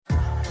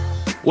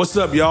What's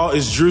up, y'all?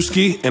 It's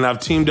Drewski, and I've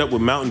teamed up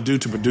with Mountain Dew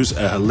to produce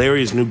a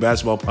hilarious new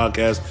basketball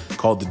podcast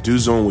called The Dew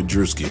Zone with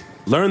Drewski.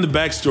 Learn the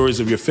backstories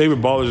of your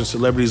favorite ballers and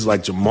celebrities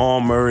like Jamal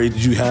Murray.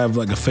 Did you have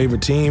like a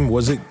favorite team?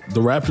 Was it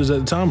the Raptors at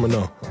the time or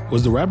no?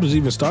 Was the Raptors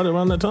even started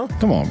around that time?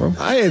 Come on, bro.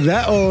 I ain't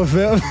that old,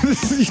 fam.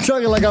 You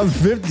talking like I'm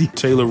 50.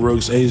 Taylor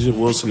Rooks, Asia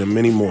Wilson, and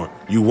many more.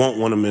 You won't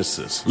want to miss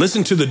this.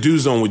 Listen to The Dew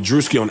Zone with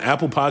Drewski on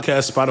Apple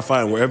Podcasts,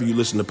 Spotify, and wherever you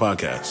listen to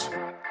podcasts.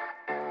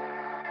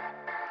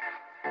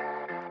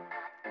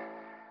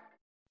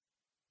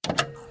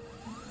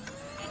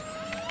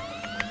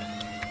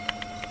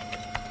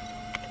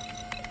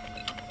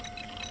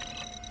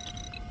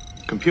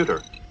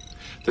 Computer,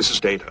 this is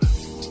Data.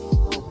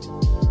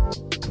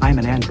 I'm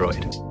an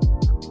android.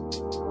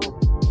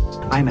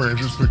 I'm a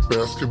Rangers League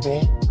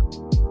basketball.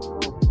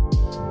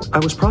 I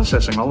was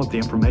processing all of the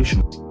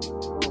information.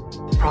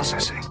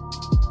 Processing.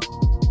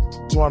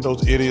 It's one of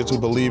those idiots who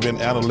believe in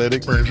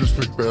analytics. Rangers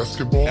League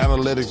basketball.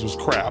 Analytics was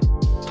crap.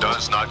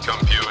 Does not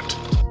compute.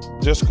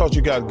 Just because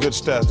you got good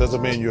stats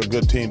doesn't mean you're a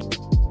good team.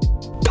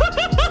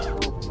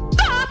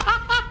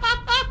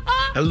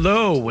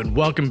 Hello and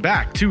welcome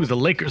back to the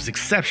Lakers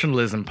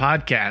Exceptionalism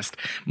Podcast.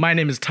 My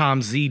name is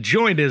Tom Z,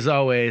 joined as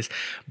always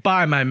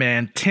by my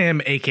man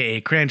Tim,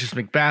 aka Cranchus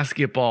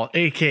McBasketball,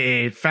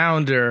 aka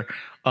founder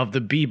of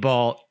the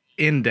B-Ball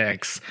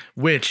Index,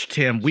 which,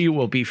 Tim, we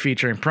will be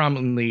featuring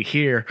prominently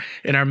here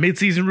in our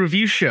mid-season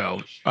review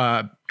show,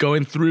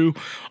 going through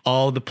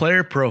all the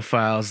player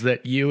profiles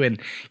that you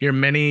and your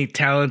many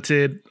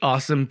talented,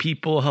 awesome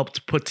people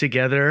helped put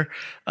together.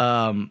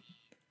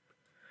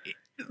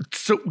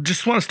 So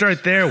just want to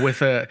start there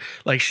with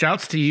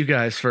shouts to you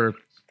guys for,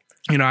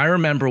 I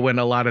remember when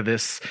a lot of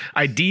this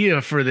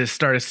idea for this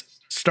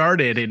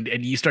started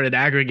and you started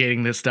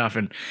aggregating this stuff,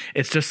 and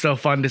it's just so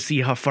fun to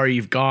see how far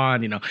you've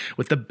gone,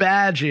 with the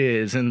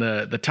badges and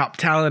the top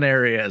talent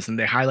areas, and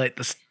they highlight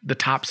the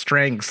top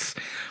strengths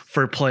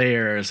for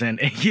players,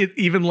 and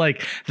even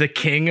like the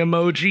king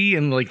emoji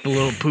and like the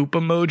little poop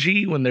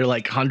emoji when they're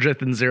like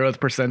 100th and 0th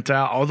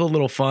percentile, all the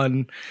little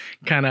fun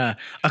kind of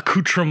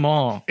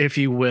accoutrement, if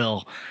you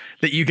will,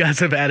 that you guys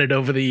have added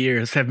over the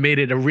years have made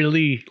it a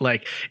really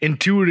like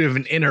intuitive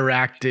and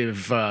interactive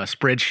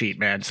spreadsheet,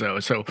 man.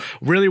 So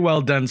really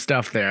well done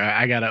stuff there.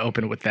 I got to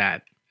open with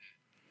that.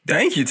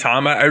 Thank you,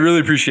 Tom. I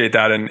really appreciate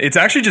that. And it's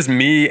actually just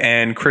me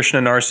and Krishna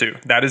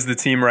Narsu. That is the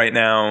team right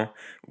now.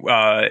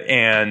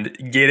 And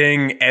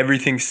getting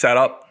everything set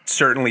up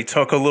certainly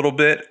took a little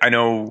bit. I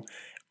know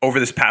over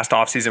this past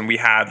offseason, we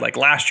had like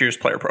last year's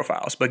player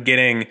profiles, but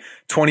getting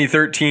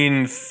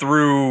 2013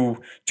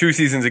 through 2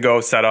 seasons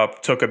ago set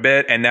up took a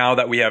bit. And now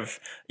that we have,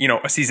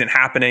 a season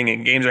happening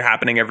and games are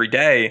happening every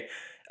day,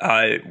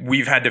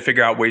 we've had to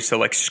figure out ways to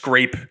like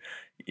scrape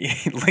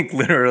like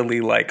literally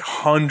like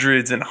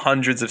hundreds and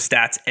hundreds of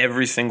stats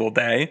every single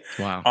day.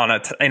 Wow.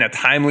 In a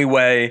timely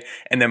way,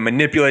 and then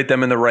manipulate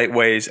them in the right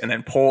ways, and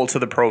then pull to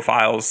the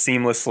profiles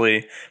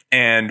seamlessly.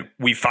 And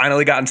we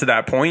finally gotten to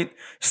that point.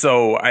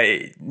 So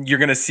you're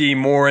going to see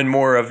more and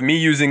more of me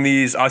using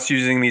these, us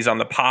using these on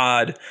the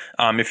pod.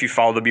 If you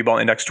follow the B-Ball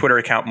Index Twitter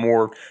account,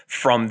 more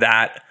from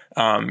that,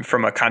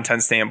 from a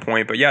content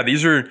standpoint. But yeah,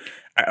 these are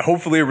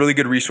hopefully a really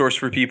good resource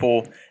for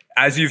people.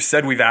 As you've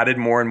said, we've added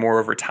more and more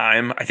over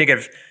time. I think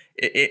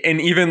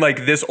and even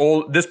like this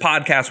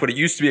podcast, what it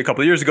used to be a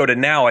couple of years ago to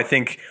now, I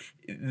think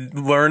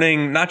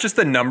learning not just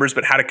the numbers,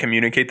 but how to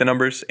communicate the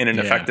numbers in an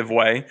effective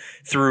way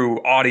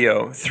through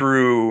audio,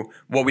 through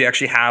what we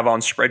actually have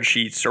on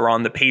spreadsheets or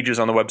on the pages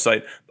on the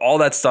website. All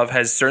that stuff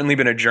has certainly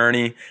been a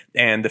journey,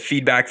 and the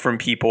feedback from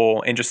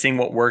people and just seeing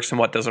what works and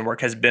what doesn't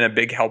work has been a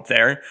big help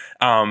there.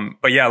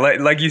 But yeah,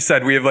 like you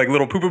said, we have like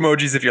little poop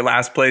emojis if you're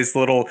last place,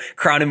 little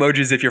crown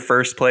emojis if you're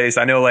first place.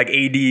 I know like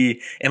AD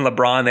and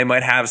LeBron, they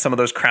might have some of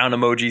those crown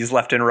emojis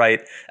left and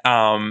right.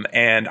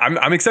 And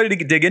I'm excited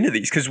to dig into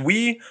these because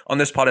we on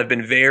this pod have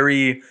been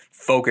very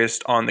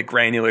focused on the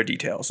granular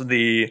details.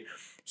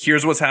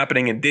 Here's what's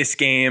happening in this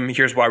game.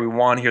 Here's why we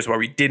won. Here's why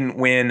we didn't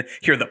win.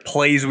 Here are the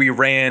plays we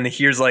ran.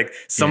 Here's like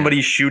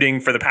somebody shooting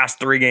for the past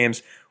 3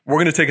 games. We're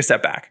going to take a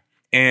step back.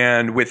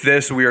 And with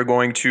this, we are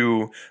going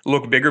to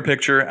look bigger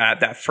picture at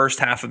that first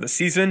half of the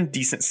season,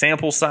 decent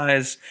sample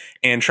size,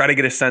 and try to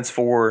get a sense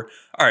for,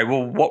 all right,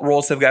 well, what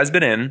roles have guys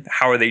been in?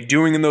 How are they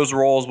doing in those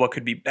roles? What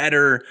could be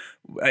better?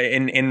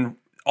 And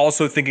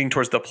also thinking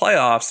towards the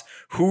playoffs,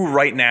 who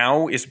right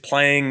now is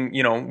playing,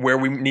 where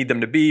we need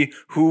them to be,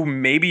 who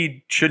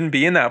maybe shouldn't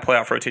be in that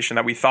playoff rotation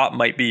that we thought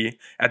might be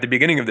at the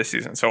beginning of the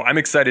season. So I'm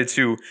excited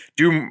to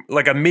do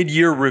like a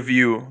mid-year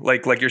review,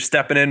 like you're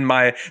stepping in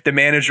the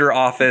manager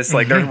office,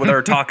 like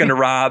they're talking to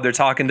Rob, they're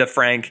talking to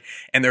Frank,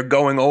 and they're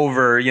going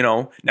over,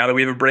 now that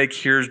we have a break,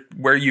 here's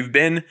where you've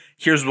been,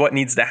 here's what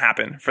needs to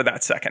happen for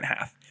that second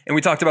half. And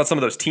we talked about some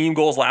of those team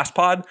goals last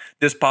pod.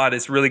 This pod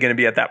is really going to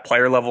be at that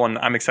player level, and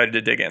I'm excited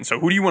to dig in. So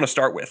who do you want to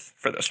start with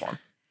for this one?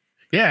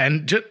 Yeah,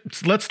 and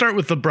let's start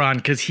with LeBron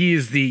because he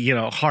is the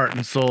heart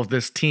and soul of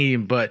this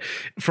team. But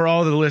for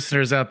all the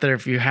listeners out there,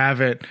 if you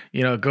haven't,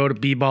 go to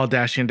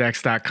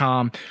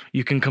bball-index.com.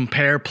 You can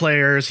compare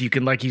players. You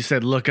can, like you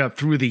said, look up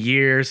through the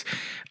years.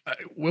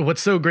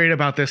 What's so great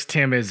about this,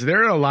 Tim, is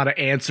there are a lot of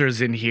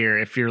answers in here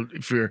if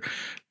you're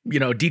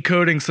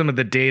decoding some of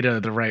the data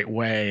the right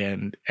way.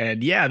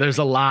 And yeah, there's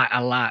a lot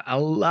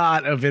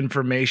of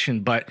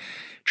information, but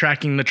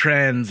tracking the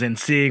trends and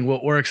seeing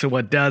what works and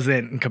what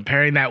doesn't and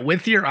comparing that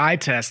with your eye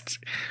tests,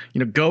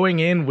 going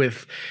in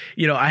with,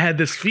 I had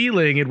this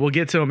feeling, and we'll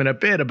get to him in a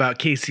bit, about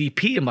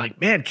KCP. I'm like,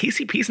 man,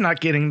 KCP's not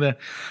getting the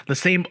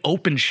same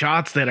open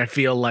shots that I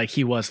feel like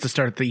he was to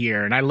start the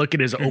year. And I look at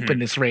his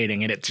openness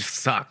rating and it just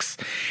sucks.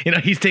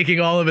 He's taking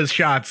all of his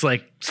shots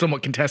like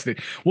somewhat contested.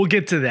 We'll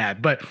get to that.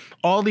 But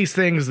all these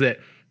things that,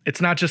 it's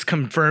not just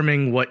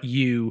confirming what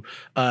you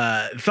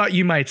thought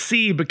you might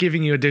see, but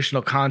giving you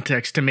additional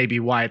context to maybe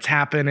why it's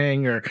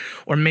happening, or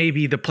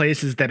maybe the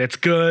places that it's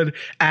good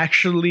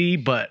actually,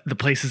 but the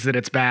places that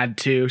it's bad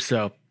too.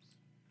 So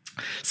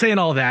saying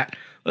all that,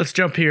 let's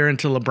jump here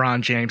into LeBron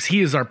James.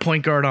 He is our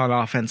point guard on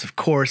offense, of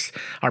course,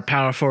 our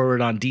power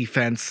forward on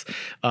defense.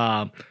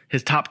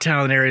 His top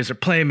talent areas are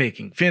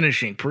playmaking,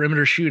 finishing,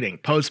 perimeter shooting,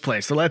 post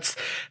play. So let's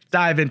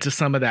dive into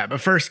some of that.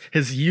 But first,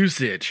 his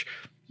usage.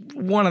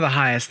 One of the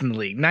highest in the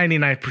league,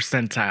 99th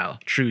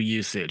percentile true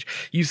usage.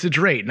 Usage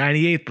rate,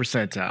 98th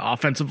percentile.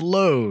 Offensive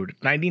load,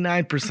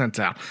 99th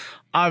percentile.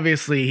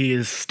 Obviously, he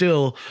is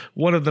still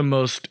one of the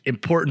most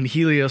important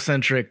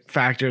heliocentric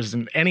factors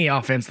in any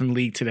offense in the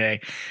league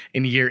today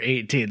in year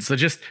 18. So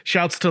just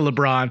shouts to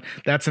LeBron.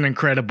 That's an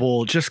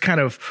incredible, just kind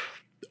of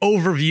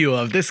overview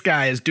of this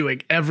guy is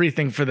doing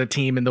everything for the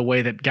team in the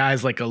way that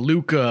guys like a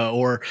Luka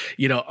or,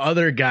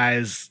 other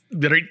guys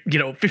that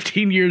are,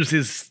 15 years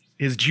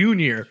his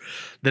junior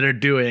that are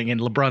doing,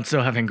 and LeBron's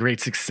still having great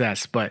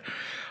success. But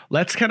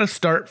let's kind of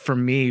start for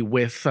me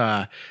with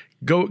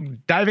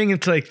diving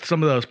into like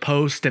some of those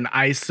post and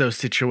ISO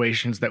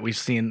situations that we've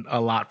seen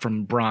a lot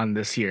from LeBron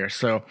this year.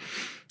 So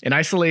in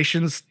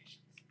isolations,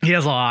 he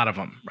has a lot of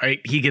them, right?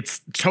 He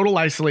gets total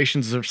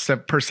isolations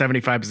per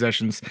 75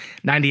 possessions,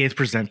 98th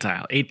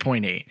percentile,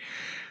 8.8.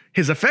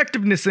 His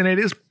effectiveness in it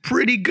is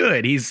pretty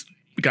good. He's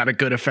got a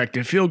good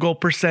effective field goal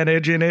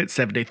percentage in it,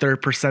 73rd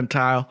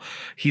percentile.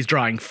 He's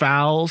drawing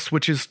fouls,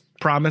 which is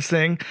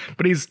promising,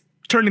 but he's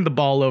turning the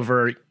ball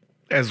over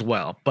as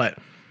well. But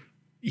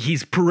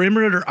he's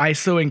perimeter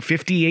ISOing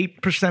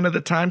 58% of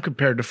the time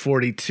compared to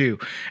 42.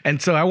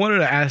 And so I wanted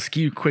to ask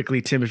you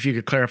quickly, Tim, if you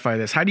could clarify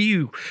this. How do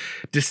you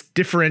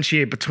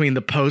differentiate between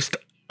the post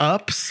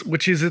ups,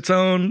 which is its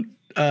own,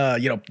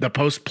 the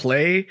post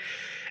play?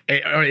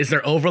 Or is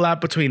there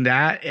overlap between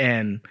that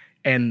and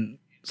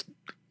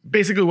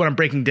basically what I'm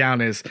breaking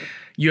down is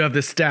you have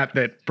this stat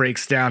that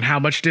breaks down how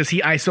much does he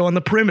ISO on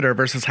the perimeter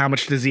versus how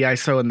much does he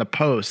ISO in the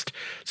post.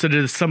 So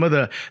does some of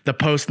the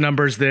post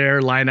numbers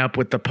there line up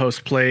with the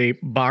post play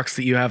box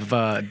that you have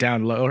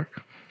down lower?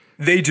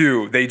 They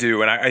do.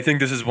 And I think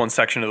this is one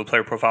section of the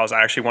player profiles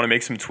I actually want to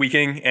make some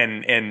tweaking.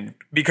 And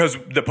because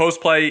the post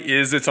play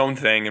is its own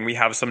thing and we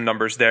have some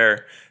numbers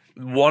there,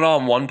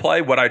 one-on-one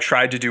play, what I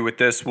tried to do with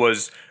this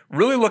was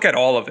really look at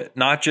all of it,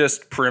 not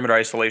just perimeter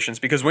isolations,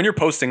 because when you're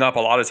posting up a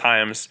lot of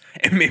times,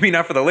 and maybe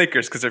not for the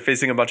Lakers because they're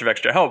facing a bunch of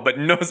extra help, but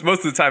most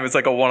of the time it's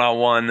like a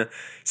one-on-one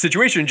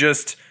situation,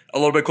 just a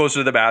little bit closer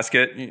to the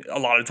basket, a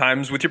lot of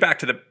times with your back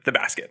to the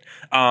basket.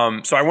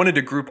 So I wanted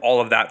to group all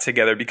of that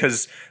together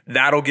because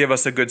that'll give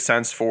us a good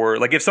sense for,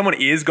 like, if someone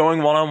is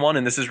going one-on-one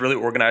and this is really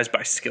organized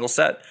by skill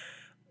set,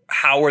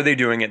 how are they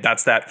doing it?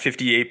 That's that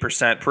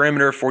 58%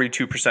 perimeter,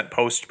 42%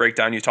 post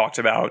breakdown you talked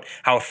about.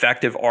 How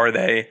effective are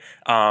they?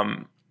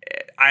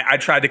 I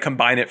tried to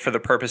combine it for the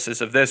purposes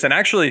of this. And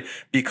actually,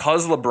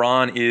 because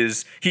LeBron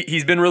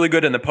he's been really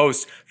good in the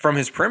post from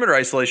his perimeter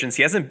isolations,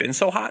 he hasn't been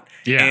so hot.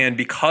 Yeah. And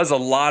because a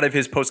lot of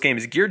his post game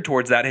is geared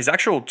towards that, his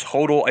actual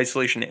total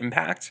isolation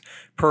impact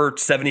per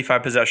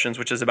 75 possessions,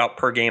 which is about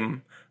per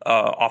game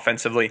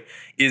offensively,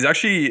 is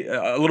actually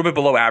a little bit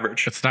below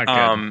average. It's not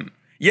good.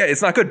 Yeah,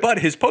 it's not good, but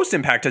his post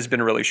impact has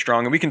been really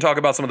strong, and we can talk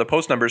about some of the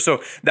post numbers.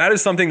 So that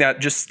is something that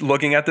just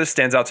looking at this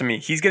stands out to me.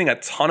 He's getting a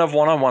ton of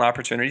one-on-one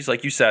opportunities,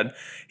 like you said.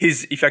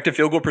 His effective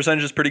field goal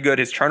percentage is pretty good.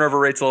 His turnover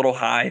rate's a little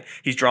high.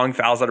 He's drawing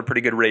fouls at a pretty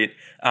good rate.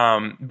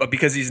 But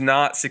because he's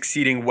not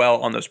succeeding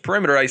well on those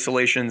perimeter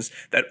isolations,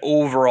 that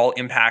overall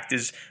impact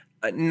is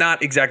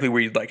not exactly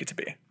where you'd like it to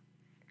be.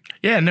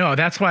 Yeah, no,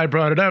 that's why I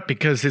brought it up,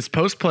 because his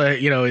post play,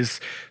 is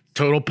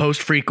total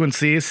post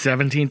frequency is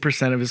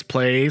 17% of his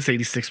plays,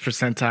 86th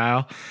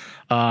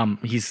percentile.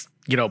 He's,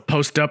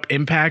 post up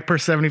impact per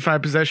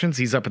 75 possessions.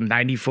 He's up in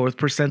 94th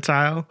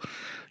percentile.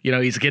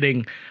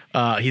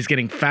 He's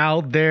getting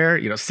fouled there,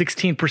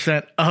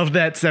 16% of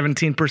that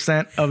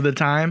 17% of the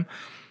time.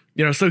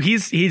 So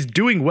he's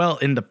doing well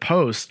in the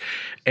post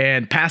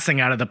and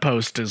passing out of the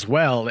post as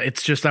well.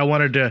 It's just I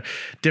wanted to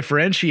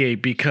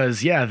differentiate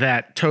because,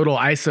 that total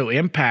ISO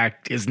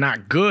impact is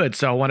not good.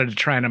 So I wanted to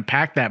try and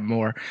unpack that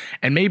more.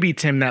 And maybe,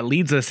 Tim, that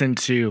leads us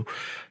into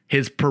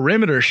his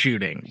perimeter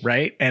shooting,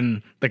 right?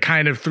 And the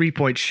kind of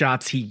 3-point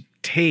shots he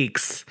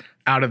takes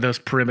out of those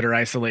perimeter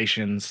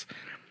isolations.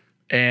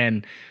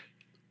 And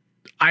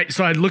I'm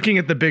looking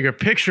at the bigger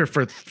picture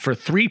for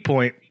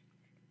 3-point.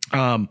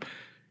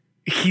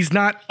 he's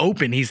not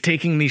open. He's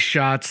taking these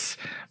shots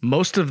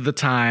most of the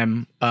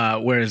time.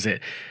 Where is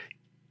it?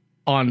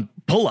 On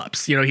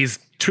pull-ups. He's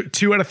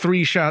 2 out of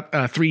 3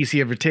 threes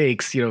he ever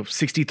takes,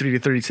 63 to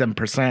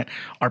 37%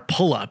 are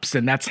pull-ups.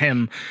 And that's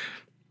him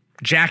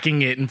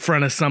jacking it in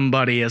front of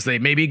somebody as they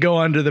maybe go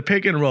under the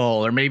pick and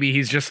roll, or maybe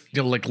he's just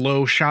like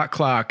low shot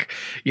clock,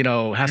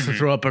 has to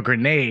throw up a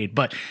grenade.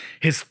 But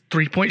his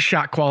 3-point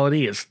shot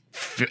quality is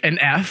an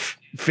F,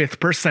 5th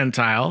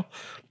percentile.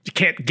 You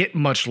can't get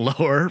much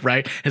lower,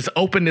 right? His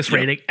openness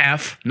rating,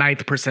 F,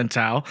 9th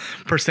percentile.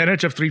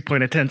 Percentage of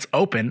 3-point attempts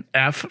open,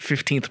 F,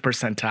 15th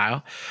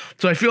percentile.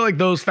 So I feel like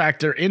those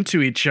factor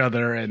into each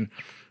other. And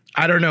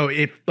I don't know,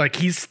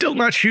 he's still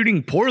not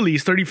shooting poorly.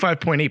 He's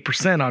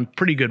 35.8% on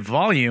pretty good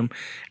volume.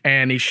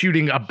 And he's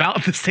shooting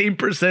about the same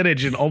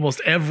percentage in almost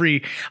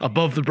every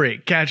above the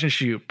break, catch and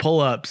shoot,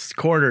 pull-ups,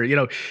 quarter.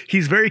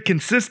 He's very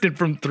consistent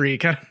from 3,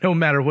 kind of no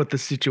matter what the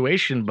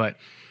situation. But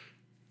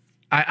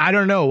I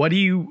don't know. What do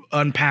you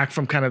unpack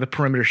from kind of the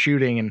perimeter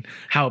shooting and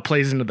how it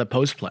plays into the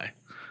post play?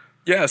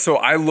 Yeah, so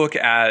I look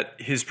at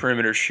his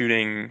perimeter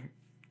shooting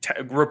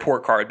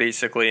report card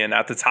basically, and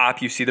at the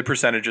top you see the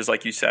percentages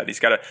like you said. He's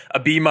got a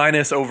B-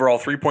 overall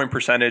 3-point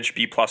percentage,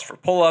 B+ for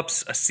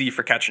pull-ups, a C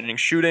for catching and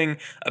shooting,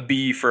 a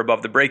B for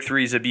above the break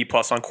threes, a B+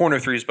 on corner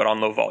threes but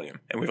on low volume.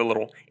 And we have a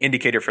little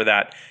indicator for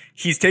that.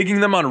 He's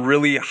taking them on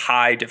really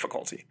high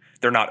difficulty.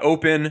 They're not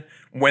open.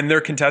 When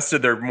they're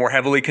contested, they're more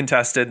heavily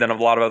contested than a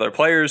lot of other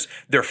players.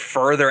 They're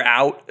further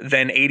out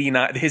than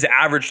 89. His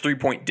average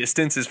 3-point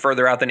distance is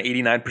further out than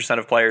 89%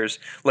 of players.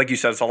 Like you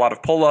said, it's a lot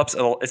of pull-ups.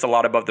 It's a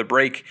lot above the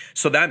break.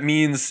 So that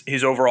means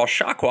his overall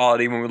shot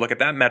quality, when we look at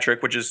that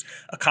metric, which is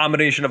a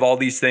combination of all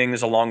these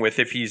things, along with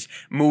if he's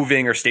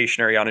moving or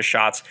stationary on his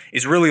shots,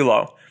 is really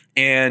low.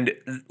 And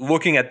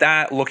looking at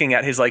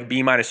his like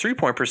B-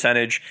 3-point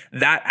percentage,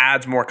 that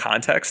adds more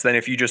context than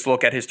if you just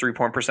look at his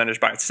 3-point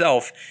percentage by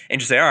itself and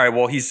just say, all right,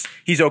 well, he's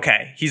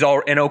okay. He's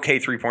an okay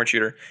 3-point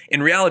shooter.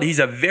 In reality, he's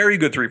a very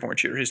good 3-point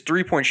shooter. His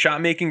 3-point shot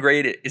making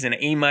grade is an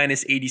A-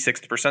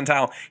 86th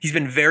percentile. He's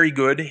been very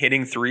good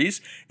hitting threes.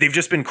 They've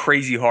just been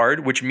crazy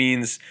hard, which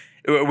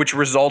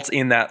results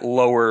in that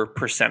lower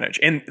percentage.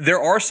 And there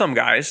are some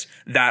guys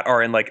that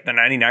are in like the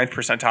 99th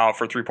percentile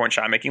for 3-point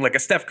shot making, like a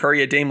Steph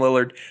Curry, a Dame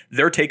Lillard.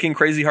 They're taking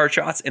crazy hard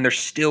shots and they're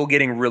still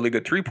getting really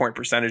good 3-point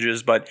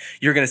percentages. But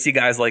you're going to see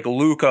guys like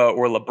Luka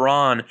or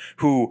LeBron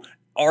who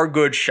are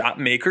good shot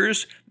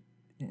makers,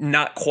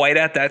 not quite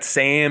at that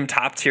same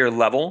top tier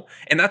level.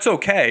 And that's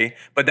okay,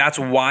 but that's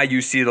why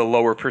you see the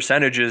lower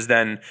percentages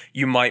than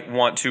you might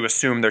want to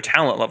assume their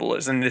talent level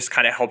is. And this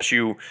kind of helps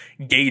you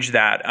gauge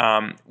that.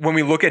 When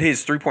we look at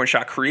his 3-point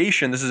shot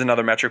creation, this is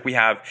another metric we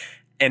have,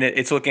 and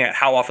it's looking at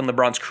how often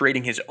LeBron's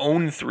creating his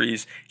own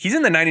threes. He's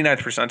in the 99th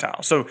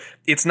percentile. So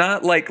it's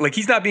not like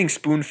he's not being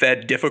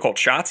spoon-fed difficult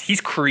shots.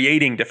 He's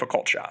creating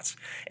difficult shots.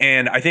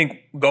 And I think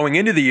going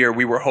into the year,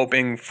 we were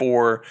hoping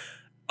for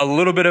a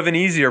little bit of an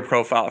easier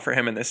profile for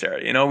him in this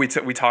area.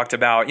 We talked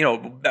about,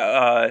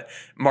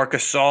 Marc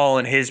Gasol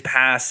and his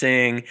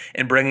passing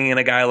and bringing in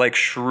a guy like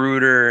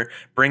Schroeder,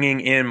 bringing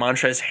in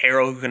Montrezl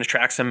Harrell who can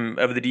attract some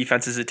of the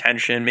defense's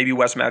attention. Maybe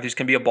Wes Matthews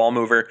can be a ball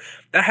mover.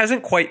 That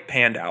hasn't quite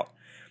panned out.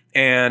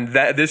 And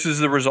this is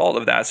the result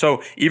of that.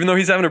 So even though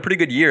he's having a pretty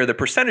good year, the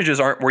percentages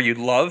aren't where you'd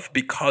love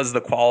because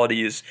the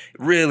quality is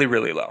really,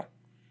 really low.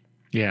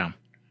 Yeah.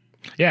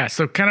 Yeah.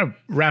 So kind of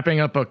wrapping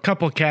up a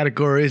couple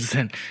categories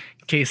and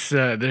case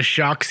this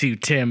shocks you,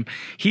 Tim,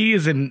 he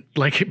is in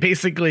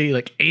basically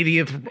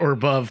 80th or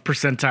above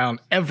percentile in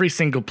every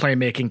single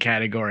playmaking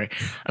category.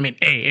 I mean,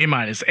 A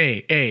minus,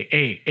 A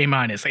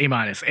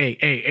minus,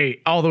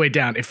 A, all the way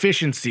down.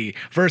 Efficiency,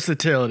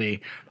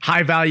 versatility,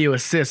 high value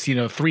assists,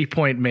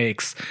 3-point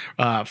makes,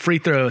 free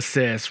throw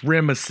assists,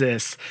 rim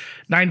assists,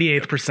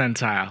 98th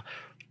percentile.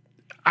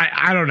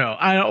 I don't know.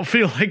 I don't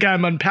feel like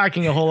I'm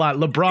unpacking a whole lot.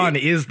 LeBron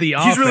is the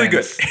offense. He's really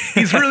good.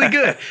 He's really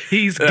good.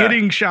 He's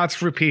getting shots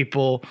for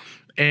people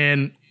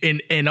and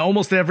in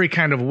almost every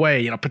kind of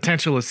way,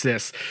 potential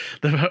assists,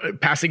 the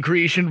passing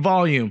creation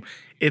volume.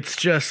 It's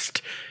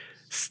just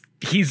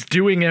he's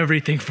doing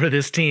everything for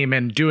this team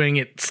and doing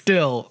it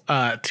still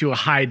to a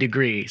high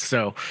degree.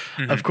 So,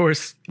 of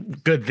course,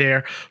 good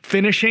there.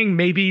 Finishing,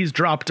 maybe he's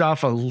dropped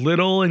off a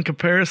little in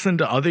comparison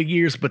to other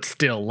years, but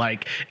still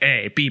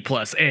A, B+,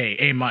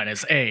 A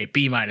minus, A,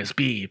 B minus,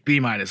 B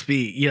minus,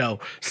 B,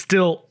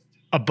 still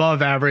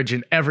above average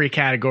in every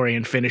category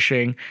in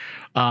finishing.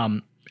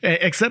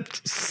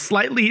 Except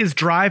slightly his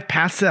drive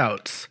pass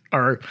outs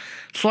are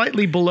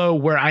slightly below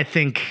where I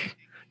think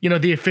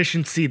the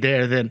efficiency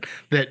there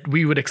that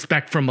we would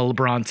expect from a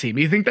LeBron team.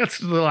 You think that's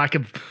the lack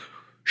of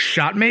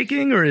shot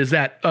making, or is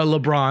that a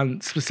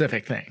LeBron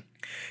specific thing?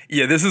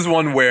 Yeah, this is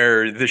one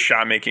where the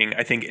shot making,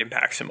 I think,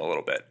 impacts him a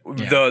little bit.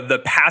 Yeah.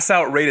 The pass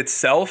out rate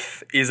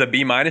itself is a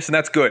B-, and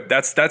that's good.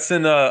 That's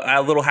in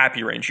a little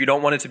happy range. You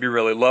don't want it to be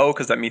really low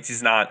because that means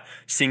he's not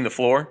seeing the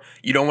floor.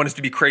 You don't want it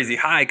to be crazy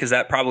high because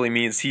that probably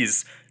means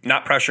he's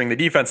not pressuring the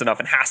defense enough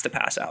and has to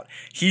pass out.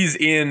 He's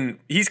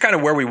kind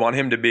of where we want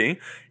him to be.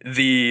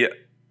 The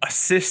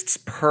assists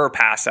per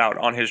pass out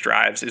on his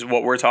drives is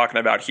what we're talking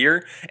about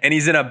here. And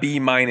he's in a B-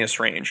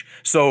 range.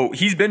 So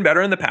he's been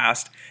better in the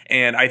past.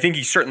 And I think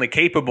he's certainly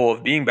capable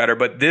of being better.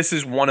 But this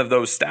is one of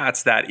those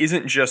stats that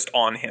isn't just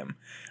on him.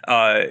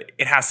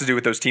 It has to do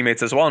with those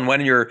teammates as well. And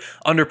when you're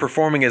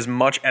underperforming as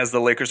much as the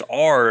Lakers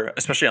are,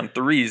 especially on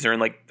threes, they're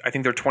in I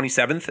think they're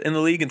 27th in the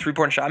league in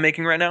 3-point shot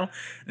making right now.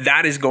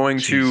 That is going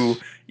to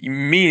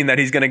mean that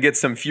he's going to get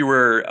some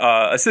fewer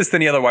assists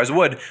than he otherwise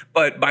would.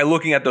 But by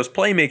looking at those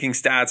playmaking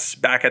stats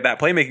back at that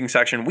playmaking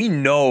section, we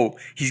know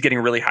he's getting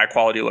really high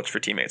quality looks for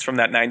teammates from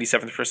that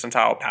 97th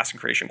percentile passing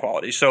creation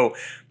quality. So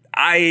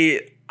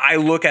I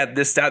look at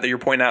this stat that you're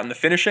pointing out in the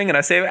finishing and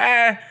I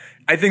say,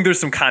 I think there's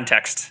some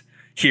context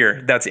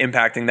here that's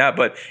impacting that.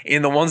 But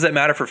in the ones that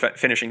matter for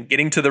finishing,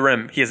 getting to the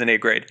rim, he has an A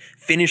grade.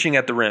 Finishing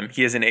at the rim,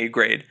 he has an A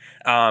grade.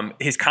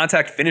 His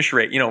contact finish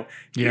rate,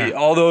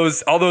 all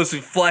those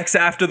flex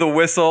after the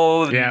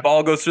whistle,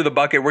 ball goes through the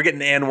bucket. We're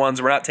getting and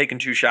ones. We're not taking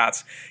two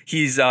shots.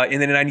 He's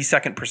in the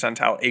 92nd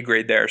percentile, A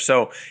grade there.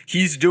 So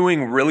he's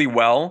doing really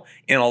well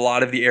in a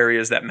lot of the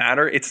areas that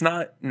matter. It's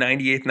not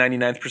 98th,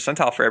 99th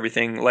percentile for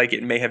everything like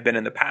it may have been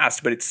in the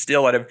past, but it's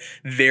still at a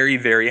very,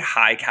 very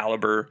high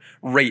caliber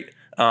rate.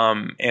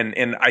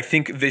 And I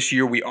think this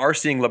year we are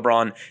seeing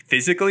LeBron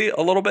physically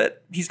a little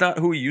bit. He's not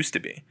who he used to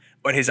be,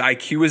 but his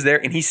IQ is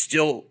there and he's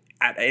still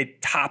at a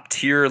top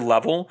tier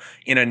level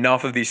in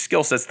enough of these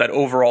skill sets that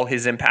overall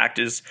his impact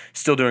is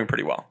still doing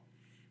pretty well.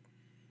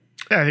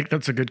 Yeah, I think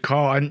that's a good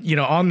call. And,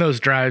 on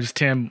those drives,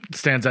 Tim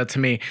stands out to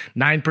me,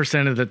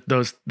 9% of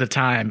the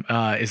time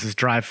is his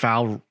drive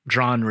foul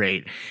drawn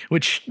rate,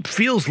 which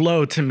feels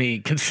low to me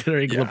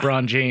considering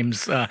LeBron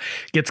James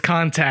gets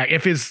contact.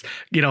 If his,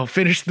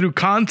 finish through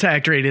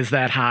contact rate is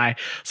that high,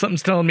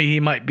 something's telling me he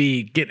might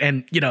be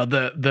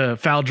the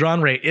foul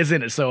drawn rate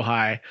isn't so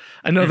high.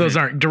 I know those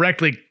aren't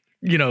directly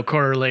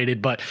correlated,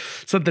 but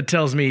something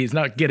tells me he's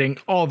not getting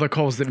all the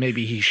calls that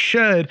maybe he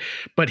should,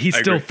 but he's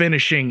still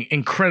finishing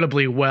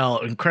incredibly well,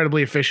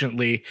 incredibly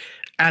efficiently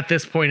at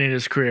this point in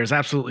his career is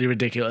absolutely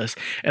ridiculous.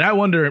 And I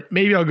wonder,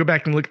 maybe I'll go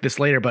back and look at this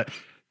later, but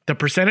the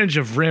percentage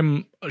of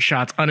rim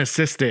shots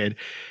unassisted,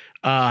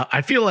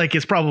 I feel like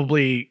is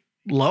probably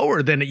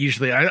lower than it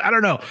usually. I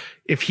don't know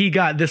if he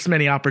got this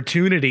many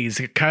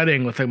opportunities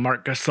cutting with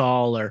Marc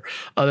Gasol or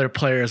other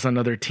players on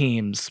other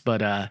teams,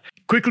 but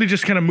quickly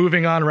just kind of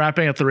moving on,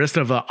 wrapping up the rest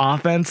of the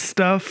offense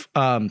stuff.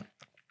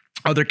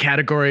 Other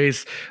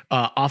categories,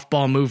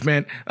 off-ball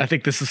movement. I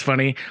think this is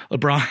funny.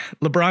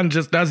 LeBron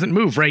just doesn't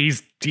move, right?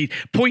 He's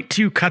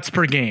 0.2 cuts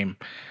per game.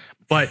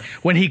 But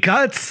when he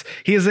cuts,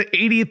 he has an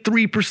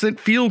 83%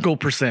 field goal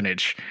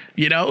percentage.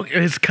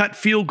 His cut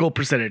field goal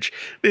percentage.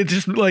 It's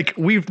just like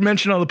we've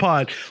mentioned on the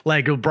pod,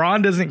 like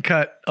LeBron doesn't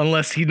cut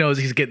unless he knows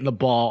he's getting the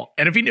ball.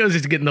 And if he knows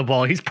he's getting the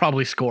ball, he's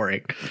probably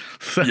scoring.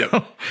 So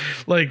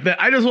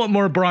I just want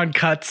more LeBron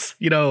cuts,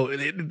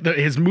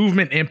 his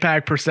movement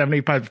impact per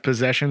 75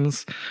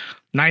 possessions.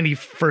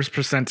 91st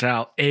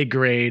percentile, A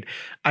grade.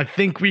 I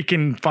think we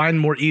can find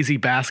more easy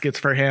baskets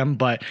for him,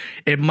 but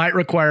it might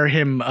require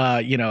him,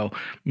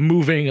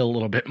 moving a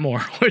little bit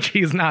more, which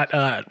he's not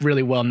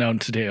really well known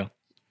to do.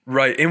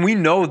 Right. And we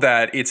know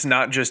that it's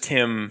not just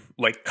him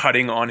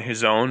cutting on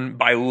his own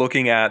by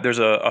looking at there's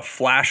a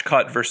flash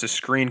cut versus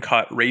screen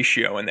cut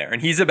ratio in there.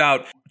 And he's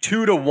about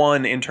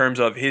 2-to-1 in terms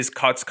of his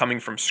cuts coming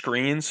from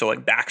screens. So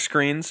back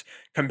screens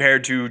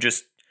compared to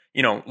just,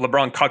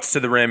 LeBron cuts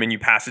to the rim and you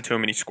pass it to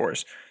him and he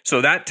scores.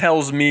 So that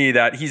tells me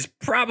that he's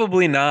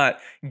probably not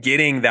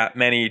getting that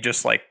many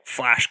just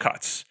flash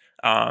cuts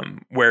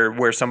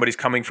where somebody's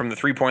coming from the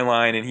 3-point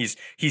line and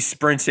he's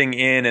sprinting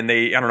in and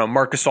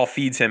Marc Gasol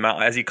feeds him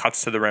out as he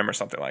cuts to the rim or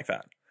something like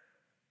that.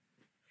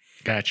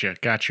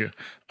 Gotcha.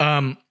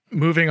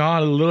 Moving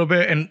on a little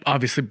bit, and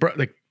obviously,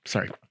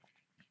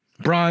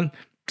 Bron,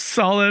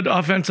 solid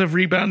offensive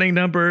rebounding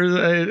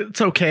numbers.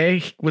 It's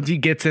okay once he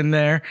gets in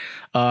there.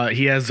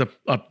 He has a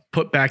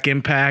putback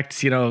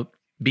impact,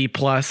 B+.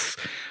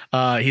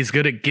 He's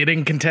good at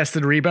getting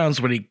contested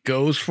rebounds when he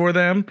goes for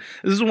them.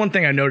 This is one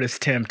thing I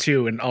noticed, Tim,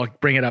 too, and I'll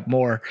bring it up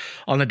more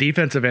on the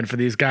defensive end for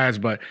these guys,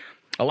 but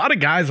a lot of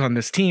guys on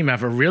this team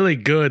have a really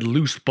good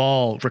loose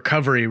ball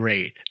recovery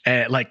rate,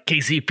 like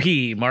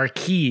KCP,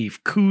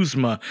 Markieff,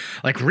 Kuzma,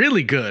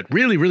 really good,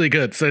 really, really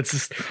good. So it's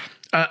just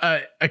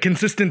a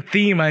consistent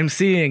theme I'm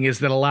seeing is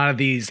that a lot of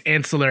these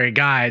ancillary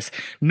guys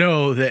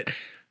know that,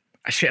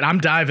 I'm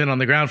diving on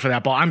the ground for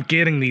that ball. I'm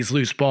getting these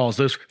loose balls.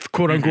 Those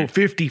quote unquote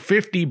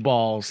 50-50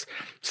 balls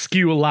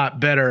skew a lot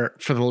better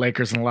for the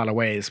Lakers in a lot of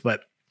ways.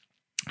 But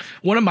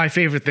one of my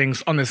favorite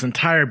things on this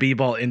entire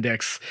B-ball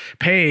index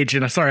page,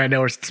 and I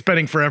know we're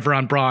spending forever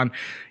on Bron.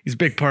 He's a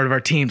big part of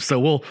our team. So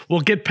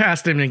we'll get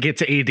past him and get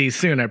to AD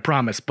soon, I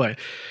promise. But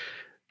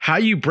how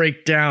you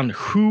break down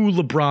who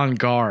LeBron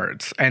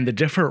guards and the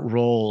different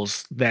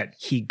roles that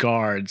he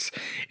guards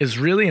is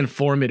really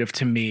informative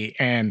to me.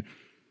 And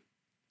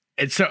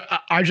so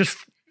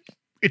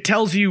it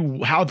tells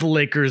you how the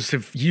Lakers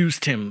have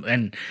used him.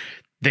 And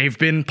they've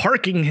been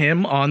parking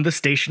him on the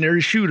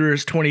stationary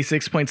shooters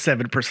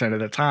 26.7% of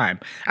the time.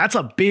 That's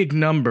a big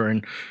number.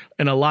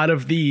 And a lot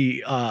of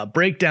the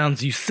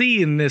breakdowns you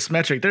see in this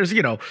metric, there's,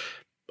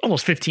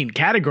 almost 15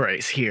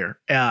 categories here.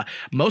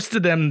 Most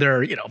of them,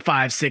 they're,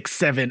 5, 6,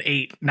 7,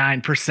 8,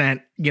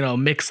 9%,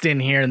 mixed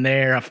in here and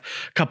there. A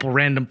couple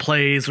random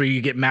plays where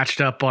you get matched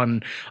up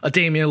on a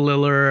Damian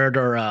Lillard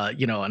or,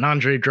 an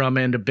Andre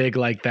Drummond, a big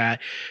like that.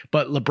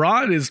 But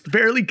LeBron is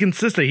fairly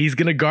consistent. He's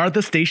going to guard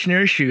the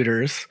stationary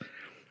shooters.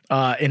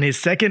 And his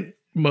second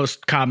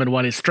most common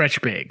one is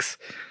stretch bigs.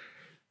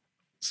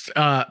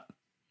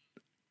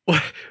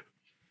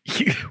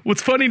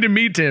 What's funny to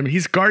me, Tim,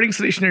 he's guarding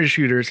stationary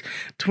shooters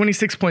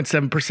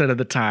 26.7% of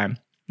the time,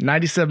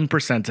 97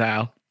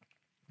 percentile,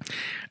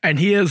 and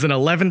he has an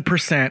 11%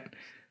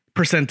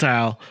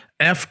 percentile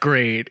F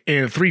grade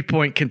in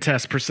 3-point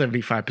contest per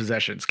 75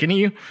 possessions. Can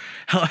you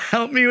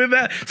help me with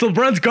that? So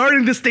LeBron's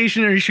guarding the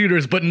stationary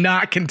shooters, but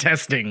not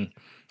contesting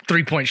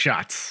 3-point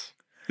shots.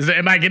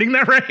 Am I getting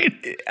that right?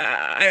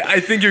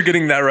 I think you're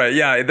getting that right.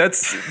 Yeah,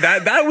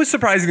 that was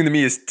surprising to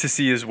me to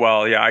see as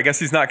well. Yeah, I guess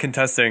he's not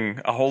contesting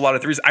a whole lot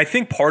of threes. I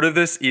think part of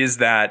this is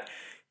that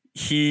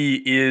he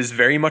is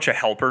very much a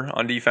helper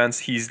on defense.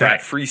 He's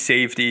that free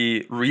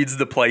safety, reads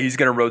the play. He's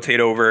going to rotate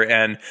over.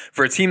 And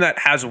for a team that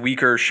has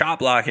weaker shot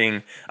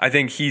blocking, I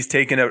think he's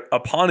taken it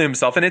upon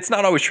himself. And it's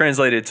not always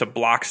translated to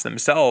blocks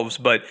themselves,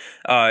 but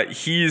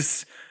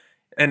he's...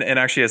 And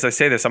actually, as I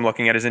say this, I'm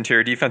looking at his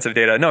interior defensive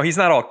data. No, he's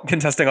not all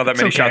contesting all that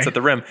many shots at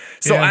the rim.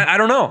 So yeah. I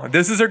don't know.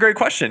 This is a great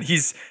question.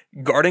 He's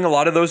guarding a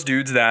lot of those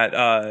dudes that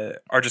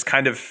are just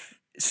kind of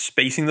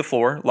spacing the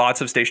floor.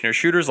 Lots of stationary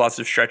shooters, lots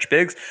of stretch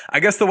bigs.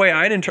 I guess the way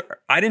I'd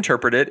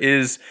interpret it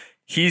is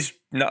he's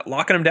not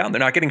locking them down. They're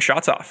not getting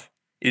shots off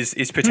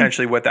is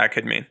potentially what that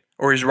could mean.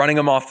 Or he's running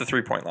them off the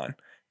 3-point line.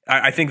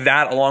 I think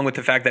that, along with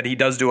the fact that he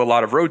does do a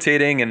lot of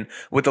rotating, and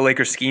with the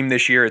Lakers scheme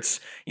this year,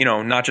 it's,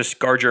 not just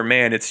guard your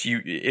man. It's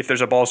you. If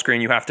there's a ball screen,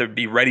 you have to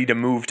be ready to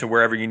move to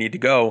wherever you need to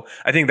go.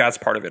 I think that's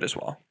part of it as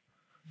well.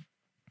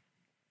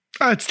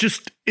 It's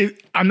just,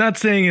 I'm not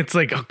saying it's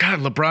like, oh God,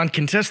 LeBron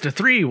contest a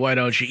 3. Why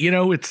don't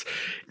you? It's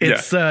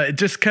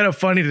just kind of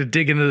funny to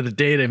dig into the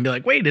data and be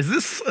like, wait, is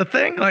this a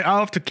thing? Like, I'll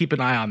have to keep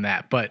an eye on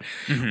that. But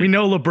we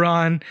know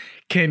LeBron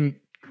can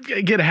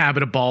get a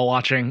habit of ball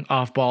watching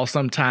off ball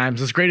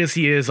sometimes, as great as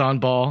he is on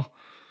ball.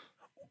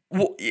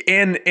 Well,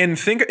 and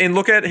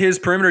look at his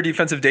perimeter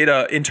defensive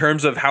data in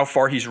terms of how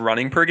far he's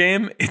running per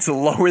game. It's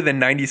lower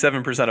than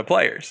 97% of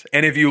players.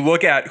 And if you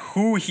look at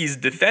who he's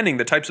defending,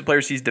 the types of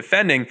players he's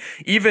defending,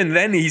 even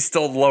then he's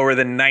still lower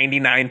than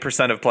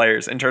 99% of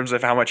players in terms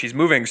of how much he's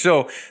moving.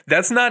 So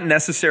that's not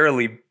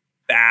necessarily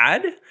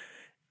bad.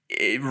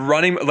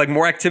 Running, like,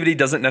 more activity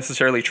doesn't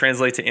necessarily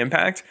translate to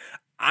impact.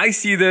 I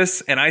see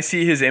this and I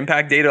see his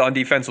impact data on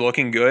defense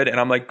looking good. And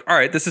I'm like, all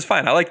right, this is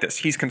fine. I like this.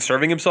 He's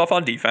conserving himself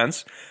on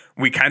defense.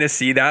 We kind of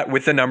see that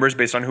with the numbers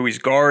based on who he's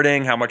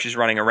guarding, how much he's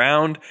running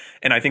around.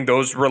 And I think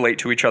those relate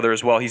to each other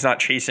as well. He's not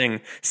chasing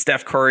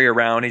Steph Curry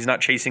around. He's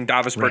not chasing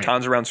Davis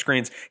Bertans around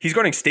screens. He's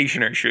guarding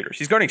stationary shooters.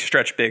 He's guarding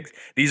stretch bigs.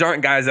 These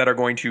aren't guys that are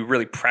going to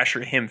really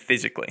pressure him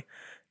physically.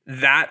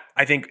 That,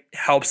 I think,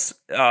 helps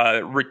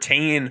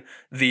retain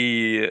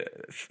the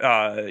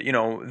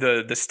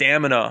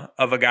stamina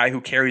of a guy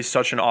who carries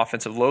such an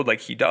offensive load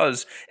like he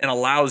does, and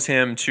allows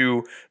him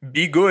to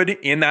be good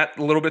in that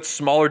little bit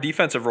smaller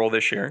defensive role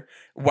this year,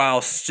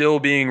 while still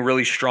being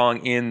really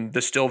strong in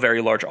the still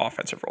very large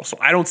offensive role. So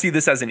I don't see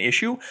this as an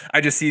issue. I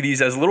just see these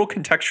as little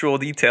contextual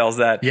details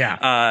that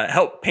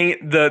help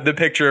paint the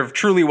picture of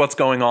truly what's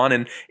going on,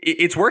 and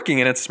it's working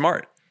and it's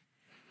smart.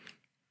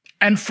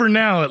 And for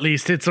now, at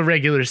least, it's a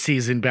regular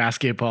season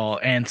basketball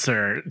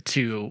answer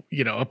to,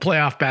 a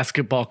playoff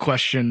basketball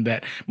question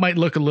that might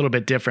look a little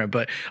bit different.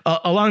 But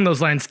along those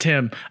lines,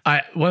 Tim,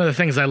 one of the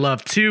things I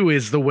love, too,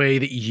 is the way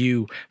that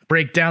you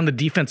break down the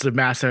defensive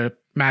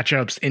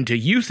matchups into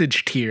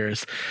usage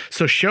tiers.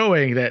 So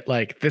showing that,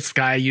 like, this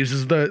guy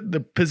uses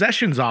the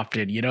possessions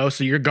often,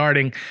 so you're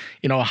guarding,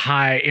 a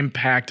high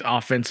impact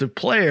offensive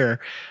player,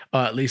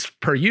 at least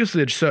per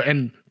usage. So,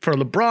 and for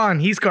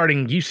LeBron, he's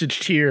guarding usage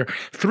tier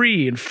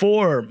 3 and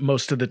 4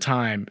 most of the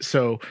time.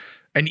 So,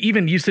 and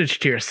even usage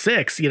tier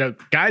 6,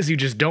 guys who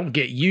just don't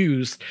get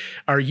used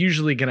are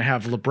usually going to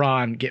have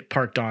LeBron get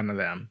parked onto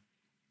them.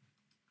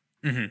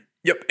 Mm-hmm.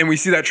 Yep. And we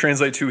see that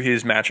translate to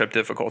his matchup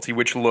difficulty,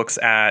 which looks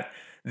at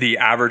the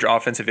average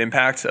offensive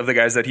impact of the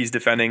guys that he's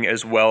defending,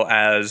 as well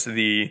as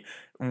the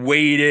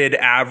weighted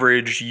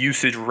average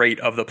usage rate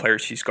of the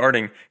players he's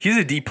guarding. He's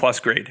a D+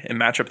 grade in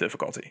matchup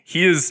difficulty.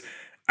 He is,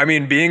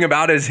 being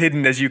about as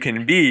hidden as you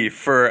can be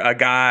for a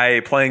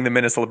guy playing the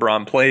minutes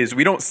LeBron plays.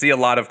 We don't see a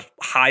lot of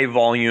high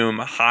volume,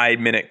 high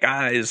minute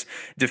guys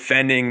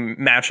defending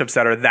matchups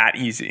that are that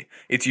easy.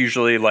 It's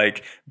usually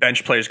like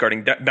bench players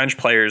guarding bench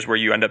players, where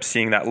you end up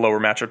seeing that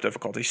lower matchup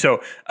difficulty.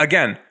 So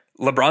again,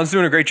 LeBron's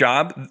doing a great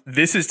job.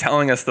 This is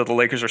telling us that the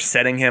Lakers are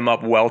setting him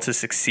up well to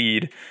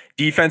succeed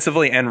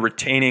defensively and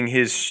retaining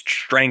his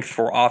strength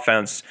for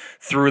offense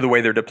through the way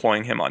they're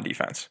deploying him on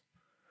defense.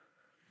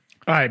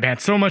 All right, man.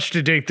 So much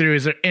to dig through.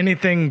 Is there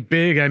anything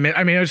big I missed?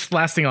 I mean, just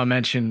last thing I'll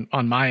mention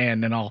on my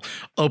end, and I'll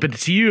open it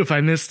to you if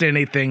I missed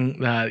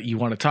anything that you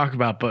want to talk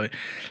about. But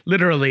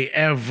literally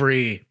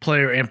every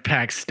player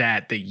impact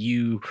stat that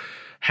you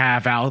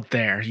have out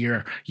there,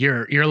 your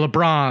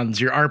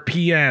LeBrons, your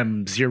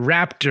RPMs, your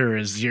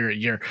Raptors,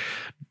 your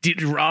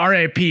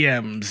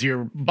RAPMs,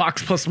 your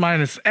box plus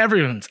minus,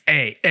 everyone's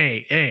A.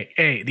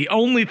 The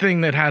only thing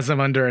that has them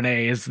under an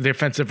A is the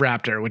defensive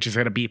Raptor, which is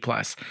at a B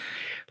plus.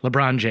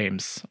 LeBron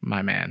James,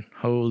 my man.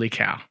 Holy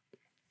cow.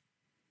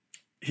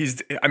 He's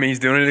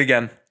doing it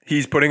again.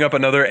 He's putting up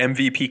another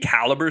MVP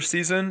caliber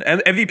season, and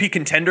MVP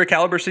contender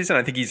caliber season.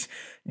 I think he's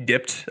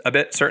dipped a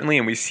bit, certainly,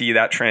 and we see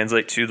that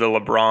translate to the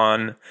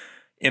LeBron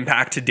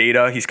impact to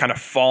data. He's kind of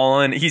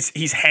fallen.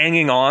 He's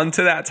hanging on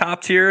to that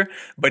top tier,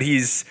 but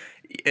he's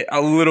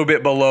a little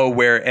bit below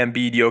where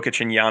Embiid,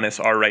 Jokic, and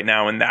Giannis are right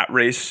now in that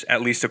race,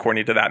 at least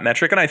according to that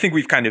metric. And I think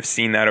we've kind of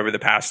seen that over the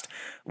past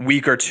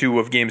week or two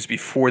of games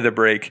before the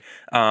break.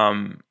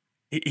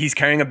 He's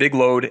carrying a big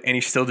load and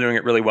he's still doing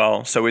it really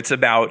well. So it's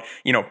about,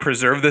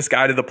 preserve this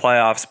guy to the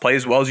playoffs, play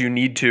as well as you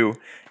need to.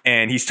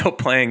 And he's still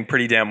playing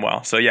pretty damn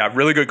well. So yeah,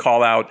 really good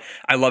call out.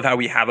 I love how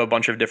we have a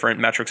bunch of different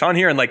metrics on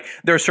here. And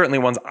there are certainly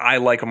ones I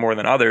like more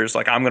than others.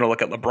 I'm going to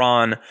look at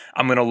LeBron.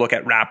 I'm going to look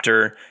at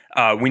Raptor.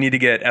 We need to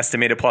get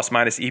estimated plus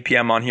minus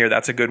EPM on here.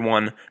 That's a good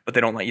one, but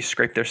they don't let you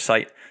scrape their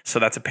site. So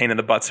that's a pain in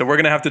the butt. So we're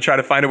going to have to try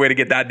to find a way to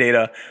get that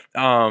data.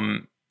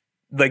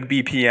 Like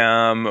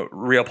BPM,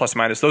 real plus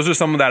minus. Those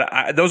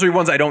are those are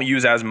ones I don't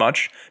use as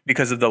much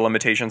because of the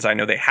limitations I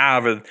know they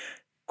have, or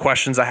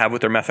questions I have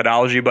with their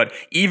methodology. But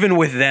even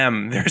with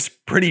them, there's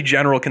pretty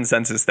general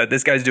consensus that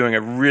this guy's doing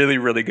a really,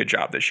 really good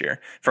job this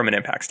year from an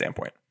impact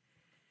standpoint.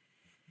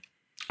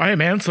 All right,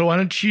 man. So why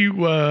don't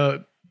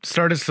you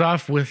start us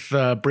off with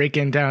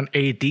breaking down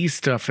AD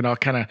stuff, and I'll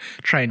kind of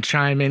try and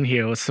chime in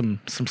here with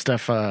some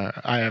stuff I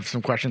have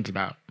some questions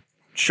about.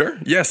 Sure.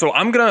 Yeah. So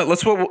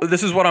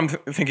this is what I'm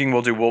thinking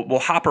we'll do. We'll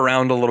hop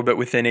around a little bit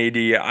within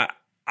AD.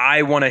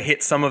 I want to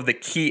hit some of the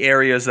key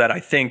areas that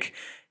I think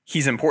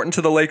he's important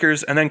to the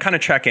Lakers, and then kind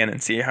of check in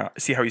and see how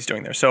he's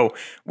doing there. So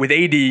with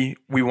AD,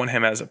 we want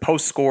him as a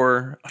post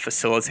scorer, a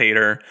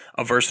facilitator,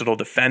 a versatile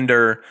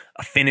defender,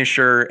 a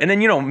finisher, and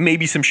then,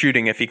 maybe some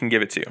shooting if he can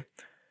give it to you.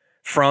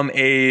 From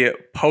a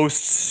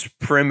post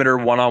perimeter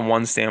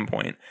one-on-one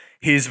standpoint,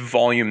 his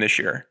volume this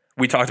year.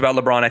 We talked about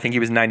LeBron. I think he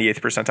was 98th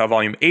percentile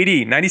volume. AD,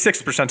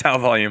 96th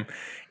percentile volume.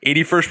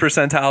 81st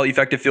percentile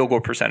effective field goal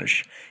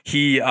percentage.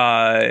 He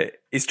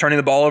is turning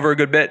the ball over a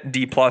good bit.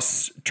 D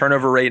plus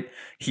turnover rate.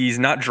 He's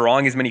not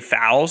drawing as many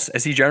fouls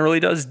as he generally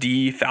does.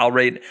 D foul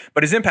rate.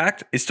 But his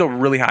impact is still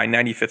really high,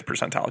 95th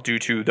percentile, due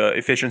to the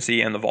efficiency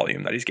and the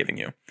volume that he's giving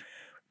you.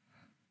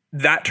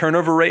 That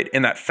turnover rate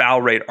and that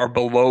foul rate are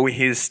below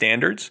his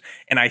standards.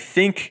 And I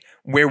think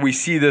where we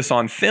see this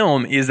on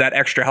film is that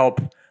extra help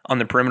on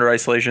the perimeter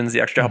isolations,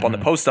 the extra help on the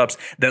post-ups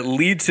that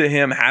lead to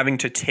him having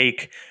to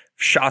take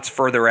shots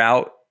further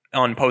out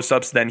on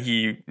post-ups than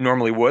he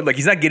normally would.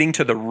 He's not getting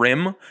to the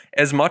rim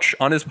as much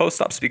on his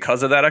post-ups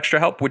because of that extra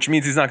help, which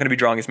means he's not going to be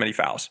drawing as many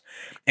fouls.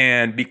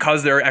 And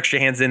because there are extra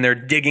hands in there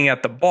digging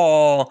at the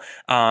ball,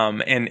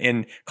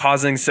 and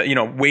causing,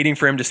 waiting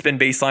for him to spin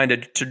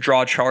baseline to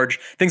draw a charge,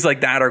 things like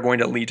that are going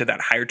to lead to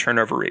that higher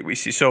turnover rate we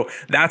see. So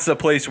that's a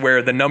place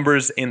where the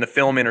numbers in the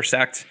film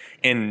intersect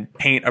and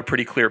paint a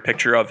pretty clear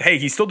picture of, hey,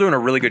 he's still doing a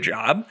really good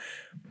job,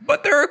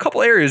 but there are a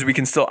couple areas we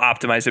can still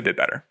optimize a bit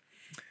better.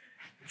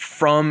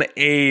 From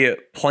a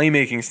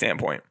playmaking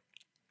standpoint,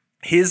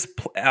 his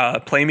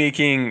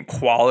playmaking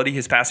quality,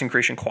 his passing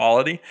creation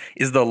quality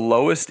is the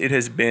lowest it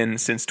has been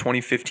since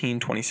 2015,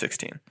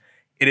 2016.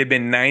 It had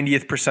been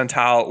 90th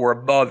percentile or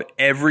above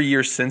every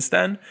year since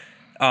then.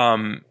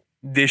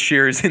 This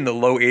year is in the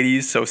low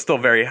 80s, so still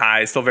very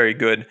high, still very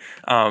good,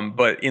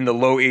 but in the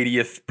low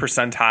 80th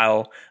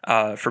percentile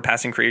for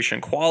passing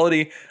creation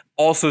quality.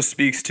 Also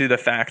speaks to the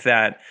fact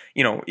that,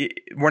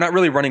 we're not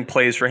really running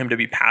plays for him to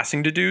be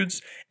passing to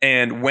dudes.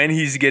 And when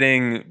he's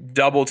getting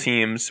double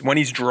teams, when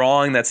he's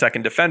drawing that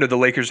second defender, the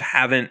Lakers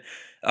haven't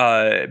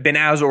been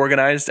as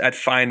organized at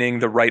finding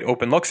the right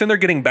open looks, and they're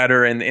getting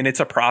better. And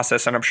it's a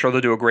process, and I'm sure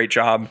they'll do a great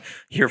job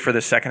here for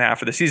the second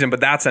half of the season. But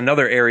that's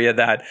another area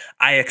that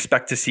I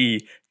expect to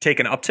see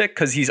take an uptick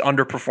because he's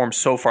underperformed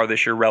so far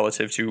this year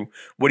relative to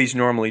what he's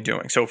normally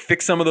doing. So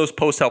fix some of those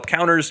post-help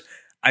counters.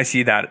 I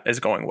see that as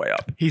going way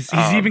up. He's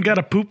even got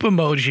a poop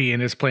emoji in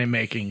his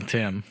playmaking,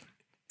 Tim.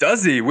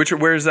 Does he?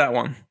 Where is that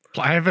one?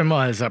 I have him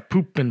as a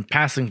poop and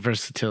passing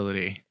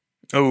versatility.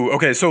 Oh,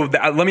 okay. So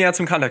let me add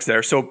some context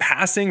there. So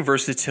passing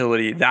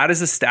versatility, that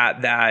is a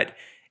stat that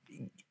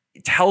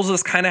tells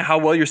us kind of how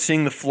well you're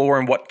seeing the floor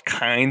and what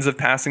kinds of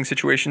passing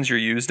situations you're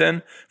used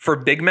in. For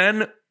big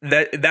men,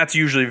 that's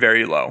usually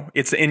very low.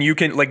 And you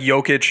can, like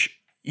Jokic,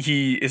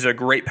 he is a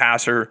great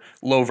passer,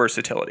 low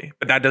versatility,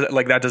 but that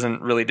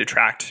doesn't really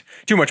detract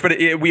too much. But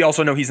we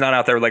also know he's not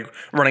out there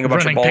running a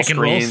bunch of ball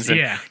screens.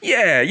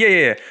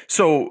 Yeah.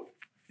 So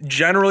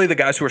generally the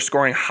guys who are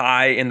scoring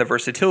high in the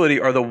versatility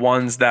are the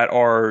ones that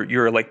are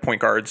your like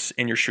point guards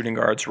and your shooting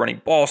guards,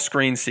 running ball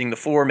screens, seeing the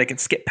floor, making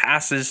skip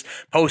passes,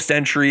 post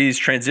entries,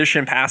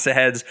 transition pass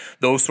aheads,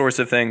 those sorts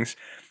of things.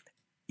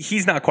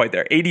 He's not quite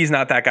there. AD is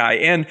not that guy.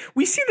 And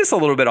we see this a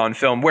little bit on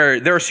film where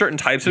there are certain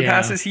types of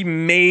passes he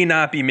may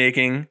not be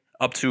making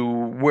up to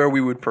where we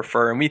would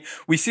prefer. And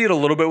we see it a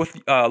little bit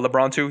with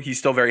LeBron too. He's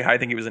still very high. I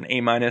think he was an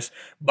A-,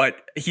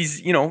 but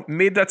he's,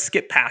 made that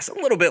skip pass a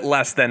little bit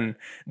less than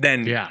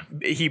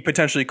he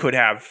potentially could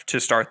have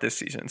to start this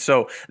season.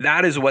 So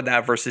that is what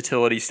that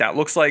versatility stat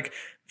looks like.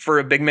 For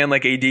a big man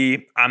like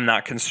AD, I'm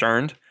not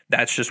concerned.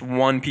 That's just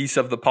one piece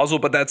of the puzzle,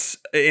 but that's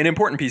an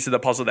important piece of the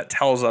puzzle that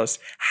tells us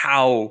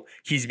how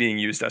he's being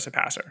used as a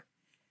passer.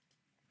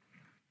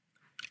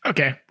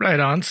 Okay,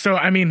 right on. So,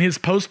 I mean, his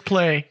post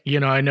play,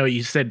 I know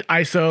you said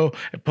ISO,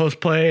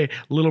 post play, a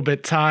little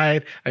bit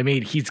tied. I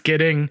mean, he's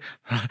getting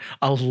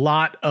a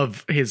lot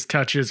of his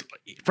touches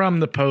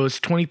from the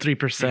post,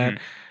 23%.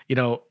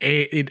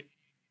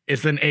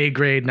 It's an A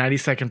grade,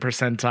 92nd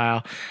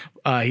percentile.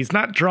 He's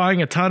not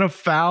drawing a ton of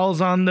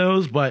fouls on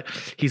those, but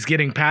he's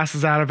getting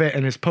passes out of it,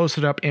 and his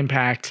posted up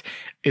impact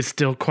is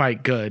still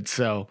quite good.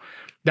 So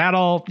that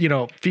all,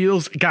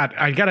 feels, God,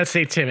 I gotta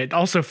say, Tim, it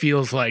also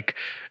feels like,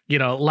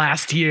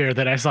 last year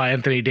that I saw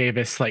Anthony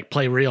Davis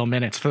play real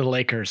minutes for the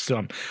Lakers. So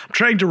I'm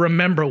trying to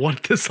remember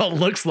what this all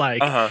looks like.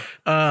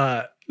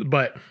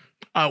 But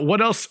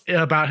what else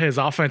about his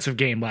offensive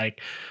game?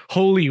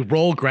 Holy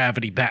roll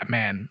gravity,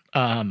 Batman.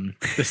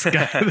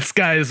 This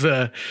guy is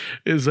a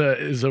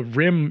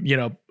rim,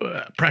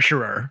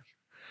 pressurer.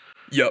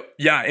 Yep.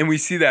 Yeah. And we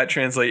see that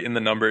translate in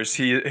the numbers.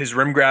 His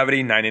rim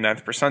gravity,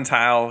 99th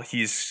percentile.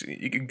 He's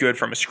good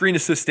from a screen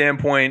assist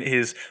standpoint.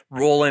 His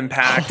roll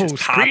impact, his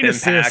pop impact.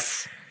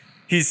 Assists.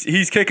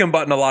 He's kicking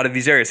butt in a lot of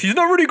these areas. He's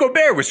no Rudy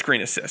Gobert with screen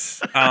assists,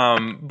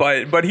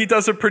 but he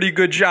does a pretty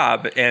good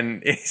job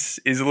and is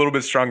a little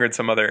bit stronger in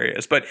some other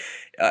areas. But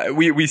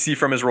we see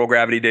from his roll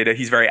gravity data,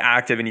 he's very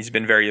active and he's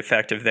been very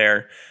effective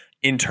there.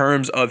 In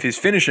terms of his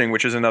finishing,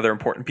 which is another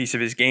important piece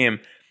of his game,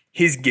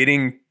 his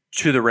getting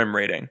to the rim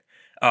rating,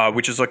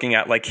 which is looking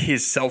at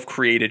his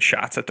self-created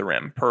shots at the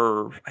rim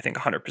per, I think,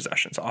 100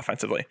 possessions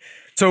offensively.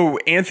 So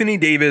Anthony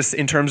Davis,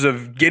 in terms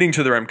of getting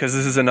to the rim, because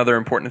this is another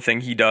important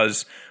thing he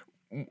does,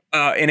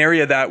 an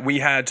area that we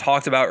had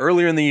talked about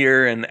earlier in the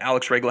year and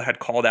Alex Regla had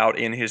called out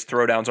in his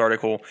throwdowns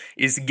article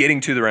is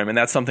getting to the rim. And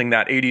that's something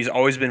that AD's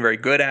always been very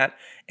good at.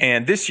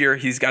 And this year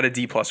he's got a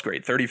D+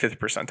 grade, 35th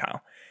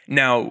percentile.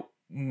 Now,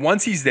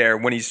 once he's there,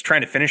 when he's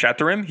trying to finish at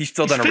the rim, he's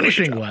still done a really good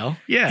job. Finishing well.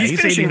 Yeah, he's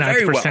finishing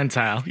very well.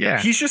 Percentile. Yeah.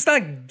 He's just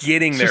not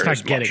getting there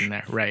as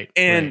much. Right.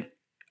 And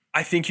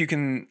I think you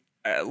can,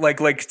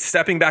 like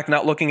stepping back,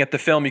 not looking at the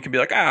film, you can be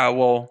like,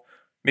 well,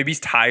 maybe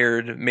he's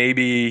tired.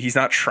 Maybe he's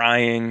not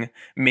trying.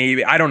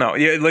 Maybe, I don't know.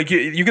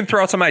 You can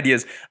throw out some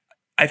ideas.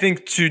 I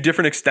think to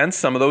different extents,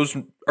 some of those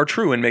are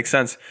true and make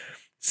sense.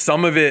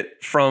 Some of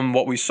it from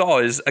what we saw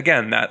is,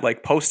 again, that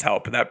post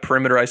help, that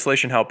perimeter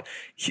isolation help.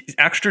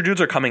 Extra dudes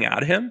are coming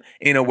at him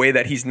in a way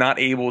that he's not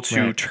able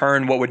to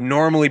turn what would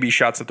normally be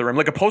shots at the rim.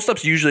 Like a post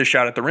up's usually a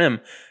shot at the rim.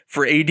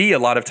 For AD, a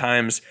lot of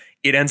times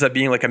it ends up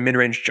being like a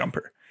mid-range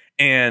jumper.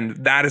 And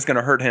that is going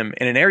to hurt him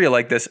in an area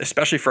like this,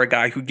 especially for a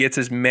guy who gets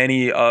as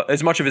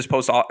much of his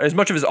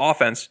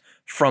offense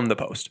from the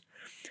post.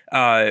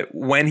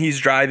 When he's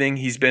driving,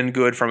 he's been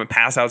good from a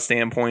pass out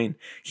standpoint.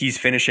 He's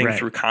finishing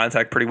through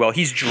contact pretty well.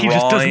 He's drawing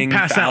just doesn't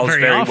pass fouls out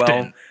very often.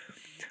 well.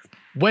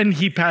 When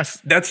he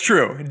passes, that's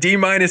true. D-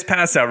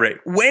 pass out rate.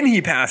 When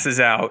he passes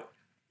out,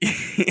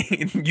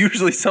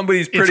 usually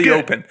somebody's pretty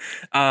open.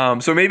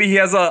 So maybe he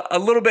has a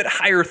little bit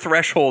higher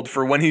threshold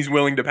for when he's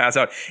willing to pass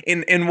out.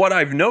 And what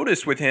I've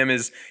noticed with him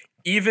is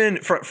even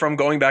from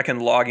going back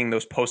and logging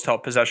those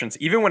post-help possessions,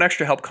 even when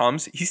extra help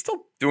comes, he's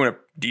still doing a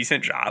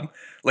decent job.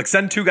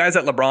 Send two guys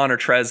at LeBron or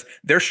Trez,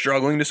 they're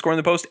struggling to score in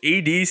the post.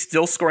 AD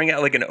still scoring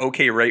at an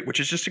okay rate,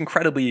 which is just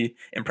incredibly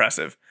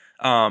impressive.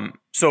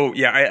 So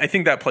yeah, I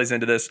think that plays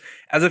into this.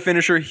 As a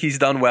finisher, he's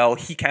done well.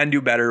 He can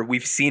do better.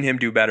 We've seen him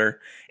do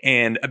better.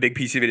 And a big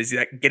piece of it is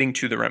getting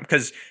to the rim,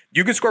 because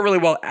you can score really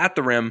well at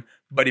the rim,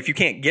 but if you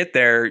can't get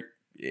there,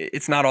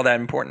 it's not all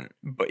that important.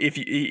 But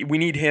we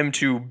need him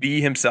to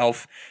be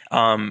himself.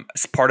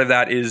 Part of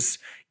that is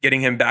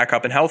getting him back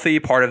up and healthy.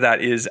 Part of that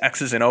is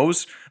X's and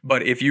O's.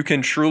 But if you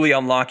can truly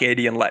unlock AD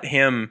and let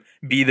him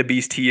be the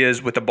beast he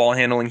is with the ball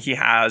handling he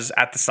has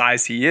at the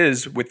size he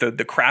is, with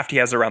the craft he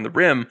has around the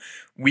rim,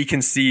 we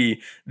can see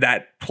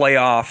that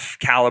playoff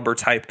caliber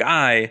type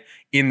guy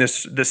in the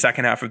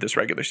second half of this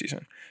regular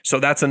season. So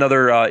that's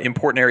another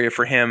important area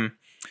for him.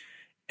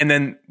 And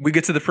then we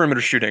get to the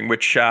perimeter shooting,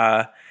 which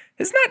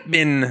has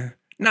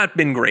not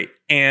been great.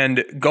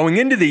 And going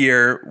into the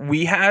year,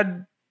 we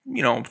had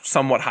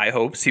somewhat high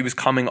hopes. He was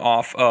coming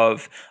off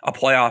of a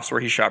playoffs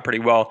where he shot pretty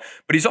well,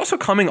 but he's also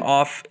coming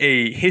off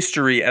a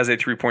history as a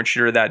three-point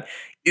shooter that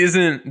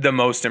isn't the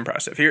most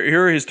impressive.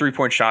 Here are his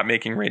three-point shot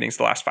making ratings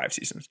the last 5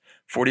 seasons.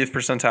 40th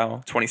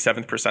percentile,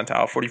 27th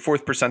percentile,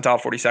 44th percentile,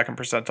 42nd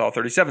percentile,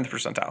 37th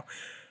percentile.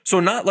 So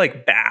not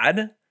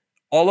bad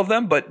all of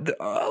them, but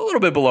a little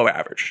bit below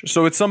average.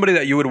 So it's somebody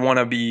that you would want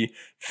to be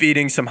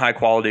feeding some high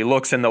quality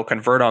looks, and they'll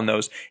convert on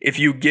those. If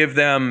you give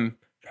them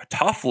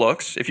tough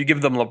looks, if you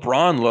give them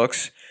LeBron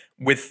looks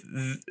with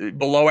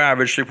below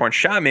average 3-point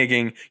shot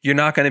making, you're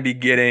not going to be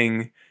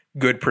getting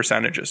good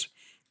percentages.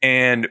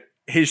 And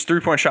his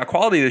 3-point shot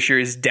quality this year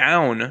is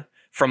down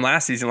from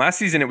last season. Last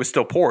season, it was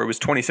still poor. It was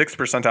 26th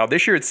percentile.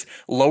 This year, it's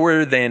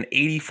lower than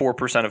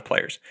 84% of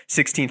players,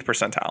 16th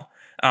percentile.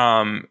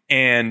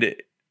 And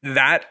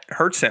that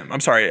hurts him. I'm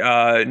sorry.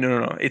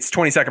 No. It's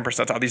 22nd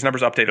percentile. These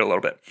numbers updated a little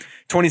bit.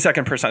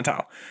 22nd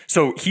percentile.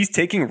 So he's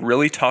taking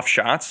really tough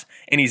shots,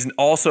 and he's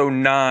also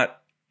not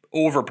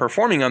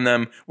overperforming on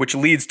them, which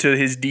leads to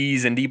his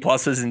D's and D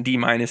pluses and D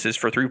minuses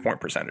for 3-point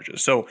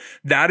percentages. So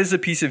that is a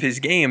piece of his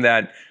game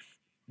that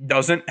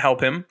doesn't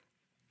help him.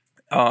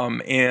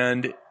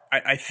 And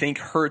I think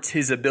hurts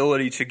his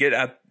ability to get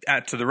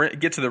to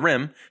the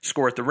rim,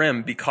 score at the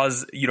rim,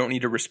 because you don't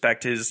need to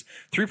respect his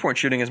 3-point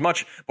shooting as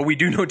much. But we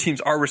do know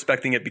teams are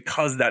respecting it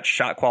because that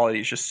shot quality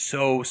is just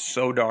so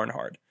darn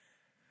hard.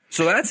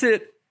 So that's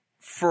it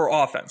for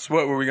offense.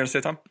 What were we going to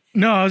say, Tom?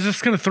 No, I was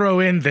just going to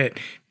throw in that,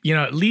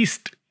 at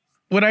least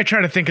what I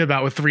try to think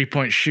about with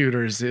 3-point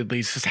shooters, at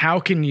least, is how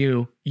can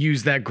you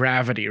use that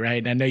gravity, right?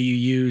 And I know you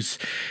use,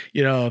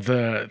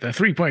 the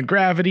 3-point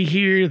gravity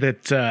here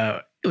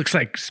that, looks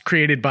like it's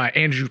created by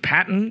Andrew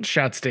Patton.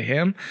 Shouts to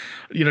him.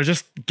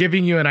 Just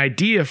giving you an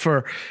idea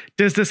for,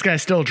 does this guy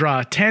still draw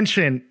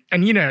attention?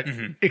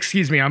 And,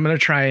 excuse me, I'm going to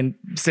try and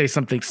say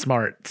something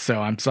smart. So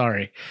I'm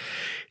sorry.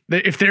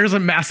 If there's a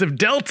massive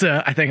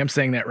delta, I think I'm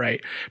saying that right,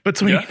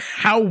 between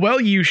how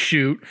well you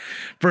shoot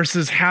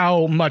versus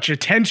how much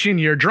attention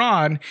you're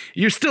drawn,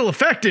 you're still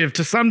effective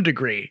to some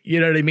degree. You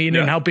know what I mean?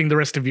 And helping the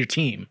rest of your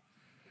team.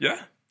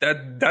 Yeah.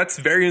 That's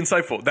very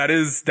insightful.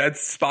 That's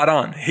spot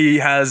on. He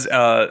has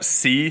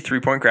C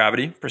 3-point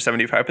gravity for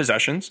 75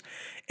 possessions,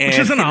 which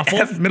isn't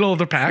awful. Middle of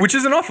the pack. Which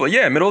isn't awful.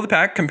 Yeah, middle of the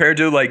pack compared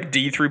to like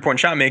D 3-point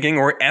shot making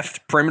or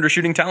F perimeter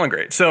shooting talent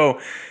grade. So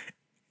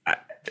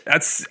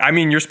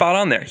you're spot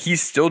on there.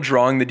 He's still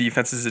drawing the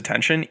defense's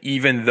attention,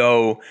 even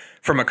though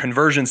from a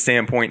conversion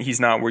standpoint, he's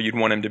not where you'd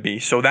want him to be.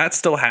 So that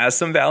still has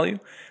some value.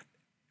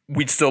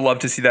 We'd still love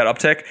to see that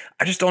uptick.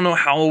 I just don't know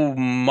how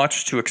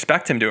much to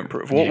expect him to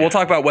improve. We'll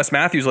talk about Wes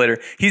Matthews later.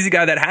 He's a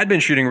guy that had been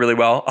shooting really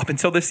well up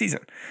until this season.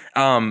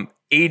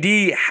 AD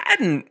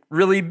hadn't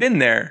really been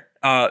there.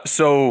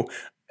 So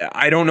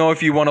I don't know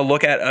if you want to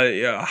look at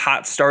a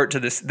hot start to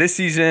this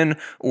season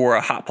or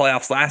a hot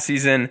playoffs last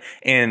season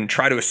and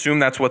try to assume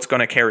that's what's going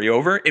to carry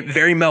over. It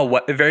very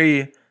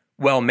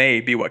well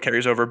may be what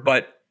carries over,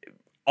 but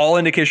all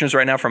indications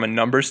right now from a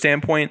numbers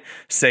standpoint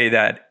say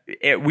that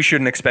we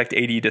shouldn't expect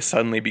AD to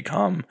suddenly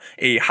become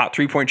a hot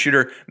 3-point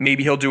shooter.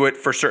 Maybe he'll do it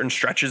for certain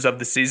stretches of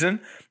the season,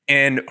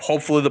 and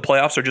hopefully the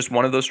playoffs are just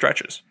one of those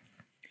stretches.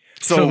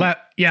 So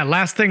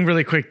last thing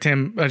really quick,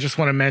 Tim, I just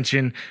want to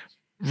mention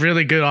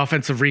really good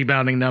offensive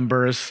rebounding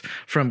numbers,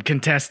 from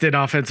contested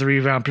offensive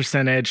rebound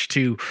percentage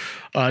to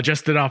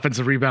adjusted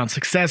offensive rebound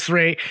success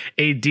rate.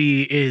 AD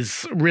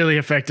is really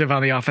effective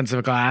on the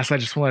offensive glass. I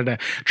just wanted to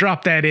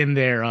drop that in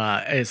there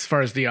as far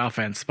as the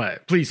offense,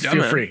 but please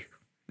feel free.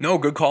 No,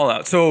 good call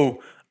out.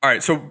 So, all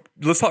right, so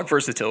let's talk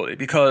versatility,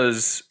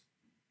 because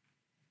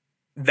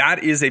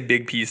that is a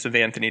big piece of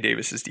Anthony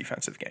Davis's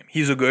defensive game.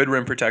 He's a good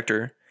rim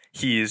protector.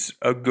 He's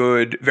a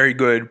very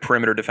good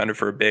perimeter defender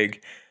for a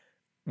big.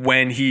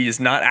 When he's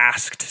not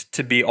asked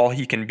to be all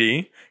he can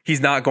be, he's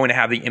not going to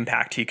have the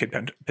impact he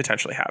could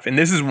potentially have. And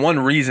this is one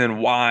reason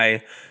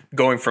why,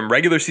 going from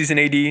regular season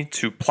AD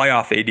to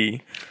playoff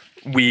AD,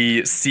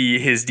 we see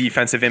his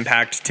defensive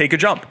impact take a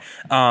jump.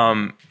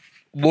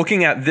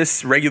 Looking at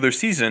this regular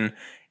season,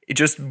 it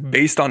just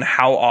based on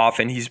how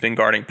often he's been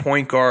guarding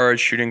point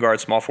guards, shooting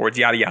guards, small forwards,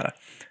 yada, yada.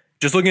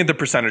 Just looking at the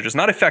percentages,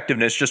 not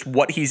effectiveness, just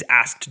what he's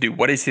asked to do.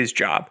 What is his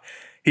job?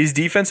 His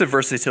defensive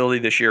versatility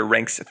this year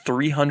ranks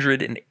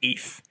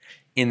 308th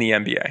in the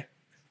NBA.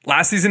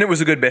 Last season, it was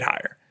a good bit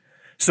higher.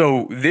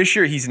 So this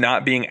year, he's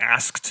not being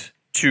asked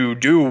to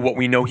do what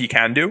we know he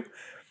can do.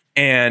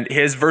 And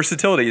his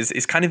versatility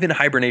is kind of in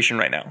hibernation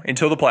right now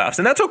until the playoffs.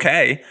 And that's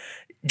okay.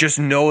 Just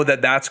know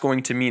that that's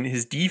going to mean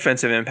his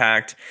defensive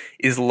impact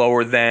is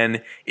lower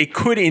than it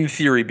could in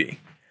theory be.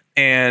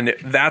 And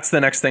that's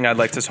the next thing I'd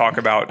like to talk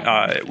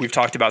about. We've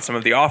talked about some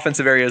of the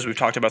offensive areas. We've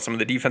talked about some of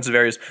the defensive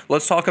areas.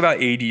 Let's talk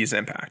about AD's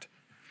impact.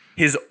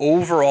 His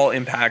overall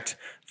impact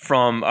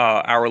from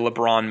our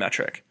LeBron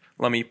metric.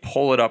 Let me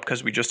pull it up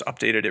because we just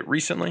updated it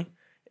recently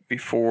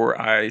before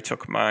I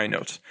took my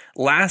notes.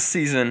 Last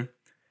season,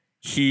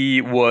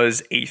 he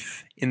was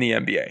 8th in the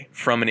NBA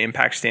from an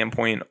impact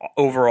standpoint.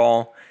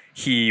 Overall,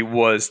 he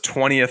was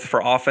 20th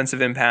for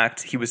offensive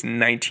impact. He was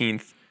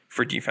 19th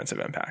for defensive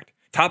impact.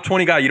 Top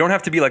 20 guy. You don't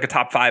have to be like a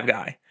top 5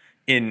 guy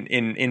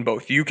in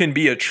both. You can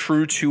be a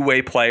true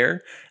two-way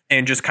player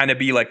and just kind of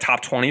be like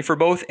top 20 for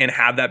both and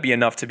have that be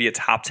enough to be a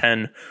top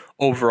 10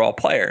 overall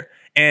player.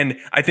 And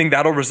I think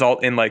that'll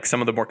result in like some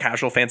of the more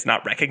casual fans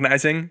not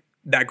recognizing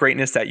that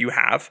greatness that you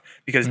have,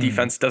 because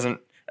defense doesn't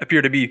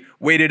appear to be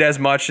weighted as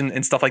much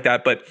and stuff like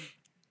that. But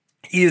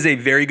he is a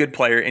very good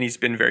player, and he's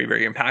been very,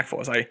 very impactful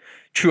as I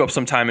chew up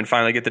some time and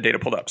finally get the data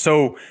pulled up.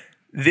 So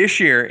this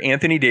year,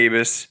 Anthony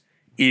Davis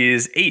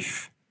is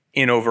 8th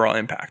in overall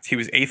impact. He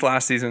was 8th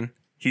last season.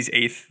 He's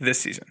 8th this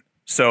season.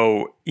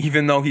 So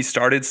even though he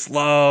started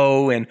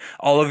slow and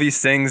all of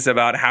these things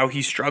about how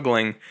he's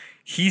struggling,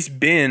 he's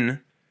been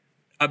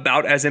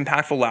about as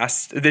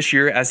impactful this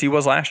year as he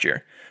was last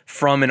year.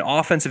 From an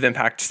offensive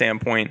impact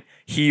standpoint,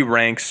 he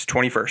ranks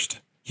 21st.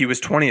 He was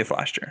 20th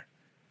last year.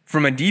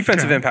 From a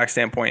defensive impact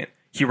standpoint,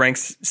 he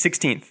ranks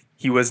 16th.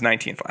 He was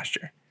 19th last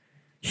year.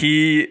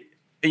 He,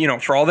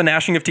 for all the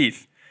gnashing of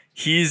teeth,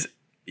 he's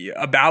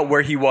about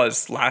where he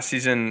was last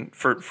season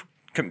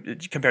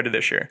compared to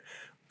this year.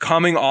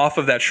 Coming off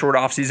of that short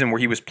off season where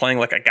he was playing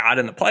like a god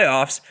in the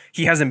playoffs,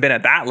 he hasn't been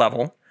at that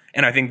level.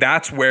 And I think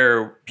that's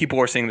where people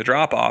are seeing the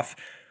drop off.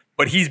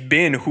 But he's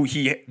been who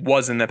he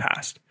was in the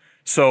past.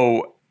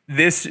 So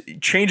this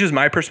changes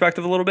my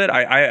perspective a little bit.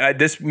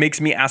 This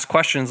makes me ask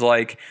questions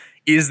like,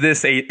 is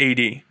this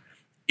AD?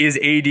 Is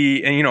AD,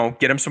 and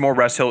get him some more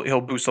rest,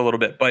 he'll boost a little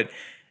bit. But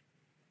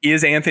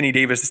is Anthony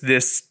Davis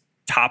this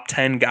top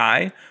 10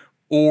 guy?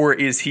 Or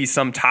is he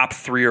some top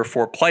 3 or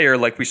 4 player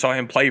like we saw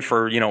him play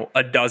for,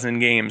 a dozen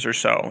games or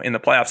so in the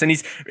playoffs?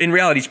 And in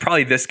reality, he's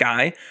probably this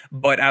guy.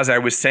 But as I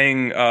was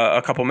saying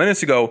a couple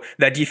minutes ago,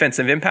 that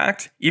defensive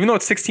impact, even though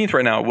it's 16th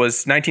right now,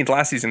 was 19th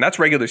last season. That's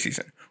regular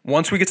season.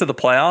 Once we get to the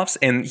playoffs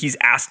and he's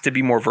asked to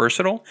be more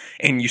versatile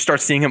and you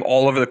start seeing him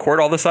all over the court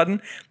all of a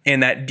sudden,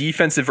 and that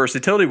defensive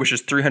versatility, which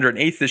is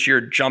 308th this year,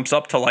 jumps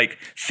up to like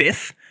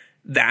 5th.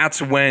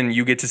 That's when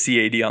you get to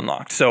see AD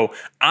unlocked. So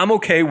I'm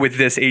okay with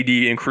this AD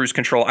in cruise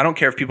control. I don't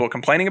care if people are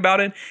complaining about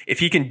it. If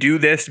he can do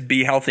this,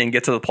 be healthy, and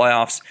get to the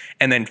playoffs,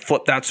 and then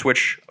flip that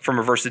switch from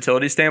a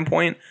versatility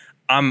standpoint,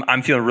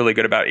 I'm feeling really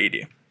good about AD.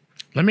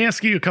 Let me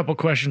ask you a couple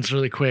questions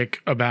really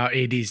quick about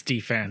AD's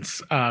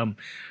defense.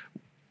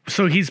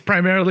 So he's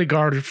primarily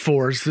guarded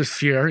 4s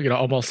this year,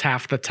 almost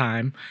half the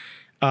time.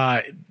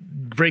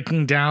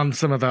 Breaking down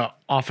some of the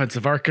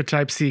offensive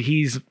archetypes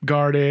he's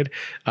guarded,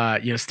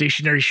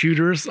 stationary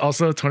shooters,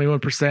 also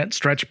 21%,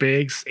 stretch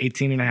bigs,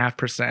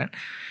 18.5%.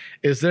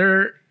 Is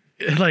there,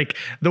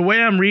 the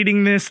way I'm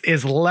reading this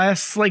is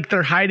less like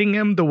they're hiding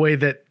him the way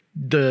that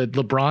the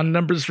LeBron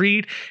numbers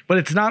read, but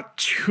it's not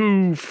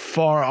too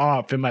far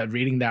off. Am I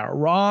reading that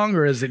wrong,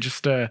 or is it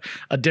just a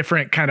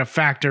different kind of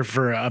factor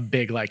for a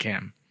big like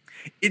him?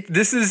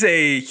 He's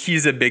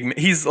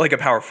like a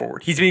power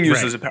forward. He's being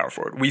used as a power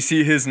forward. We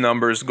see his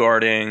numbers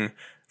guarding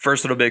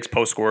versatile bigs,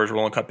 post scorers,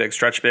 roll and cut bigs,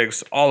 stretch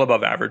bigs, all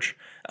above average.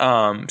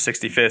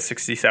 65th,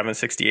 67th,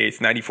 68th,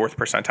 94th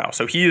percentile.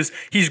 So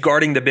he's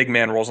guarding the big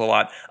man roles a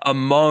lot.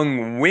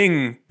 Among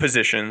wing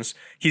positions,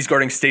 he's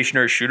guarding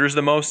stationary shooters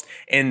the most.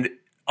 And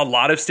a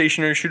lot of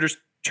stationary shooters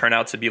turn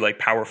out to be like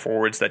power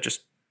forwards that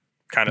just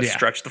kind of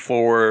stretch the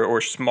floor, or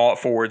small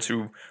forwards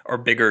who are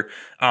bigger.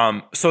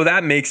 So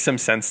that makes some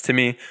sense to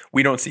me.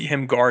 We don't see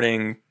him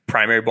guarding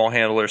primary ball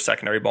handlers,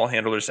 secondary ball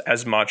handlers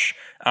as much.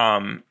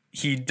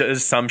 He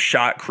does some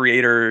shot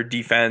creator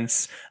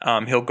defense.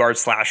 He'll guard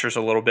slashers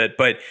a little bit,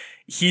 but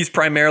he's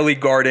primarily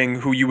guarding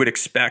who you would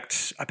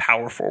expect a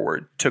power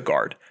forward to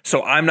guard.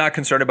 So I'm not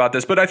concerned about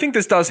this, but I think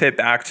this does hit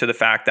back to the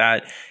fact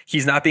that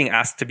he's not being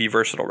asked to be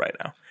versatile right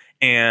now.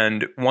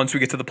 And once we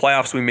get to the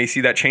playoffs, we may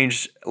see that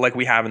change like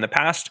we have in the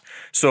past.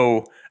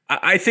 So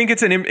I think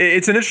it's an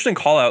interesting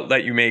call out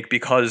that you make,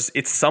 because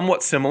it's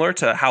somewhat similar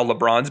to how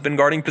LeBron's been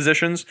guarding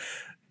positions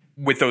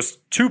with those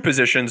 2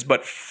 positions.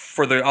 But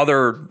for the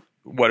other,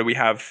 what do we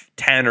have,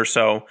 10 or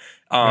so,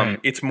 right,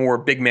 it's more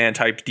big man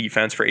type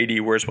defense for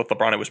AD, whereas with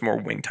LeBron, it was more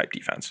wing type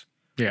defense.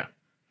 Yeah.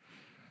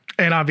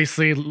 And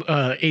obviously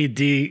AD,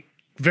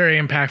 very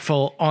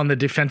impactful on the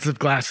defensive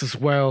glass as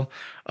well.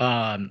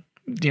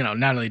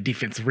 Not only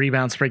defensive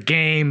rebounds per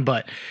game,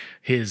 but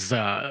his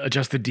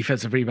adjusted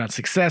defensive rebound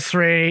success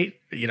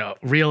rate,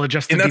 real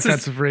adjusted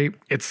defensive rate.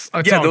 It's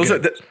all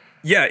good.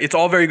 It's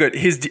all very good.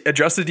 His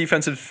adjusted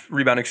defensive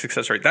rebounding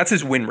success rate, that's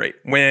his win rate.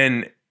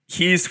 When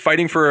he's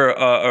fighting for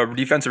a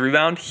defensive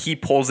rebound, he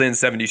pulls in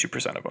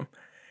 72% of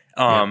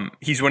them.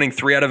 He's winning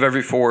 3 out of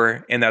every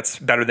 4, and that's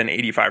better than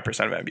 85%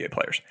 of NBA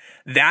players.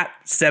 That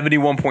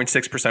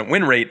 71.6%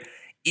 win rate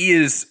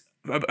is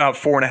about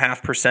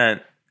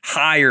 4.5%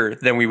 higher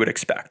than we would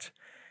expect.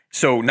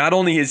 So not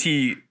only is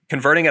he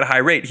converting at a high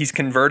rate, he's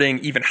converting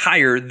even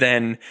higher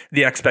than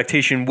the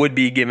expectation would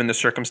be given the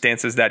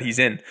circumstances that he's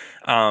in.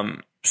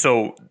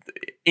 So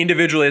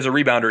individually as a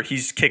rebounder,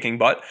 he's kicking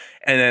butt.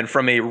 And then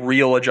from a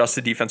real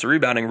adjusted defensive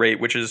rebounding rate,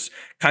 which is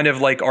kind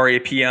of like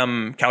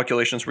RAPM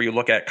calculations where you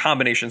look at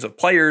combinations of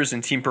players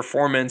and team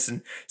performance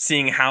and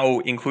seeing how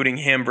including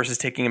him versus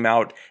taking him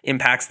out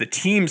impacts the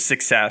team's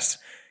success,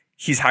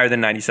 he's higher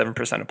than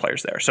 97% of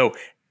players there. So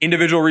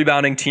individual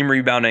rebounding, team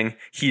rebounding,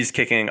 he's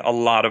kicking a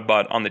lot of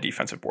butt on the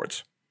defensive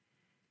boards.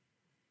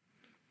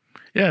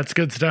 Yeah, it's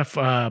good stuff.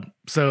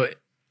 So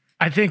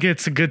I think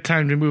it's a good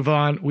time to move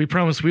on. We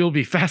promise we will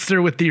be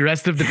faster with the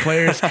rest of the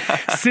players.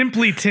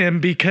 Simply, Tim,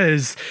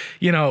 because,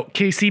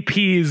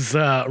 KCP's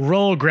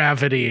roll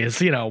gravity is,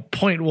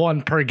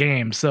 0.1 per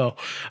game. So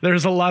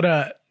there's a lot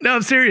of, no,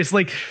 I'm serious.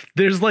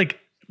 There's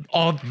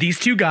all these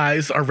two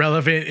guys are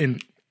relevant in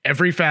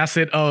every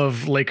facet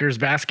of Lakers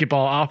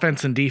basketball,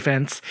 offense and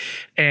defense,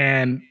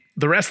 and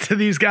the rest of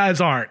these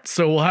guys aren't.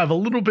 So we'll have a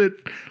little bit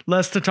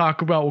less to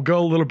talk about. We'll go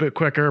a little bit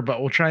quicker, but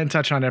we'll try and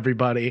touch on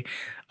everybody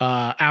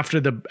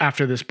after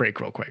this break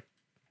real quick.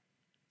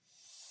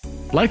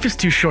 Life is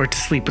too short to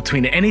sleep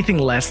between anything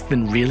less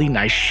than really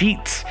nice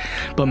sheets.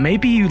 But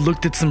maybe you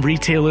looked at some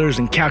retailers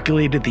and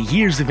calculated the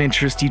years of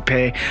interest you'd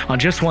pay on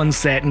just one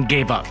set and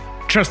gave up.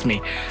 Trust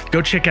me,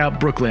 go check out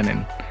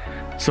Brooklinen.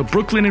 So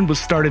Brooklinen was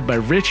started by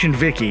Rich and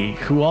Vicky,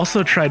 who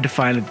also tried to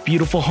find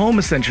beautiful home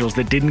essentials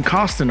that didn't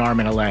cost an arm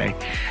and a leg.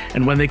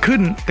 And when they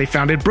couldn't, they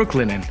founded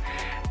Brooklinen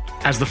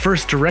as the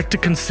first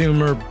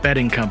direct-to-consumer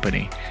bedding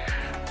company.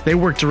 They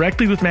work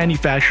directly with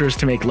manufacturers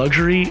to make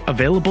luxury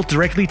available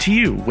directly to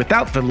you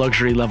without the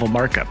luxury level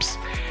markups.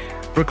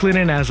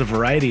 Brooklinen has a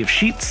variety of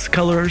sheets,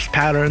 colors,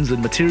 patterns,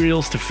 and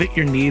materials to fit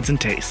your needs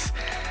and tastes.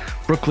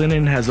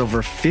 Brooklinen has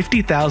over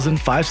 50,000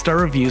 5-star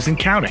reviews and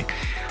counting.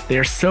 They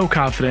are so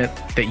confident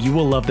that you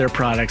will love their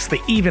products. They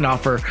even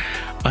offer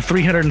a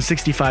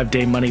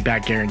 365-day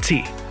money-back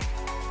guarantee.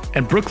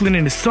 And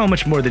Brooklinen is so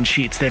much more than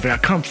sheets. They've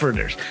got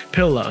comforters,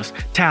 pillows,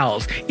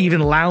 towels,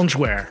 even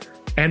loungewear,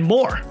 and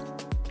more.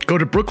 Go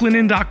to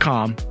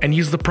brooklinen.com and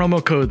use the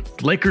promo code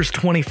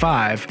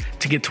Lakers25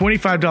 to get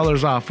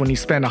 $25 off when you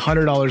spend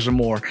 $100 or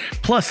more,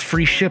 plus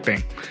free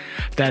shipping.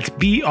 That's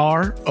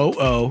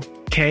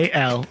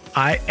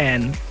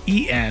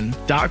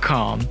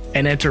BROOKLINEN.com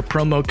and enter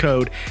promo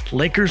code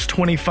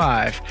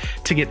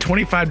Lakers25 to get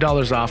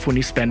 $25 off when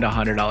you spend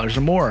 $100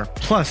 or more,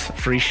 plus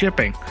free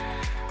shipping.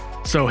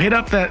 So hit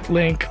up that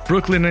link,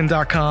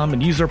 brooklinen.com,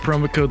 and use our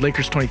promo code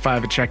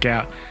Lakers25 at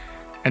checkout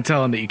and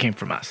tell them that you came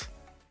from us.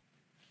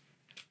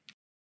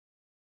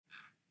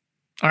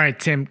 All right,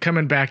 Tim,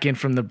 coming back in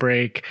from the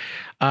break,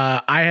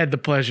 I had the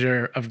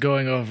pleasure of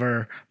going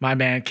over my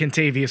man,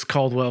 Kentavious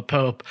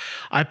Caldwell-Pope.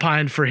 I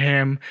pined for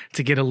him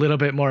to get a little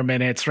bit more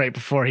minutes right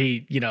before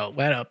he, had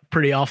a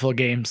pretty awful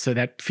game, so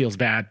that feels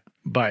bad.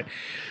 But,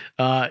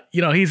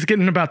 he's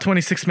getting about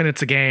 26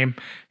 minutes a game.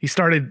 He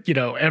started,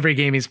 every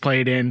game he's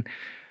played in.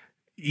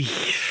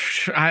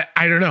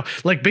 I don't know.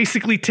 Like,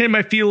 basically, Tim,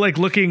 I feel like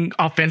looking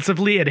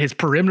offensively at his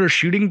perimeter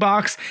shooting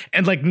box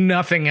and like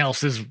nothing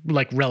else is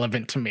like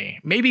relevant to me.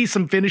 Maybe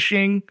some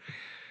finishing,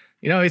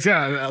 he's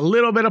got a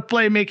little bit of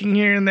playmaking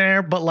here and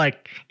there, but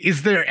like,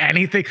 is there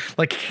anything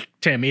like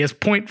Tim? He has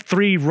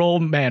 0.3 roll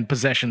man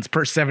possessions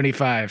per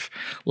 75.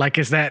 Like,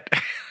 is that,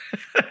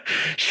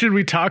 should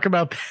we talk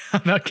about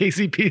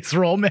KCP's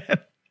roll man?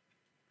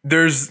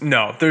 There's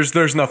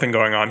nothing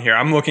going on here.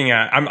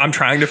 I'm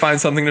trying to find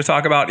something to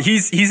talk about.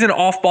 He's an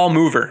off-ball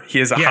mover. He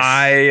has a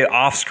high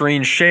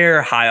off-screen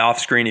share, high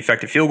off-screen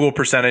effective field goal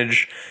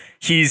percentage.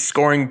 He's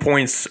scoring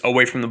points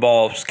away from the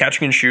ball,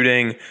 catching and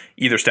shooting,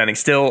 either standing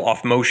still,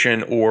 off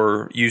motion,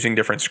 or using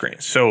different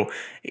screens. So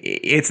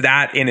it's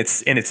that in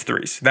its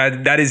threes.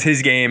 That is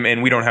his game,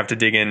 and we don't have to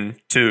dig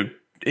into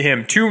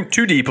him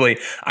too deeply.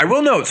 I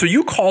will note, so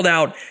you called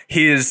out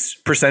his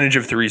percentage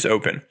of threes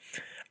open.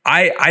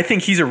 I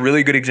think he's a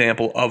really good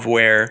example of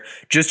where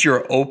just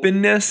your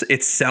openness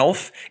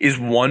itself is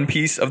one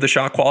piece of the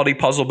shot quality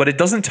puzzle, but it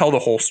doesn't tell the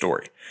whole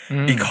story.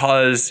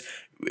 Because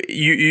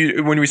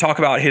you when we talk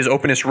about his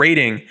openness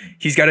rating,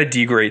 he's got a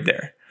D grade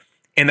there.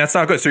 And that's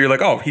not good. So you're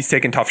like, oh, he's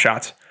taking tough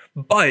shots.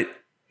 But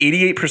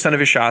 88% of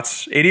his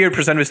shots,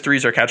 88% of his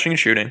threes are catching and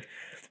shooting.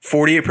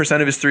 48%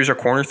 of his threes are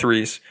corner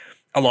threes.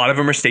 A lot of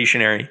them are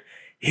stationary.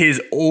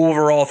 His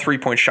overall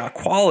 3-point shot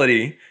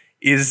quality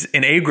is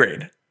an A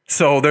grade.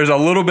 So there's a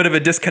little bit of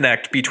a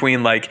disconnect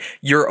between like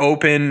you're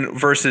open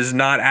versus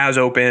not as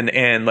open,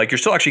 and like you're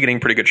still actually getting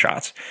pretty good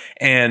shots.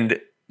 And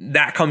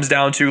that comes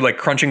down to like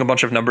crunching a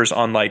bunch of numbers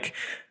on like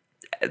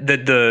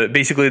the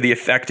basically the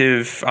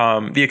effective,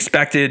 the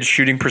expected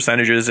shooting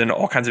percentages in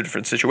all kinds of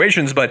different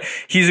situations. But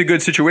he's a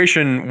good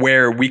situation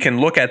where we can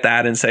look at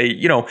that and say,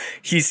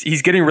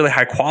 he's getting really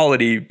high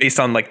quality based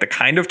on like the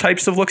kind of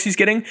types of looks he's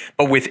getting.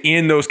 But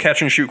within those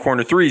catch and shoot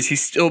corner threes,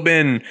 he's still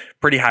been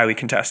pretty highly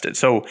contested.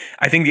 So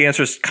I think the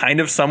answer is kind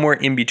of somewhere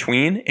in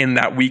between, in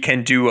that we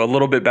can do a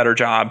little bit better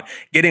job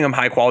getting him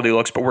high quality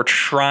looks, but we're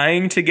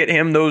trying to get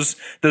him those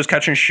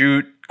catch and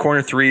shoot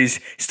corner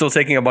threes, still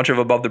taking a bunch of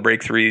above the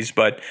break threes.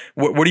 But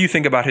what do you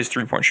think about his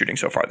 3-point shooting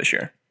so far this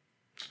year?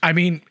 I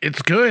mean,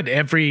 it's good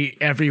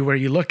everywhere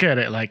you look at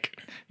it. Like,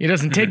 he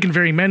doesn't take in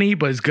very many,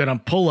 but he's good on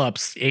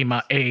pull-ups, A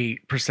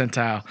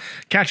percentile,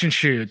 catch and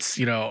shoots,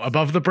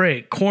 above the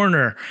break,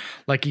 corner,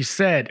 like you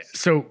said.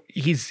 So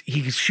he's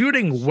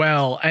shooting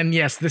well. And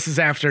yes, this is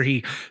after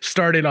he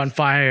started on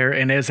fire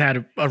and has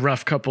had a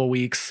rough couple of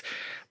weeks.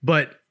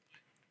 But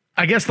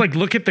I guess like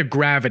look at the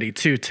gravity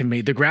too. To me,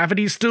 the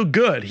gravity is still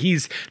good.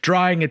 He's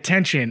drawing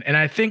attention, and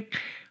I think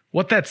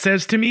what that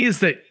says to me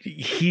is that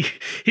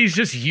he's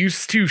just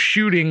used to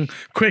shooting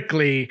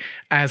quickly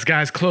as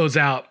guys close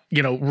out,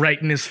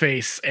 right in his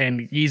face,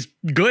 and he's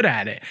good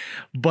at it.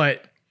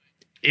 But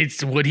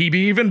would he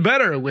be even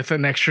better with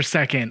an extra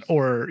second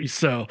or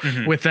so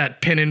with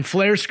that pin and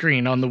flare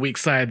screen on the weak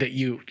side that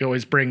you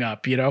always bring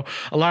up, a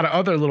lot of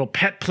other little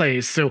pet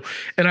plays. So,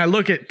 and I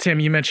look at Tim,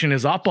 you mentioned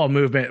his off ball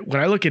movement.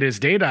 When I look at his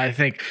data, I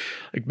think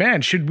like,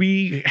 man, should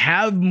we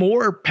have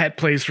more pet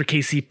plays for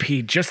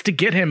KCP just to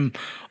get him,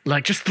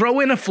 like just throw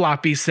in a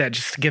floppy set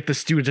just to get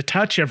this dude to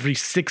touch every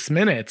 6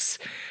 minutes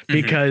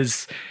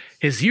because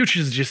his usage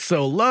is just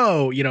so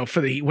low,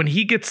 when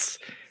he gets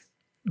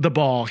the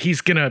ball,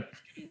 he's going to,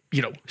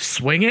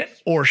 swing it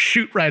or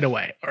shoot right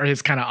away are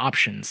his kind of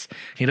options.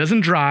 He doesn't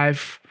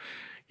drive,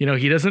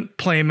 he doesn't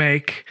play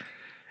make.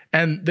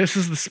 And this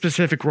is the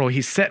specific role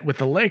he's set with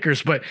the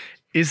Lakers. But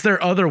is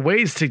there other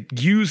ways to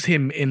use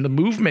him in the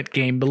movement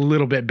game a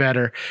little bit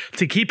better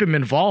to keep him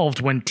involved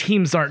when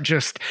teams aren't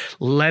just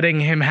letting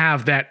him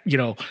have that,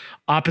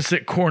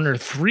 opposite corner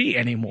three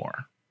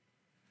anymore?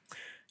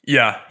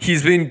 Yeah,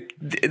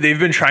 they've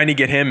been trying to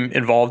get him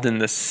involved in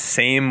the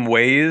same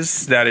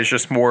ways that is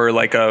just more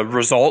like a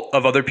result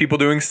of other people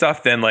doing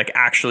stuff than like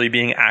actually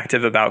being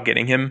active about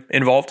getting him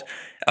involved.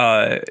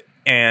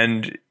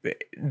 And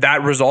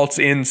that results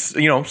in,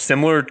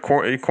 similar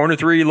corner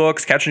three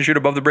looks, catch and shoot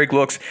above the break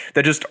looks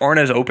that just aren't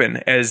as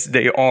open as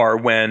they are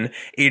when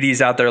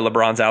AD's out there,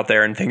 LeBron's out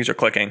there, and things are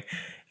clicking.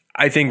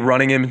 I think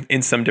running him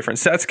in some different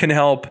sets can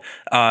help,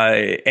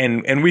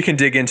 and we can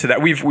dig into that.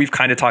 We've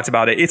kind of talked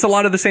about it. It's a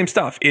lot of the same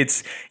stuff.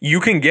 You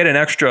can get an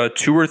extra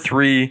 2 or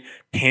 3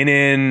 pin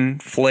in,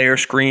 flare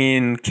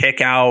screen, kick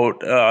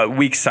out,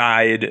 weak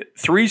side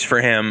threes for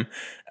him,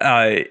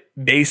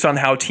 based on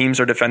how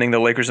teams are defending the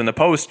Lakers in the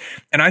post.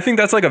 And I think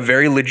that's like a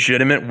very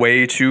legitimate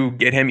way to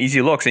get him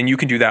easy looks. And you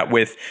can do that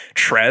with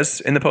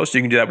Trez in the post. You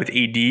can do that with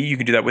AD. You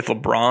can do that with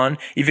LeBron,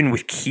 even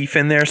with Keith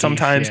in there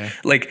sometimes. Yeah.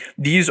 Like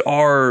these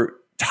are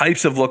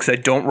types of looks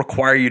that don't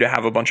require you to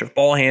have a bunch of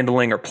ball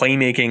handling or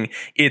playmaking.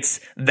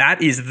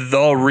 That is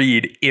the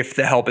read if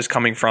the help is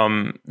coming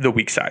from the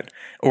weak side,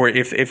 or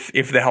if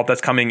the help that's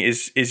coming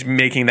is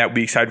making that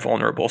weak side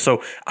vulnerable.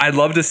 So I'd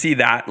love to see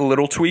that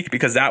little tweak,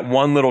 because that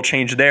one little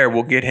change there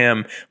will get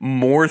him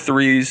more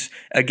threes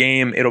a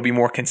game. It'll be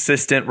more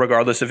consistent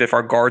regardless of if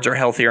our guards are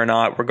healthy or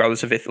not,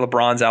 regardless of if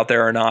LeBron's out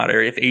there or not,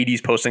 or if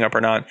AD's posting up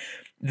or not.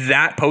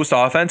 That post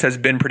offense has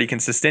been pretty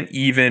consistent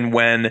even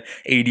when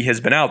AD has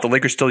been out. The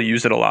Lakers still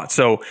use it a lot.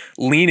 So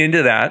lean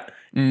into that.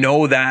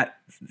 Know that,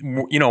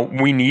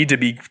 we need to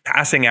be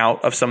passing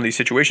out of some of these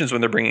situations when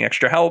they're bringing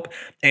extra help,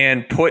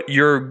 and put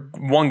your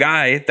one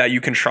guy that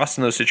you can trust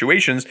in those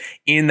situations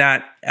in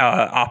that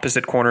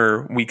opposite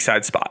corner weak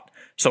side spot.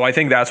 So I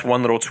think that's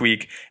one little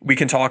tweak. We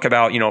can talk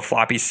about,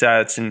 floppy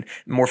sets and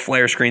more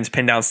flare screens,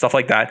 pin down, stuff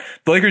like that.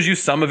 The Lakers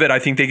use some of it. I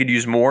think they could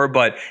use more,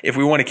 but if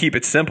we want to keep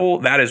it simple,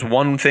 that is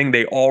one thing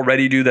they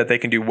already do that they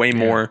can do way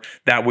more.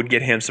 That would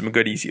get him some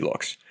good, easy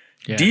looks.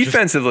 Yeah,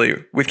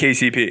 defensively with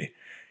KCP,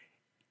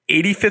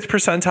 85th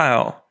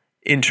percentile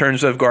in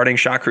terms of guarding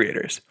shot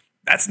creators.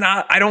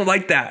 I don't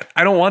like that.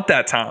 I don't want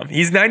that, Tom.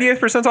 He's 98th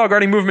percentile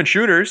guarding movement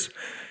shooters.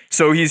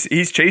 So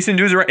he's chasing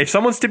dudes around. If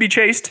someone's to be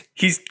chased,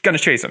 he's going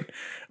to chase him.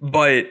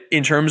 But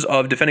in terms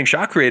of defending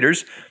shot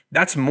creators,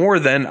 that's more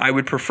than I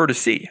would prefer to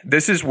see.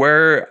 This is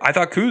where I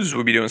thought Kuz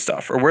would be doing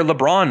stuff, or where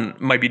LeBron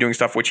might be doing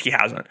stuff, which he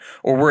hasn't,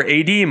 or where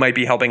AD might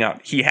be helping out.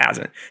 He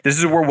hasn't. This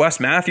is where Wes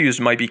Matthews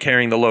might be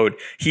carrying the load.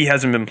 He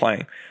hasn't been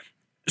playing.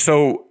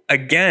 So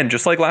again,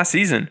 just like last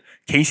season,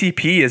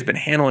 KCP has been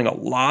handling a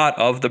lot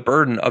of the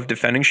burden of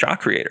defending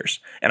shot creators,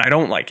 and I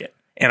don't like it.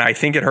 And I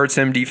think it hurts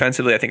him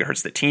defensively. I think it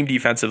hurts the team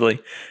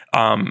defensively.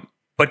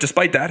 But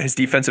despite that, his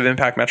defensive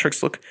impact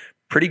metrics look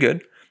pretty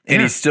good.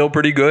 And he's still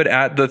pretty good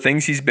at the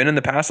things he's been in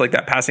the past. Like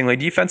that passing lane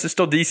defense is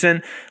still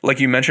decent. Like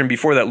you mentioned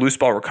before, that loose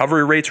ball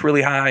recovery rate's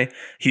really high.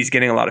 He's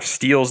getting a lot of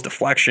steals,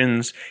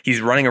 deflections.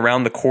 He's running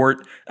around the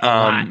court.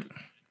 A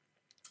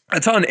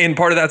ton. And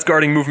part of that's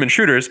guarding movement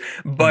shooters.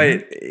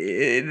 But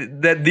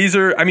these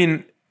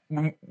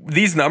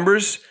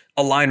numbers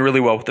align really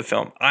well with the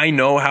film. I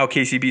know how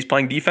KCP is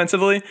playing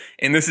defensively,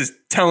 and this is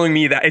telling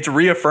me that it's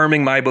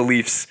reaffirming my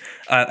beliefs,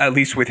 at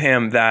least with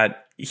him,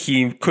 that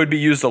he could be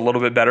used a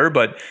little bit better,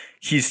 but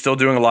he's still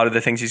doing a lot of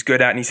the things he's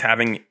good at, and he's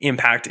having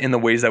impact in the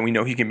ways that we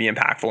know he can be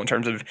impactful in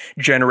terms of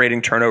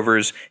generating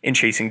turnovers and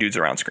chasing dudes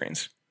around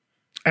screens.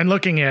 And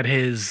looking at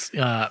his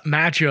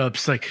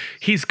matchups, like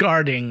he's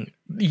guarding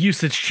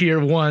usage tier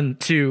 1,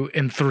 2,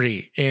 and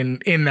 3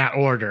 in that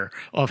order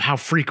of how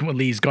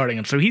frequently he's guarding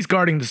them. So he's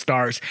guarding the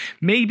stars.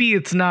 Maybe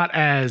it's not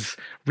as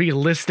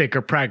realistic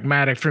or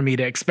pragmatic for me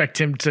to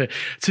expect him to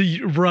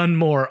run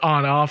more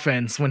on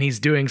offense when he's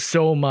doing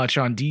so much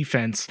on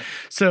defense.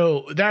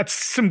 So that's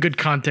some good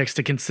context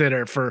to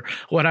consider for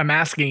what I'm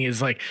asking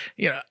is like,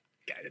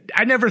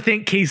 I never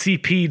think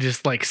KCP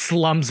just like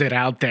slums it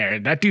out there.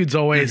 That dude's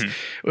always,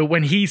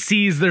 when he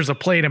sees there's a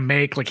play to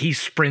make, like he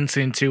sprints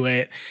into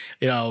it.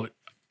 One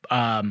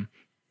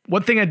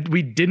thing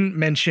we didn't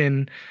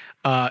mention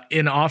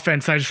in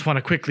offense, I just want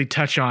to quickly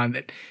touch on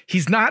that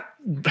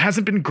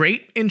hasn't been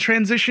great in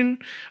transition.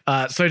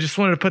 So I just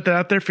wanted to put that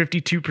out there,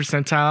 52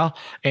 percentile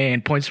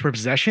and points per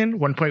possession,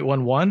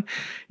 1.11. I'd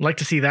like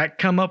to see that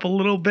come up a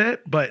little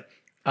bit, but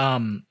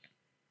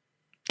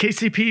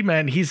KCP,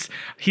 man, he's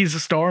a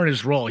star in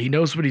his role. He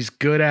knows what he's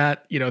good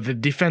at. You know, the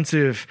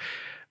defensive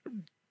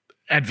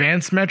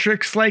advanced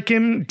metrics like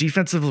him.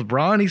 Defensive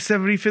LeBron, he's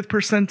 75th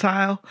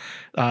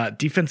percentile.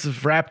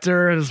 Defensive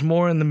Raptor is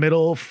more in the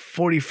middle,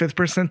 45th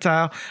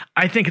percentile.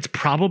 I think it's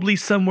probably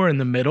somewhere in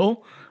the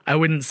middle. I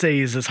wouldn't say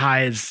he's as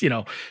high as,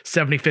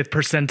 75th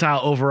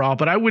percentile overall,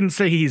 but I wouldn't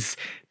say he's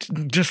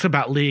just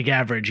about league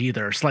average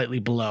either, slightly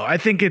below. I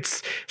think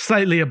it's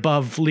slightly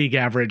above league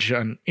average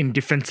in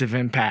defensive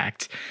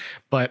impact.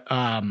 But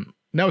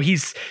no,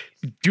 he's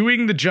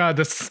doing the job,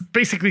 the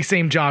basically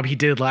same job he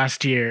did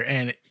last year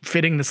and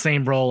fitting the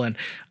same role. And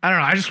I don't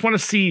know, I just want to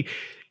see,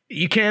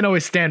 you can't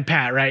always stand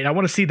pat, right? I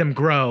want to see them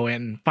grow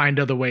and find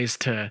other ways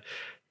to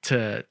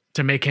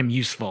make him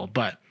useful.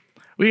 But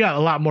we got a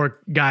lot more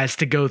guys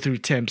to go through,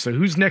 Tim. So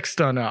who's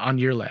next on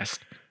your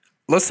list?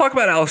 Let's talk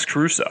about Alex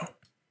Caruso,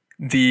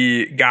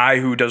 the guy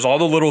who does all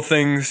the little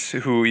things,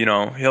 who,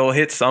 he'll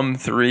hit some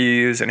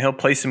threes and he'll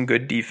play some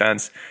good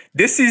defense.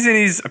 This season,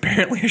 he's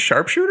apparently a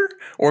sharpshooter,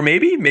 or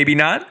maybe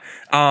not.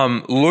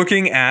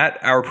 Looking at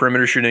our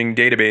perimeter shooting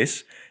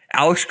database,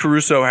 Alex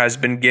Caruso has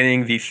been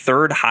getting the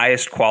third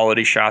highest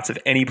quality shots of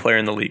any player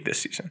in the league this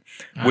season,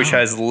 which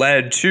has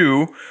led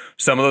to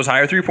some of those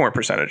higher 3-point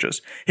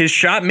percentages. His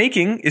shot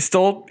making is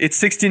still, it's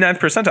 69th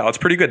percentile. It's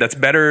pretty good. That's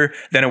better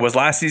than it was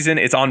last season.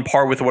 It's on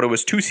par with what it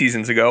was 2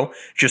 seasons ago,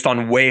 just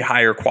on way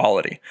higher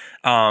quality.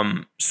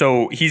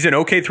 So he's an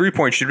okay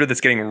 3-point shooter that's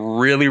getting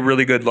really,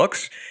 really good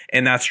looks,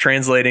 and that's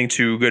translating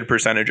to good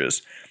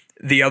percentages.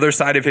 The other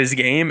side of his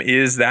game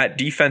is that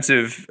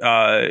defensive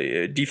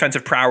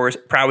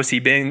prowess he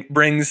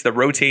brings, the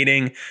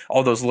rotating,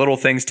 all those little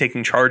things,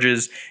 taking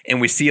charges, and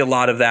we see a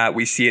lot of that.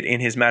 We see it in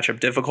his matchup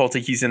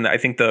difficulty. He's in, I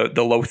think, the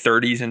low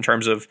 30s in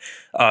terms of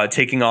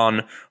taking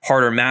on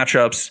harder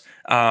matchups.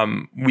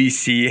 We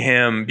see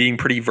him being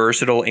pretty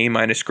versatile,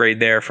 A- grade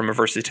there from a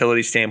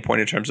versatility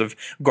standpoint in terms of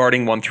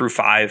guarding 1 through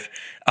 5.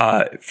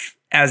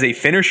 As a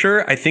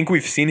finisher, I think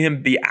we've seen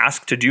him be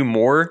asked to do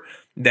more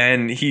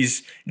than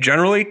he's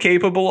generally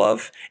capable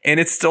of. And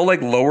it's still like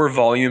lower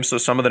volume, so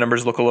some of the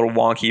numbers look a little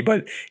wonky,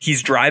 but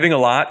he's driving a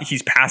lot.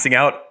 He's passing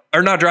out,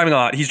 or not driving a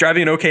lot. He's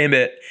driving an okay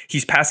bit.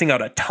 He's passing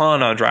out a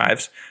ton on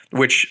drives,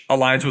 which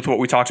aligns with what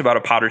we talked about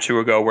a pot or two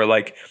ago, where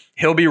like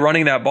he'll be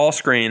running that ball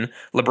screen,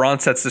 LeBron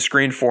sets the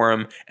screen for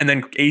him, and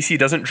then AC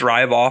doesn't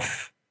drive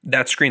off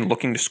that screen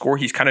looking to score.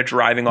 He's kind of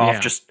driving off,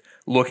 just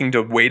looking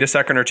to wait a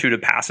second or two to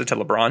pass it to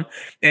LeBron.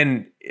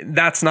 And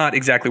that's not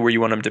exactly where you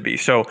want him to be.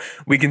 So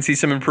we can see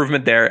some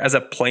improvement there. As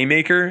a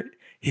playmaker,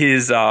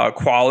 his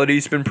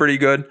quality's been pretty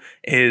good.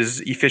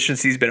 His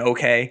efficiency's been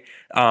okay.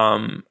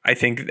 I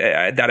think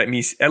that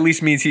at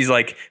least means he's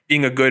like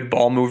being a good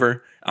ball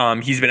mover.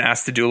 He's been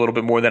asked to do a little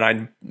bit more than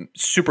I'm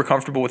super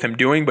comfortable with him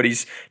doing, but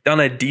he's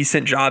done a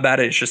decent job at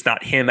it. It's just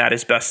not him at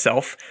his best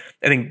self.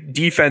 I think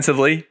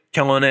defensively,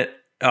 killing it.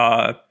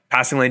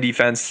 Passing lane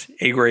defense,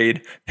 A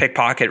grade.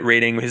 Pickpocket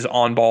rating, his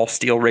on-ball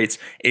steal rates,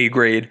 A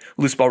grade.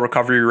 Loose ball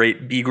recovery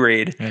rate, B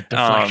grade.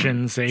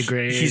 Deflections, A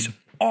grade. He's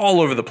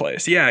all over the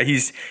place. Yeah,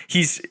 he's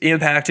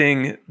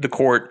impacting the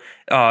court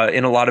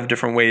in a lot of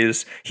different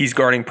ways. He's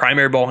guarding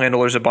primary ball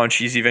handlers a bunch.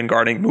 He's even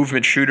guarding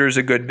movement shooters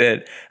a good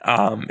bit.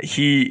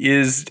 He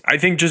is, I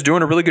think, just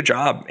doing a really good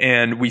job.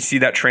 And we see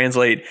that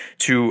translate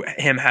to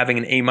him having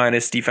an A-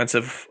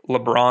 defensive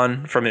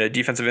LeBron from a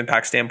defensive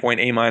impact standpoint,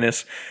 A-.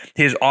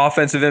 His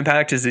offensive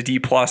impact is a D+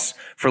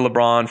 for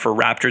LeBron, for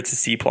Raptor to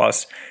C+.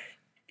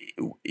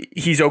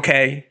 He's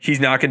okay.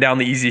 He's knocking down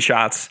the easy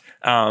shots.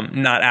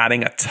 Not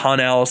adding a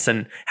ton else,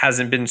 and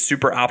hasn't been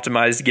super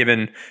optimized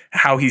given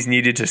how he's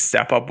needed to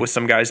step up with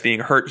some guys being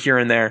hurt here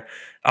and there.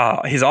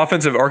 His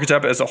offensive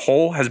archetype as a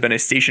whole has been a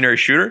stationary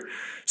shooter.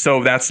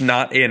 So that's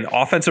not an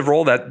offensive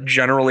role that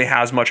generally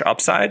has much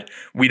upside.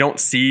 We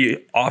don't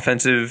see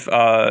offensive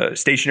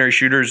stationary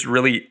shooters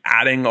really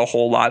adding a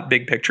whole lot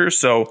big picture.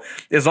 So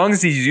as long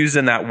as he's used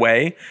in that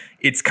way,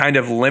 it's kind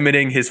of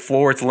limiting his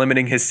floor, it's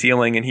limiting his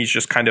ceiling, and he's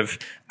just kind of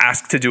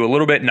asked to do a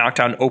little bit, knock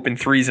down open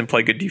threes and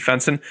play good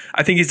defense. And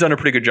I think he's done a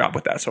pretty good job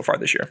with that so far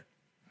this year.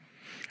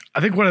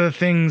 I think one of the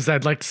things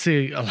I'd like to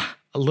see a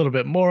little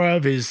bit more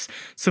of is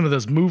some of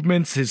those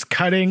movements. His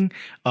cutting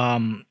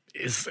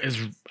is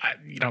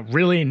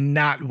really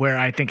not where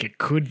I think it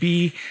could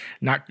be.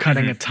 Not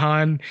cutting a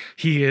ton.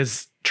 He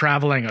is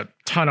traveling a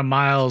ton of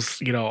miles,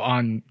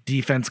 on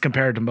defense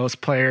compared to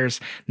most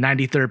players.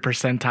 93rd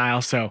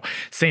percentile. So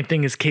same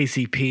thing as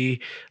KCP.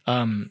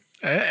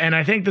 And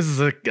I think this is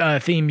a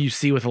theme you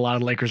see with a lot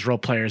of Lakers role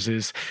players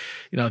is,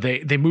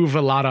 they move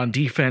a lot on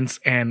defense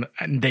and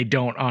they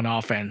don't on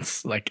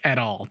offense, like at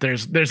all.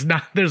 There's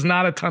not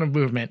a ton of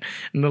movement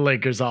in the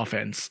Lakers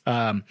offense.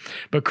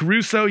 But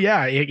Caruso,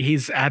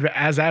 he's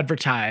as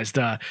advertised.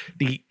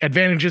 The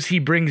advantages he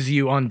brings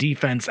you on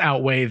defense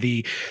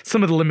outweigh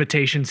some of the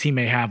limitations he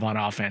may have on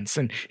offense.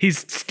 And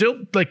he's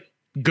still like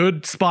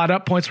good spot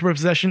up points per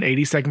possession,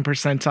 82nd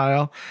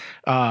percentile,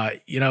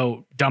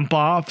 dump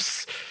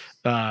offs,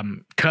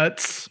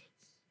 cuts,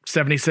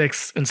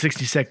 76 and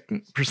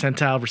 62nd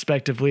percentile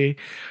respectively.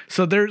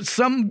 So there's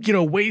some,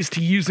 ways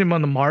to use him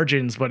on the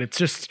margins, but it's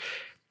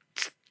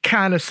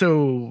kind of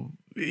so,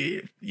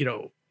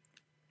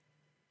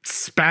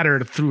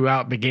 spattered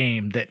throughout the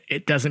game that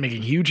it doesn't make a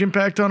huge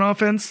impact on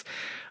offense.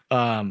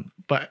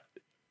 But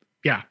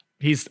yeah,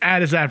 he's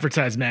at his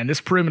advertised, man.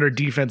 This perimeter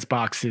defense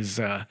box is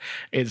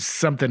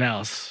something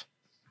else.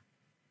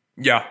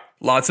 Yeah,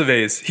 lots of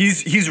A's.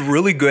 He's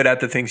really good at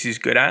the things he's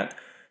good at.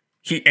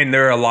 And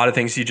there are a lot of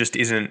things he just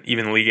isn't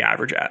even league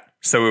average at.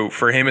 So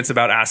for him, it's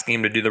about asking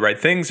him to do the right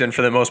things. And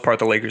for the most part,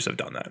 the Lakers have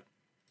done that.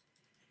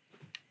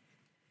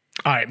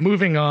 All right,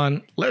 moving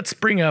on. Let's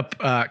bring up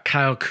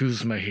Kyle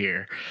Kuzma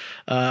here.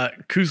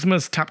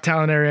 Kuzma's top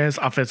talent areas: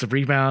 offensive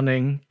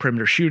rebounding,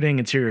 perimeter shooting,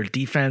 interior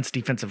defense,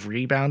 defensive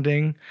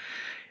rebounding.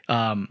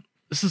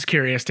 This is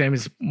curious to him.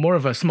 He's more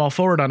of a small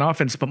forward on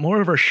offense, but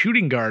more of a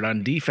shooting guard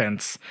on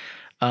defense.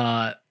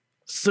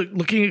 So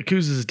looking at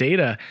Kuz's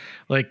data,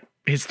 like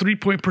his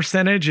 3-point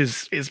percentage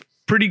is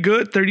pretty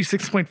good,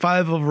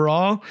 36.5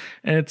 overall,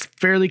 and it's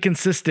fairly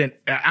consistent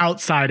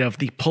outside of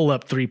the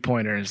pull-up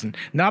three-pointers. And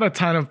not a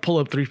ton of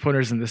pull-up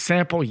three-pointers in the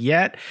sample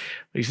yet.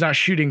 He's not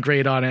shooting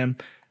great on him.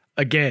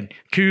 Again,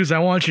 Kuz, I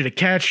want you to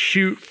catch,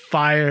 shoot,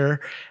 fire,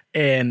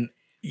 and,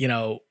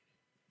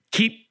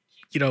 keep,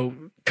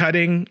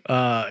 cutting.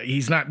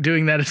 He's not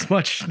doing that as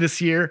much this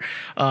year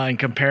in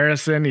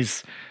comparison.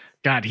 He's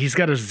got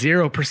a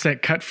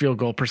 0% cut field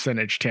goal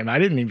percentage, Tim. I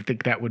didn't even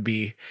think that would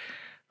be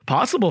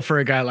possible for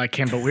a guy like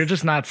him, but we're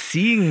just not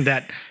seeing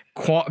that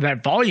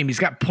volume. He's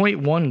got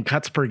 0.1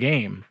 cuts per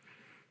game.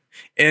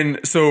 And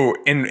so,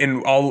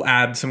 and I'll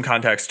add some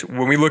context.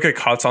 When we look at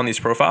cuts on these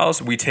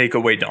profiles, we take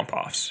away dump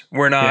offs.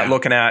 We're not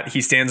looking at he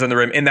stands on the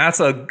rim, and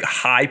that's a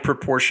high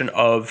proportion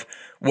of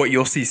what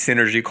you'll see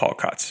Synergy call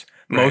cuts.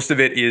 Most of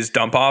it is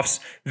dump offs.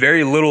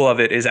 Very little of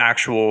it is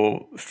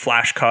actual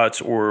flash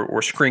cuts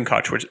or screen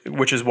cuts,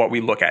 which is what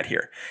we look at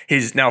here.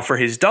 Now for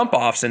his dump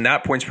offs and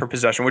that points per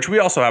possession, which we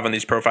also have on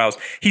these profiles,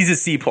 he's a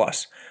C+.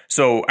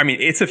 So, I mean,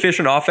 it's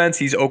efficient offense.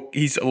 He's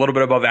a little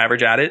bit above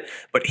average at it,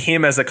 but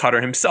him as a cutter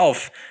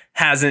himself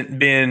hasn't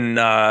been,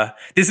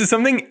 this is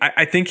something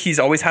I think he's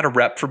always had a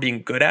rep for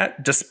being good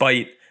at,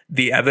 despite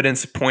the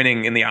evidence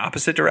pointing in the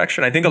opposite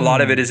direction. I think a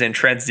lot of it is in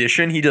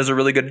transition. He does a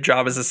really good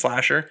job as a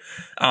slasher.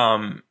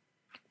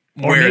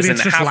 Whereas in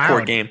the half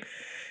court game,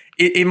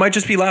 it might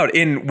just be loud.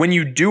 And when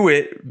you do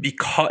it,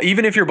 because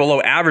even if you're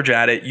below average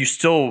at it,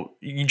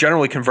 you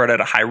generally convert at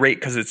a high rate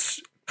because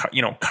it's,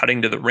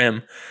 cutting to the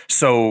rim.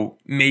 So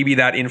maybe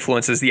that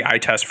influences the eye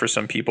test for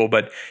some people,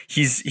 but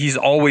he's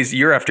always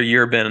year after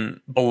year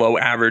been below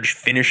average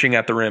finishing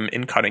at the rim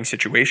in cutting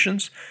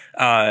situations.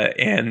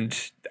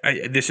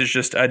 This is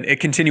just a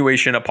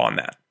continuation upon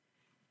that.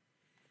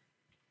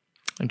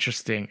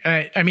 Interesting.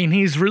 I mean,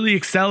 he's really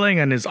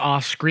excelling on his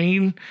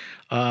off-screen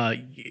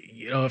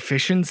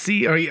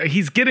efficiency, or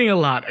he's getting a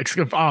lot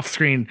of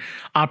off-screen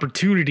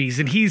opportunities,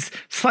 and he's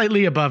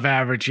slightly above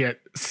average yet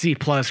C+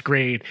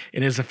 grade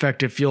in his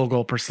effective field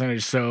goal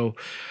percentage. So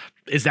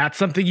is that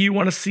something you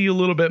want to see a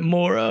little bit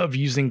more of,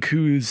 using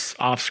Kuz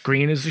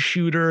off-screen as a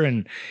shooter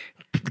and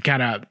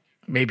kind of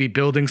maybe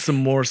building some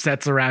more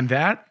sets around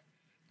that?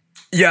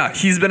 Yeah,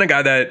 he's been a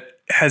guy that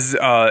has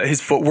his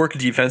footwork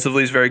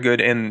defensively is very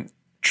good, and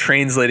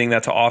translating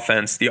that to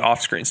offense, the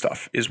off-screen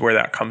stuff is where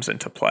that comes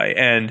into play.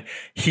 And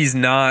he's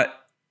not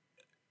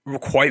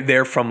quite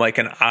there from like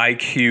an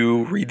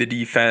IQ, read the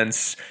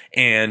defense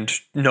and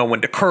know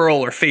when to curl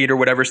or fade or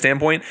whatever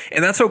standpoint.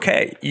 And that's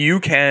okay. You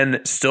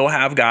can still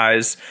have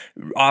guys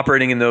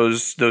operating in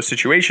those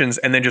situations.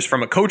 And then just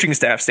from a coaching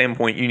staff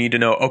standpoint, you need to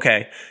know,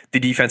 okay, the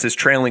defense is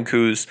trailing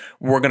Kuz.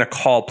 We're going to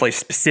call play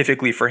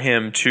specifically for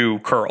him to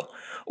curl.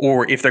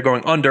 Or if they're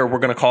going under, we're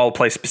going to call a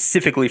play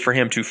specifically for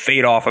him to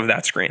fade off of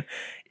that screen.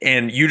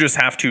 And you just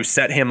have to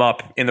set him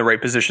up in the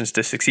right positions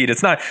to succeed.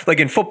 It's not like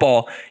in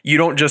football, you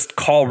don't just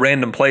call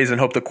random plays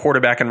and hope the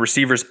quarterback and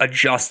receivers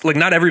adjust. Like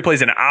not every play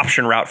is an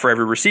option route for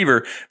every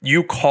receiver.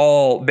 You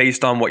call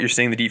based on what you're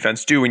seeing the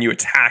defense do, and you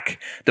attack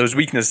those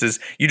weaknesses.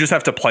 You just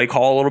have to play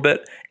call a little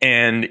bit.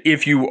 And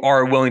if you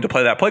are willing to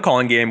play that play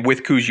calling game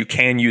with Kuz, you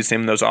can use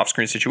him in those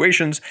off-screen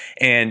situations.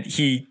 And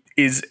he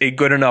is a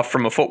good enough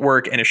from a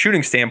footwork and a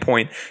shooting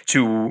standpoint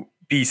to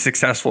be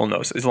successful in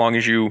those, as long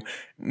as you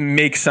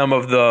make some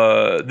of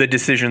the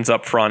decisions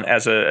up front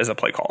as a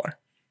play caller.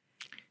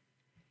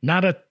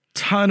 Not a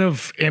ton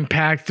of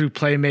impact through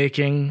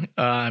playmaking.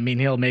 I mean,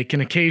 he'll make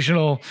an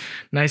occasional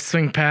nice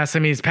swing pass. I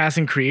mean, his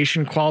passing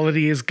creation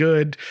quality is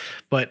good,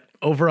 but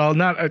overall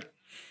not a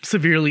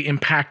severely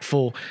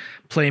impactful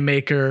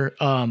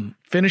playmaker.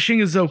 Finishing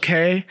is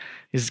okay.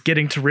 His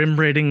getting to rim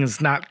rating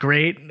is not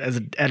great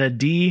at a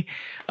D,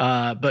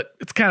 but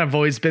it's kind of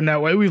always been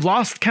that way. We've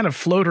lost kind of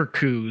floater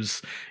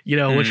Kuz,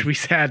 which we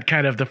had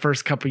kind of the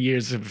first couple of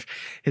years of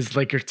his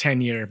Laker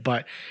tenure,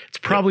 but it's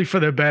probably for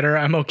the better.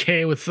 I'm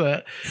okay with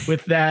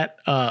that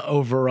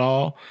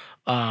overall.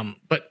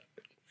 But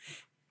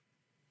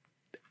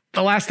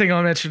the last thing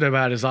I'll mention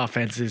about his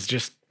offense is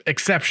just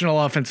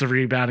exceptional offensive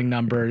rebounding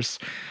numbers.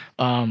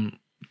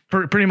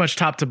 Pretty much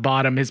top to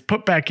bottom. His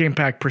putback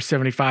impact per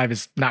 75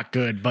 is not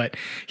good, but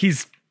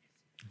he's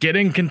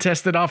getting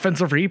contested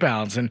offensive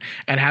rebounds and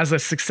has a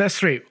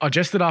success rate,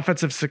 adjusted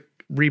offensive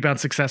rebound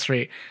success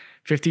rate,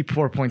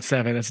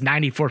 54.7. That's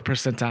 94th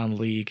percentile in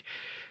the league.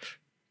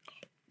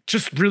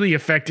 Just really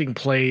affecting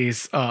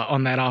plays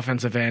on that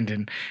offensive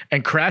end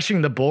and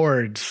crashing the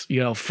boards,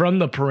 from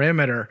the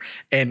perimeter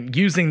and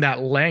using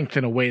that length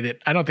in a way that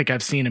I don't think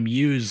I've seen him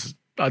use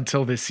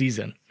until this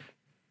season.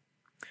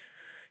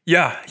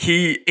 Yeah,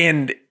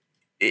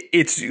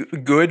 it's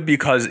good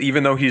because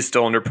even though he's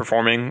still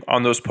underperforming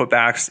on those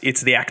putbacks,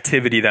 it's the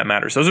activity that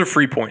matters. Those are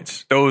free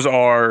points. Those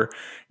are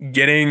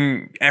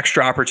getting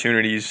extra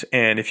opportunities.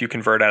 And if you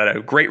convert at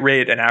a great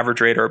rate, an average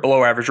rate, or a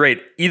below average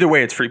rate, either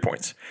way, it's free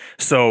points.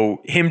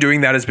 So him doing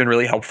that has been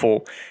really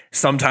helpful.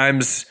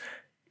 Sometimes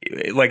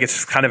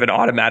it's kind of an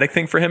automatic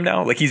thing for him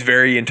now. He's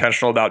very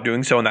intentional about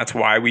doing so. And that's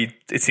why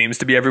it seems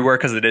to be everywhere,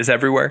 because it is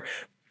everywhere.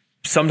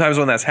 Sometimes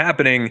when that's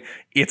happening,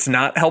 it's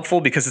not helpful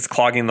because it's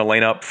clogging the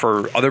lane up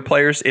for other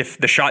players. If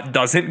the shot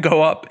doesn't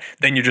go up,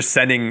 then you're just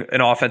sending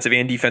an offensive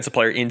and defensive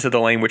player into the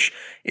lane, which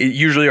it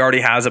usually already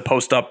has a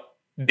post up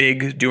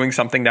big doing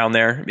something down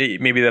there.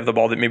 Maybe they have the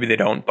ball, that maybe they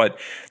don't, but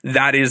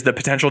that is the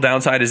potential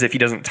downside, is if he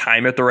doesn't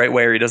time it the right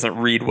way or he doesn't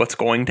read what's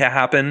going to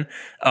happen,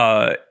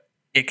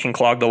 it can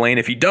clog the lane.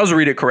 If he does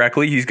read it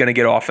correctly, he's going to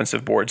get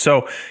offensive boards.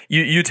 So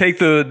you take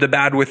the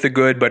bad with the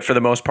good, but for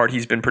the most part,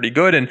 he's been pretty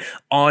good. And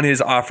on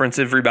his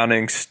offensive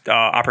rebounding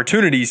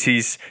opportunities,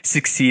 he's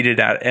succeeded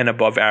at an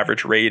above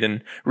average rate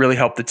and really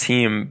helped the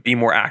team be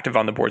more active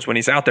on the boards when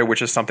he's out there,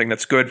 which is something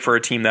that's good for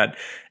a team that,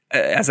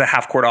 as a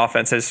half court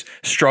offense, has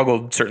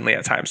struggled certainly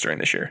at times during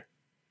this year.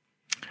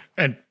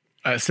 And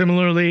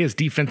similarly, his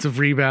defensive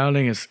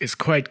rebounding is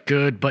quite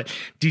good, but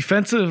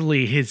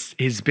defensively,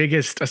 his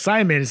biggest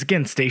assignment is,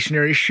 again,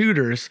 stationary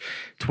shooters,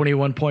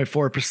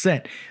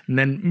 21.4%, and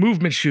then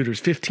movement shooters,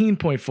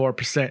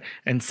 15.4%,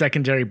 and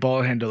secondary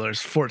ball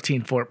handlers,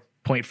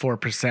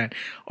 14.4%,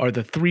 are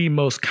the three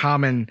most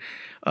common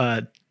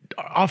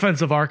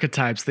offensive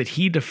archetypes that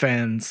he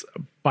defends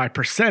by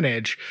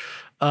percentage.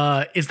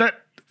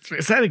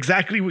 Is that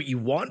exactly what you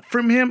want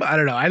from him? I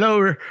don't know. I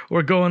know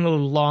we're going a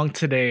little long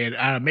today,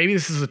 and maybe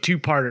this is a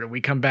two-parter.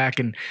 We come back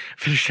and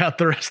finish out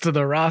the rest of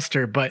the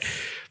roster, but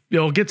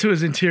we'll get to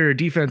his interior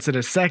defense in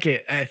a second.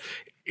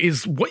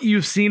 Is what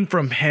you've seen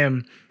from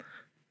him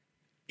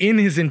in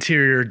his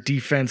interior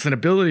defense and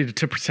ability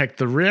to protect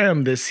the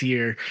rim this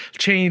year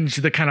change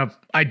the kind of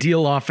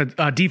ideal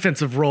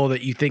defensive role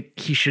that you think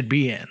he should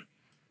be in?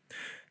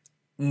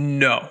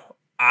 No.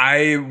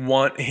 I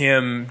want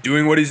him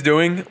doing what he's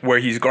doing, where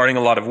he's guarding a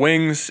lot of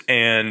wings,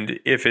 and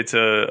if it's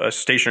a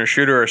stationary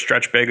shooter or a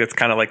stretch big, that's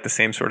kind of like the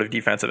same sort of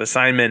defensive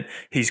assignment.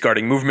 He's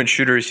guarding movement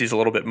shooters. He's a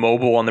little bit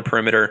mobile on the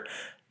perimeter.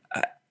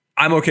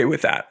 I'm okay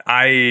with that.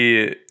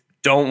 I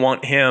don't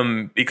want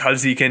him,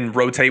 because he can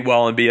rotate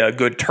well and be a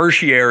good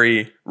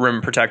tertiary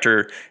rim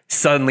protector,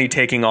 suddenly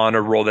taking on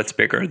a role that's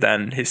bigger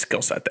than his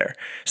skill set there.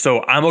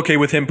 So I'm okay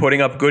with him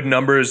putting up good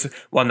numbers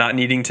while not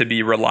needing to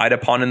be relied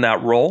upon in that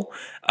role.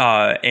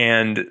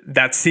 And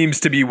that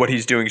seems to be what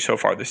he's doing so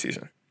far this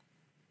season.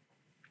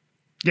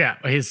 Yeah,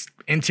 his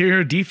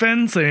interior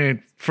defense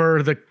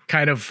for the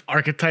kind of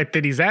archetype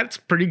that he's at, it's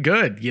pretty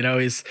good.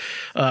 His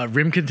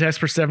rim contest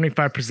per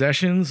 75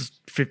 possessions,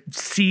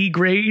 C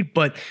grade,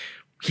 but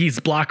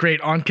his block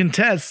rate on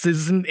contests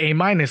is an A-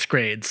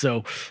 grade.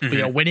 So,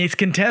 when he's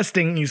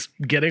contesting, he's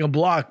getting a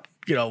block,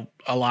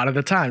 a lot of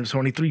the time,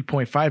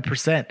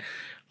 23.5%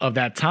 of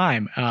that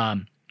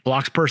time.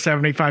 Blocks per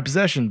 75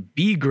 possession,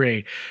 B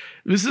grade.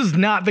 This is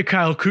not the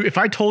Kyle Kuzma. If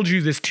I told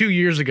you this 2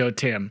 years ago,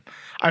 Tim,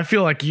 I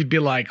feel like you'd be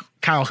like,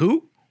 Kyle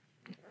who?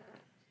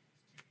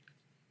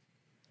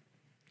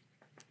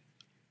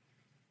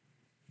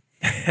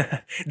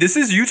 This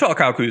is Utah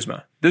Kyle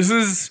Kuzma. This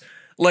is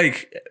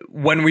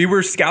when we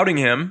were scouting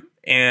him,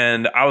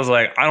 and I was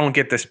like, I don't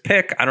get this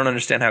pick. I don't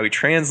understand how he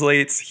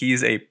translates.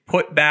 He's a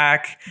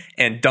putback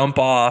and dump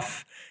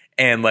off,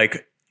 and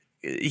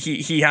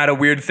he had a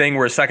weird thing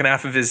where second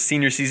half of his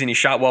senior season he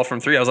shot well from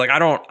three. I was like, I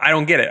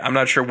don't get it. I'm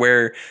not sure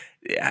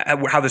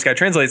how this guy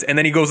translates. And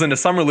then he goes into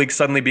summer league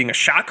suddenly being a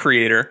shot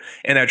creator,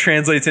 and that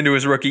translates into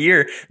his rookie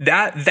year.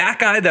 That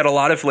guy that a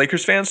lot of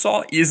Lakers fans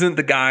saw isn't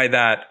the guy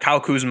that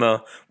Kyle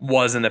Kuzma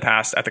was in the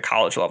past at the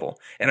college level.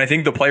 And I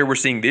think the player we're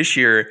seeing this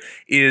year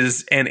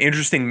is an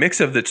interesting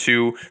mix of the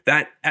two,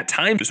 that at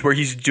times where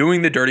he's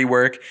doing the dirty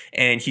work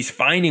and he's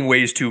finding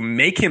ways to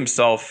make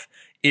himself,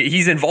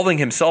 he's involving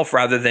himself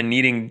rather than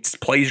needing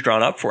plays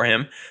drawn up for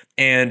him.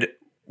 And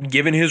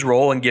given his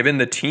role and given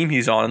the team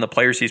he's on and the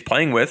players he's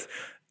playing with,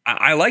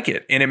 I like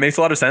it, and it makes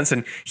a lot of sense.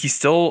 And he's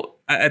still,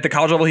 at the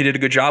college level, he did a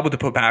good job with the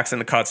putbacks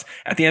and the cuts.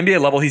 At the NBA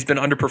level, he's been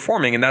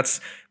underperforming, and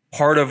that's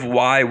part of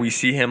why we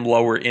see him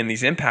lower in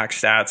these impact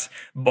stats.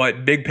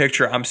 But big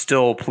picture, I'm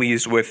still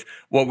pleased with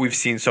what we've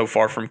seen so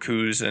far from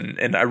Kuz,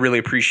 and I really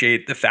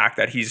appreciate the fact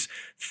that he's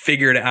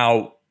figured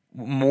out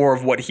more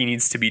of what he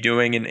needs to be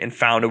doing and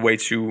found a way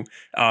to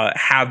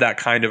have that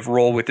kind of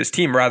role with his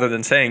team, rather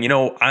than saying,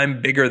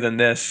 I'm bigger than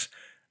this.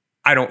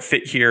 I don't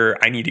fit here.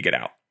 I need to get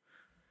out.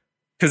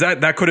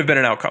 Because that could have been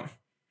an outcome.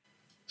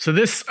 So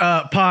this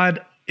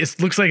pod it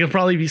looks like it'll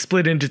probably be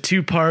split into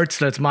two parts.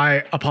 That's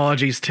my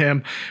apologies,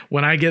 Tim.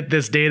 When I get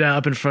this data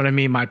up in front of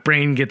me, my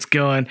brain gets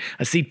going.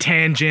 I see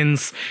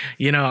tangents.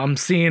 I'm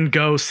seeing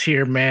ghosts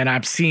here, man.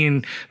 I'm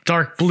seeing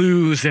dark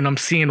blues and I'm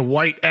seeing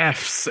white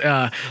Fs.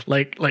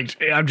 Like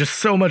I'm just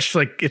so much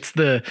like it's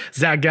the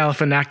Zach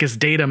Galifianakis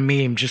data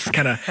meme just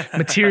kind of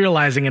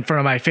materializing in front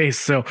of my face.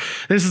 So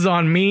this is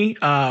on me.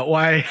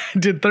 Why I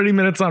did 30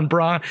 minutes on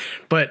Braun,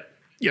 but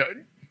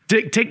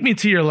take me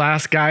to your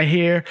last guy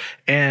here,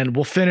 and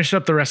we'll finish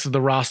up the rest of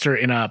the roster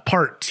in a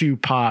part 2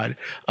 pod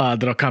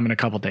that'll come in a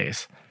couple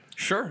days.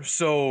 Sure.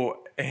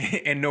 So,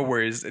 and no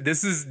worries.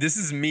 This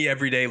is me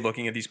every day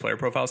looking at these player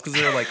profiles because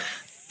there are like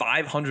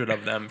 500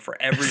 of them for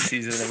every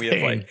season, and we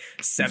have like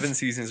 7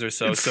 seasons or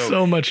so.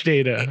 So much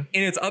data, and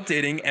it's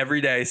updating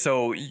every day.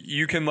 So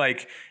you can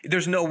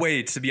there's no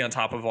way to be on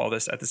top of all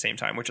this at the same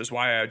time, which is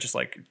why I just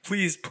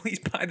please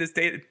buy this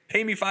data.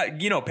 Pay me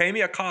pay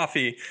me a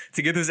coffee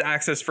to get this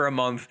access for a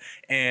month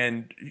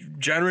and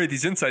generate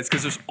these insights,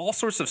 because there's all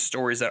sorts of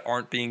stories that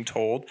aren't being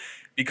told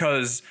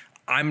because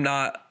I'm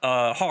not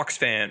a Hawks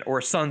fan or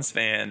a Suns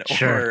fan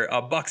or a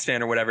Bucks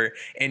fan or whatever,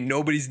 and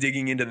nobody's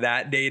digging into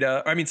that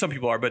data. I mean, some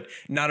people are, but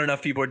not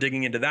enough people are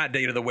digging into that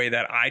data the way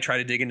that I try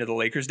to dig into the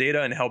Lakers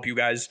data and help you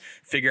guys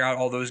figure out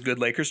all those good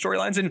Lakers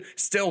storylines. And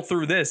still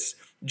through this,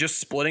 just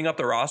splitting up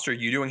the roster,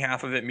 you doing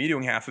half of it, me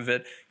doing half of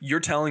it, you're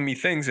telling me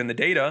things in the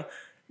data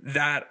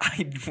that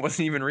I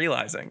wasn't even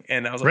realizing.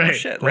 And I was like, oh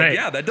shit.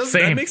 Yeah,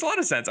 that makes a lot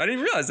of sense. I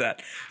didn't realize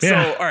that.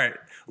 Yeah. So, all right,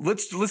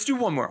 let's do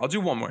one more. I'll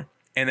do one more.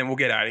 And then we'll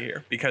get out of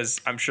here because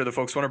I'm sure the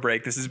folks want to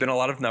break. This has been a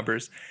lot of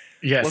numbers.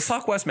 Yes. Let's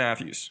talk Wes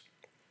Matthews.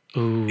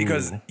 Ooh.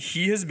 Because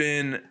he has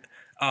been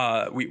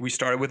we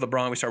started with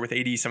LeBron, we started with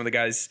AD, some of the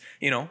guys,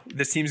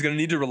 this team's going to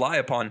need to rely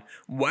upon.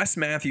 Wes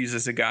Matthews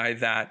is a guy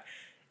that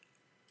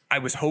I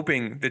was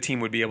hoping the team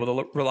would be able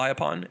to rely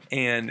upon,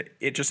 and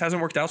it just hasn't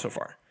worked out so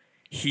far.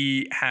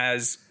 He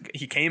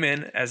came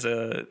in as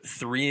a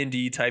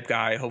 3-and-D type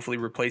guy, hopefully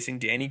replacing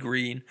Danny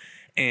Green.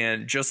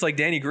 And just like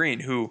Danny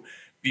Green, who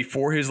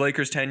before his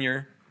Lakers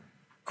tenure,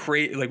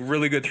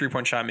 really good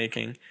 3-point shot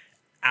making.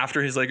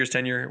 After his Lakers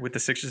tenure with the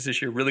Sixers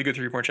this year, really good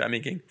 3-point shot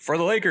making. For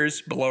the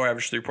Lakers, below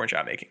average 3-point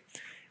shot making.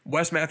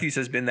 Wes Matthews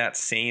has been that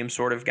same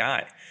sort of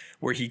guy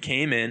where he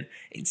came in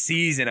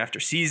season after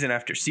season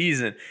after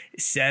season,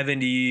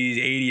 70s,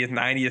 80th,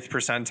 90th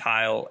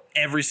percentile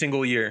every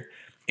single year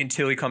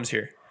until he comes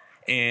here.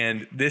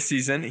 And this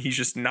season, he's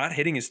just not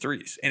hitting his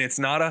threes. And it's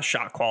not a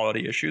shot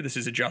quality issue. This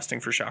is adjusting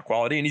for shot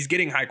quality. And he's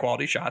getting high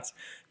quality shots,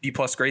 B+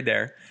 grade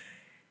there.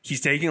 He's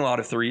taking a lot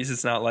of threes.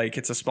 It's not like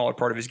it's a smaller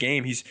part of his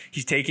game. He's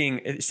taking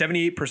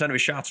 78% of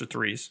his shots are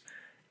threes.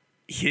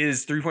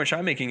 His 3-point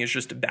shot making is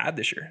just bad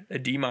this year, a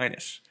D-.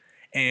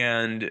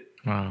 And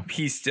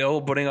he's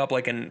still putting up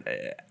like an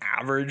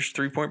average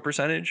 3-point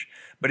percentage,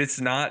 but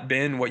it's not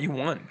been what you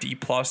want. D+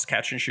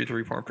 catch and shoot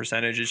 3-point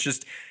percentage.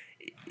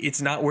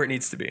 It's not where it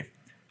needs to be.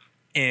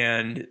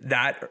 And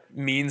that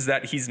means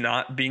that he's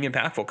not being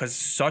impactful because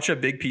such a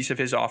big piece of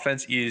his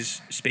offense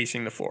is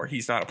spacing the floor.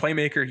 He's not a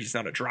playmaker. He's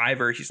not a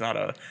driver. He's not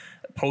a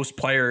post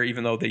player,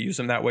 even though they use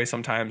him that way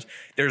sometimes.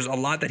 There's a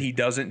lot that he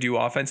doesn't do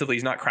offensively.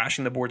 He's not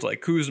crashing the boards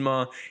like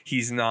Kuzma.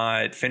 He's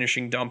not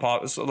finishing dump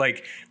offs.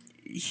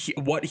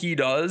 What he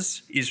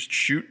does is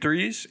shoot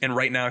threes, and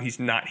right now he's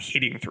not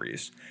hitting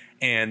threes.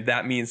 And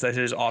that means that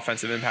his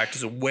offensive impact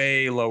is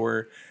way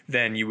lower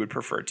than you would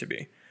prefer it to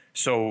be.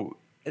 So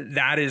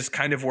that is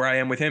kind of where I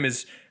am with him.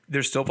 Is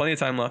there's still plenty of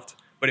time left,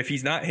 but if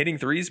he's not hitting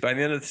threes by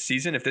the end of the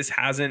season, if this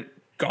hasn't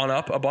gone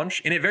up a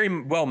bunch, and it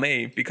very well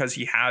may because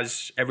he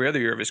has every other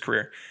year of his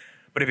career,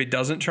 but if it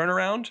doesn't turn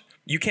around,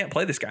 you can't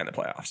play this guy in the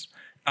playoffs.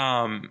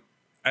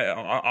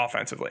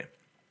 Offensively,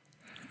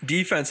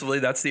 defensively,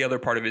 that's the other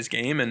part of his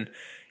game, and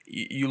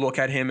you look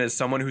at him as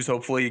someone who's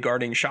hopefully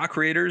guarding shot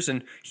creators,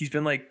 and he's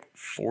been like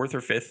 4th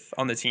or 5th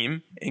on the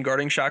team in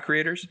guarding shot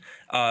creators.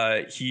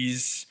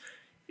 He's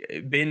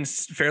been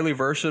fairly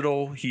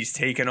versatile. He's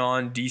taken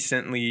on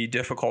decently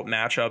difficult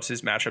matchups.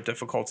 His matchup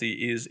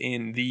difficulty is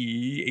in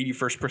the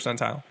 81st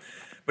percentile,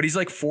 but he's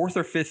like 4th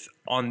or 5th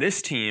on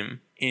this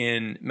team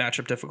in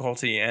matchup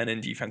difficulty and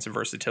in defensive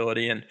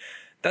versatility. And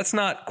that's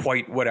not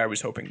quite what I was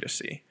hoping to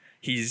see.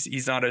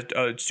 He's not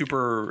a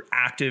super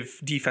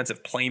active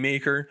defensive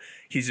playmaker.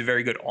 He's a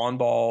very good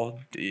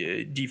on-ball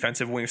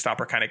defensive wing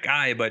stopper kind of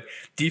guy, but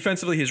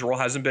defensively his role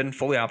hasn't been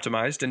fully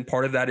optimized. And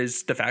part of that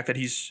is the fact that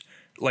he's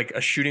like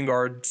a shooting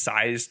guard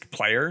sized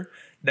player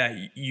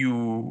that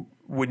you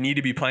would need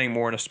to be playing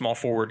more in a small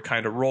forward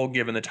kind of role,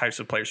 given the types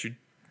of players who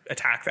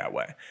attack that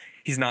way.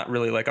 He's not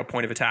really like a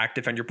point of attack,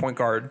 defend your point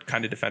guard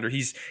kind of defender.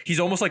 He's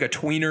almost like a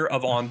tweener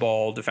of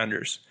on-ball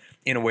defenders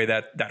in a way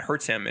that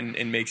hurts him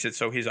and makes it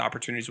so his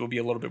opportunities will be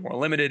a little bit more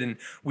limited. And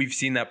we've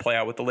seen that play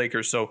out with the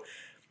Lakers. So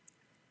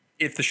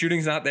if the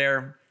shooting's not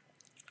there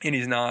and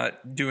he's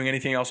not doing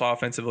anything else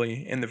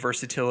offensively and the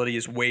versatility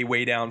is way,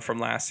 way down from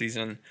last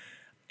season,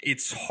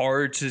 it's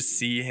hard to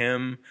see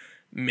him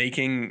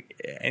making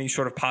any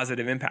sort of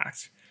positive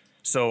impact.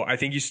 So I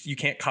think you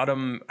can't cut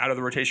him out of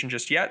the rotation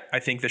just yet. I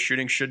think the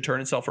shooting should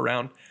turn itself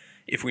around.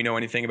 if we know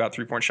anything about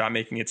 3-point shot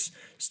making,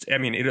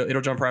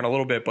 it'll jump around a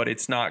little bit, but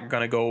it's not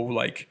going to go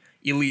like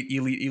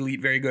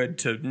elite, very good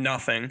to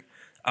nothing.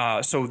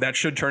 So that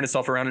should turn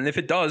itself around. And if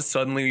it does,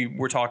 suddenly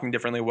we're talking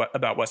differently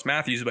about Wes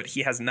Matthews, but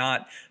he has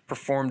not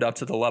performed up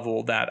to the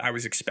level that I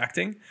was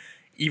expecting,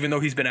 even though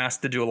he's been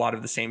asked to do a lot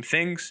of the same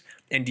things.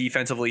 And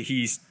defensively,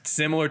 he's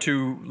similar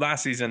to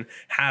last season,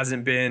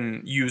 hasn't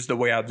been used the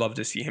way I'd love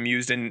to see him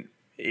used. And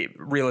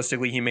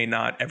realistically, he may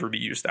not ever be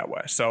used that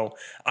way. So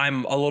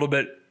I'm a lot of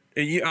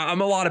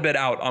bit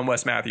out on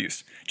Wes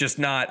Matthews. Just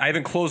not, I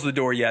haven't closed the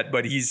door yet,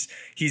 but he's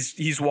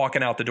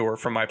walking out the door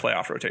from my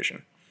playoff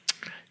rotation.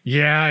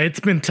 Yeah,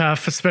 it's been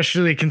tough,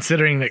 especially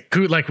considering that,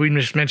 like we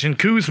just mentioned,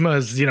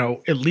 Kuzma's,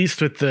 at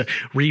least with the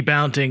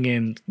rebounding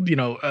and,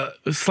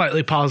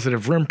 slightly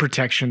positive rim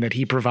protection that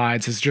he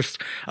provides is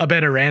just a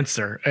better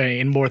answer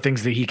in more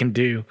things that he can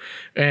do.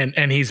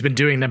 And he's been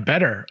doing them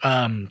better.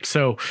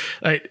 So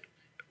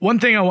one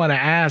thing I want to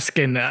ask,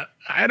 and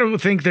I don't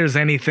think there's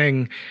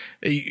anything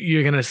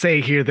you're going to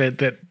say here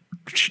that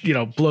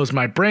blows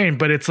my brain,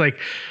 but it's like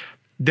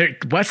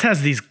Wes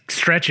has these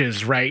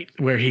stretches, right,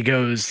 where he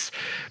goes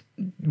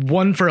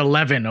 1 for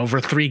 11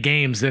 over 3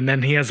 games, and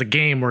then he has a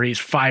game where he's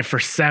 5 for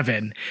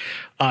 7.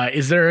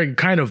 Is there a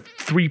kind of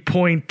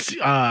 3-point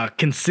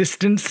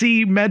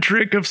consistency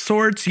metric of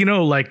sorts?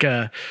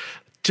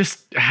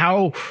 Just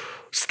how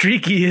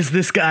streaky is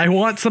this guy? I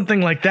want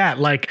something like that.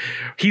 Like,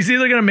 he's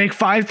either going to make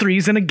 5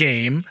 threes in a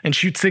game and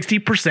shoot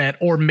 60%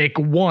 or make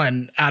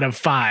 1 out of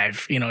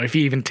 5, if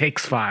he even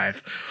takes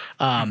 5.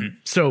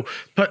 So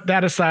put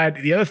that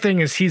aside. The other thing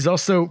is he's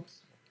also,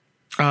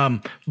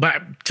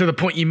 but to the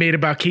point you made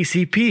about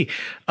KCP,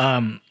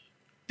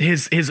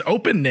 his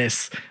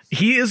openness,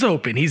 he is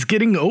open. He's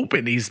getting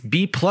open. He's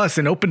B+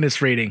 in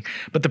openness rating,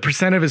 but the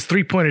percent of his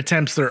 3-point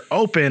attempts that are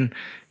open,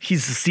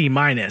 he's a C-.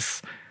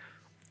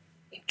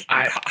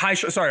 High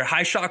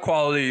shot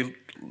quality,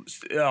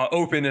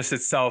 openness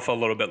itself a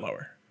little bit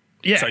lower.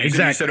 Yeah, so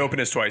exactly. You said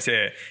openness twice.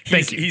 Yeah.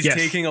 He's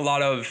taking a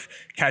lot of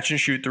catch and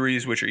shoot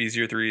threes, which are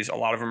easier threes. A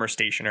lot of them are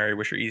stationary,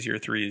 which are easier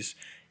threes.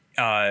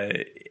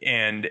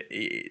 And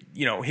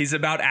he's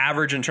about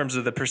average in terms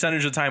of the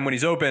percentage of time when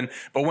he's open,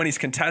 but when he's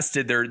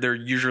contested, they're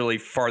usually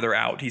farther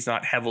out. He's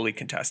not heavily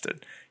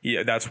contested.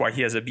 That's why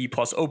he has a B+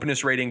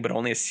 openness rating, but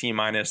only a C-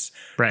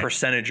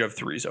 percentage of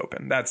threes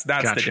open. That's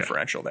gotcha. The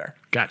differential there.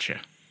 Gotcha.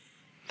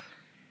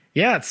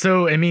 Yeah.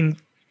 So,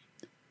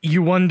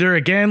 you wonder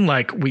again,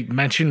 like we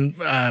mentioned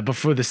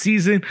before the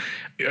season,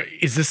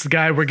 is this the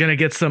guy we're going to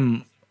get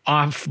some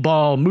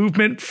off-ball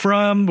movement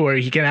from, where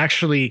he can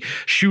actually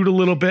shoot a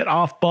little bit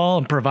off-ball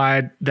and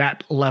provide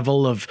that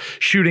level of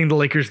shooting the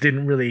Lakers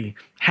didn't really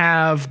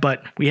have,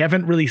 but we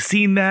haven't really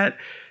seen that.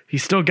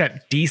 He's still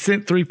got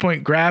decent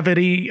 3-point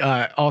gravity,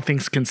 all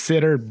things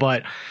considered,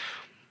 but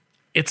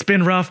it's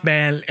been rough,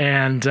 man,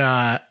 and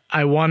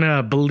I want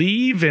to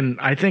believe, and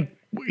I think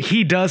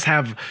he does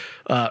have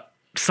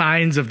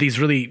signs of these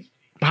really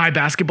high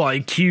basketball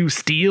IQ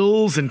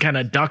steals and kind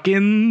of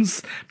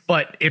duck-ins,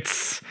 but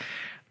it's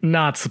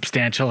not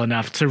substantial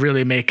enough to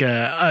really make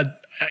an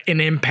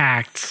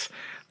impact,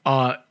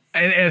 and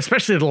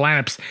especially the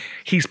lineups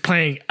he's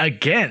playing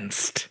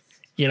against.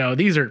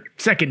 These are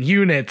second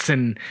units,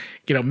 and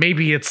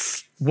maybe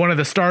it's one of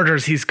the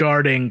starters he's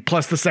guarding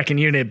plus the second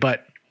unit,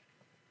 but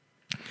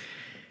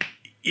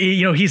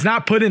he's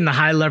not put in the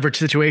high leverage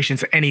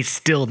situations, and he's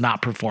still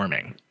not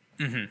performing.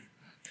 Mm-hmm.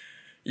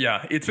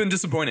 Yeah, it's been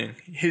disappointing.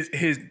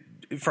 His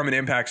from an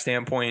impact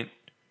standpoint,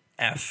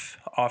 F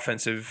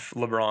offensive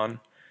LeBron.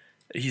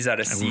 He's at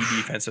a C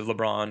defensive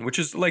LeBron, which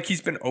is like,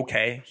 he's been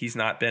okay. He's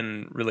not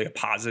been really a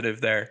positive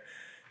there.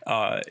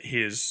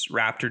 His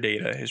Raptor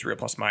data, his real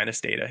plus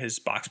minus data, his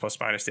box plus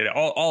minus data,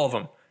 all of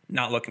them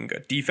not looking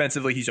good.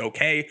 Defensively, he's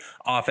okay.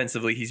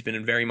 Offensively, he's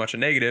been very much a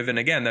negative. And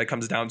again, that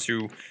comes down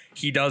to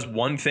he does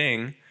one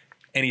thing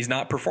and he's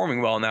not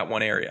performing well in that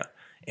one area.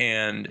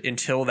 And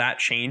until that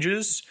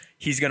changes,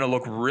 he's going to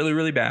look really,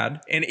 really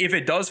bad. And if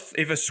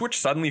a switch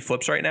suddenly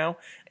flips right now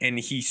and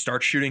he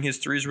starts shooting his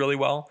threes really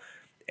well,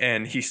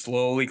 and he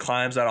slowly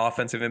climbs that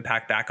offensive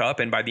impact back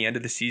up, and by the end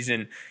of the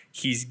season,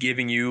 he's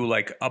giving you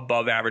like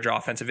above average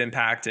offensive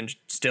impact and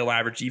still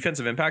average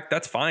defensive impact,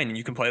 that's fine. And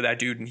you can play that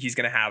dude and he's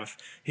going to have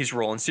his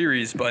role in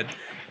series. But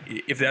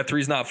if that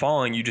three's not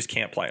falling, you just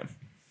can't play him.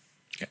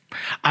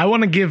 I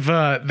want to give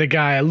the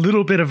guy a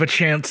little bit of a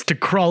chance to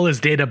crawl his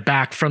data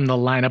back from the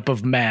lineup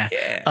of meh.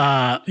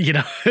 Yeah.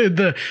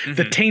 The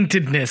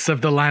taintedness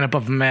of the lineup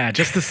of meh,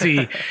 just to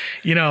see,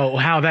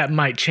 how that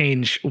might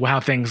change how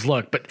things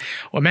look. But,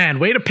 well, man,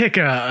 way to pick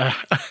a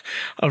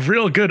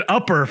real good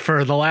upper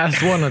for the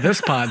last one of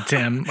this pod,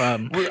 Tim.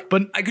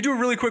 But I could do a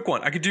really quick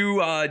one. I could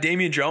do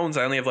Damian Jones.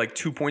 I only have like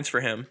 2 points for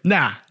him.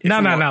 No.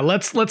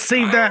 Let's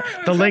save that.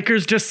 The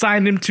Lakers just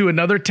signed him to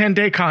another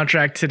 10-day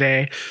contract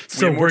today,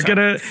 so we're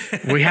gonna.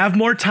 We have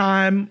more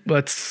time.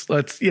 Let's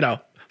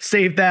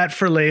save that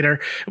for later.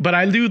 But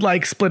I do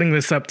like splitting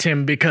this up,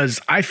 Tim, because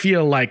I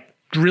feel like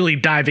really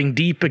diving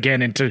deep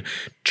again into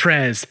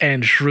Trez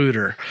and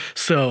Schroeder.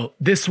 So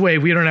this way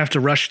we don't have to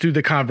rush through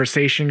the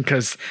conversation,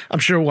 because I'm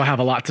sure we'll have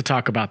a lot to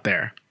talk about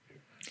there.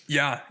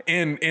 Yeah.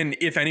 And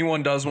if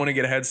anyone does want to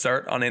get a head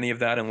start on any of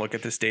that and look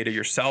at this data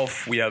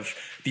yourself, we have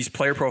these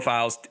player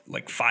profiles,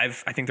 like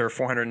 5, I think there are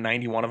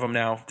 491 of them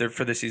now. They're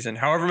for this season.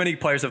 However many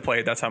players have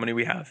played, that's how many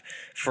we have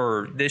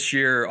for this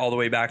year, all the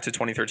way back to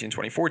 2013,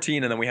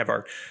 2014. And then we have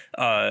our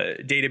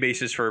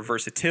databases for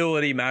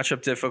versatility,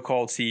 matchup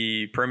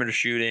difficulty, perimeter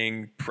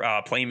shooting,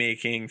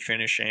 playmaking,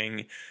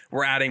 finishing.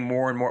 We're adding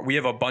more and more. We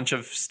have a bunch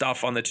of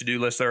stuff on the to-do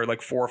list. There are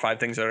like 4 or 5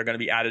 things that are going to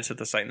be added to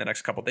the site in the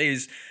next couple of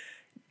days.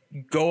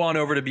 Go on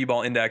over to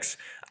B-Ball Index.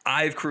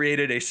 I've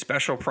created a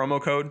special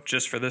promo code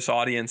just for this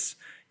audience.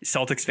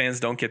 Celtics fans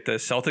don't get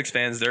this. Celtics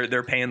fans,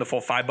 they're paying the full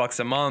 $5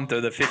 a month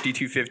or the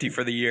 $52.50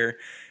 for the year.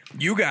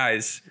 You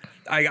guys,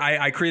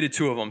 I created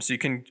 2 of them so you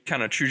can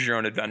kind of choose your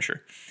own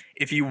adventure.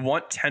 If you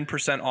want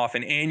 10% off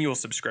an annual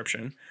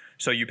subscription,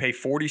 so you pay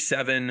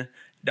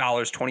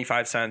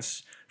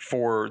 $47.25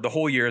 for the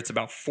whole year, it's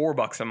about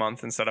 $4 a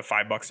month instead of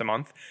 $5 a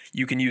month.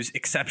 You can use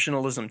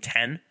Exceptionalism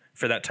 10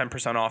 for that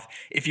 10% off.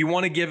 If you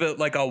want to give it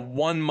like a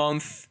 1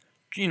 month,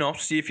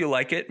 see if you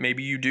like it.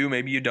 Maybe you do,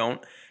 maybe you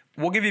don't.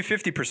 We'll give you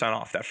 50%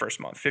 off that first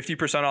month.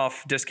 50%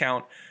 off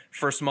discount,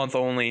 first month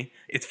only.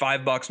 It's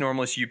 $5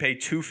 normally, so you pay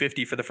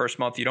 $2.50 for the first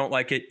month. You don't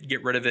like it,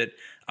 get rid of it.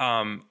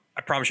 I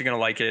promise you're going to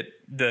like it.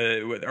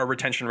 Our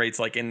retention rate's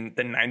like in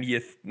the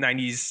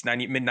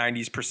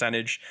mid-90s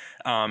percentage.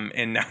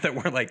 And now that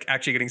we're like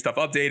actually getting stuff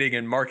updating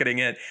and marketing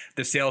it,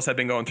 the sales have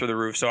been going through the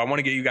roof. So I want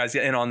to get you guys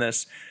in on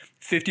this.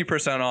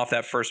 50% off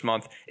that first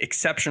month,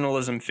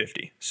 Exceptionalism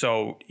 50.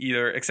 So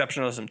either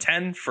Exceptionalism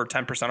 10 for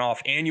 10%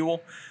 off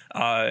annual,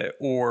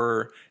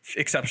 or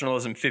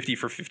Exceptionalism 50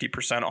 for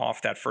 50%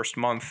 off that first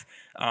month.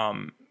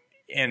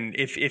 And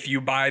if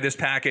you buy this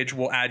package,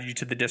 we'll add you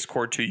to the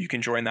Discord too. You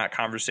can join that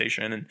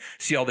conversation and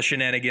see all the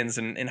shenanigans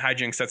and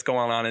hijinks that's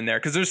going on in there.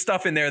 Because there's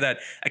stuff in there that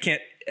I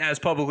can't as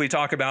publicly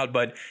talk about,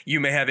 but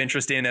you may have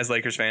interest in as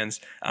Lakers fans.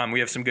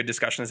 We have some good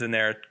discussions in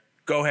there.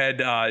 Go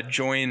ahead,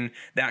 join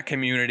that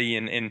community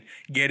and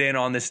get in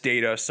on this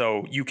data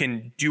so you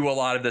can do a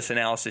lot of this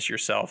analysis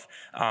yourself.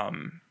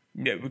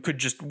 We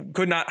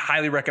could not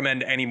highly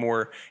recommend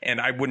anymore, and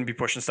I wouldn't be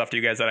pushing stuff to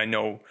you guys that I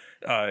know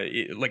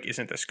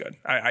isn't this good.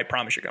 I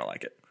promise you're going to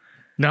like it.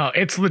 No,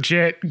 it's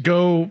legit.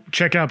 Go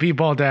check out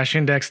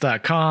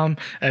bball-index.com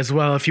as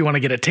well if you want to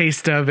get a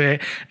taste of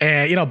it.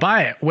 And,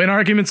 buy it. Win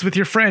arguments with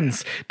your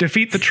friends.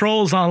 Defeat the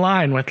trolls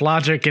online with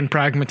logic and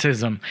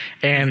pragmatism.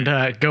 And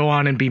go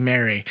on and be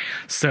merry.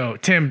 So,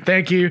 Tim,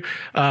 thank you.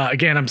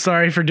 Again, I'm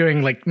sorry for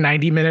doing like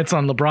 90 minutes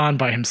on LeBron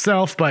by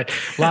himself, but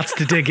lots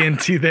to dig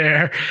into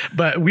there.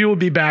 But we will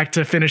be back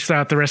to finish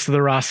out the rest of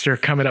the roster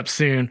coming up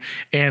soon.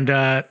 And,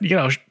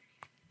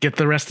 get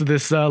the rest of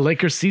this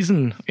Lakers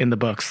season in the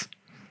books.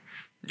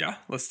 Yeah,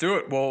 let's do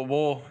it.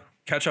 We'll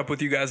catch up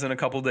with you guys in a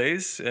couple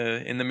days.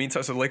 In the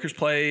meantime, so the Lakers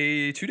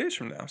play 2 days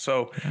from now.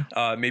 So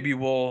maybe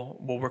we'll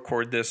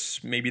record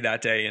this maybe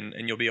that day,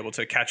 and you'll be able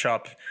to catch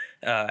up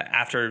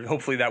after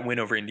hopefully that win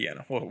over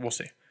Indiana. We'll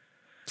see.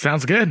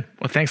 Sounds good.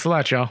 Well, thanks a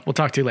lot, y'all. We'll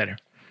talk to you later.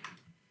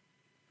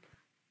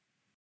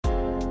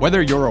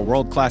 Whether you're a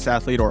world-class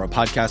athlete or a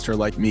podcaster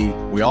like me,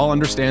 we all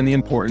understand the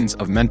importance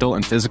of mental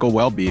and physical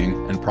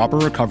well-being and proper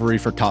recovery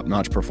for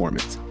top-notch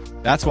performance.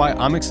 That's why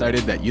I'm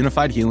excited that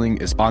Unified Healing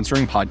is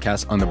sponsoring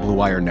podcasts on the Blue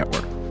Wire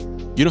Network.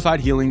 Unified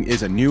Healing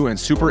is a new and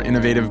super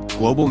innovative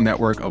global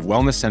network of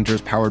wellness centers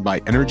powered by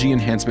Energy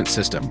Enhancement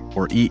System,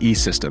 or EE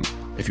System.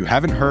 If you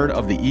haven't heard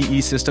of the EE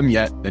System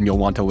yet, then you'll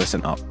want to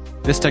listen up.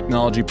 This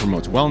technology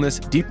promotes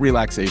wellness, deep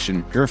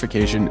relaxation,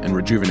 purification, and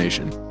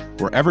rejuvenation.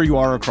 Wherever you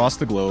are across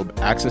the globe,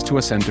 access to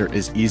a center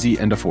is easy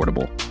and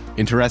affordable.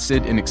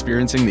 Interested in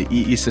experiencing the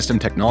EE System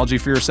technology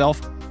for yourself?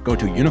 Go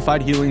to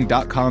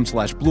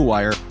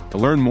unifiedhealing.com/bluewire to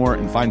learn more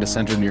and find a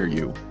center near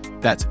you.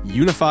 That's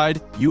unified,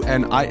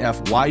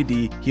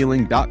 UNIFYD,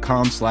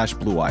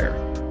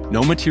 healing.com/bluewire.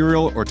 No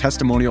material or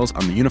testimonials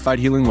on the Unified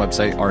Healing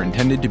website are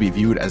intended to be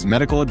viewed as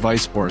medical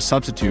advice or a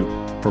substitute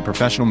for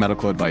professional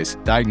medical advice,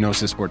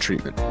 diagnosis, or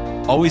treatment.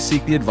 Always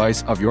seek the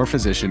advice of your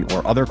physician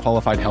or other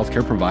qualified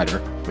healthcare provider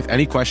with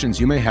any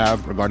questions you may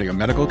have regarding a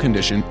medical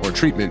condition or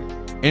treatment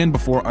and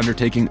before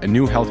undertaking a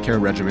new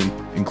healthcare regimen,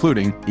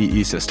 including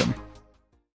EE System.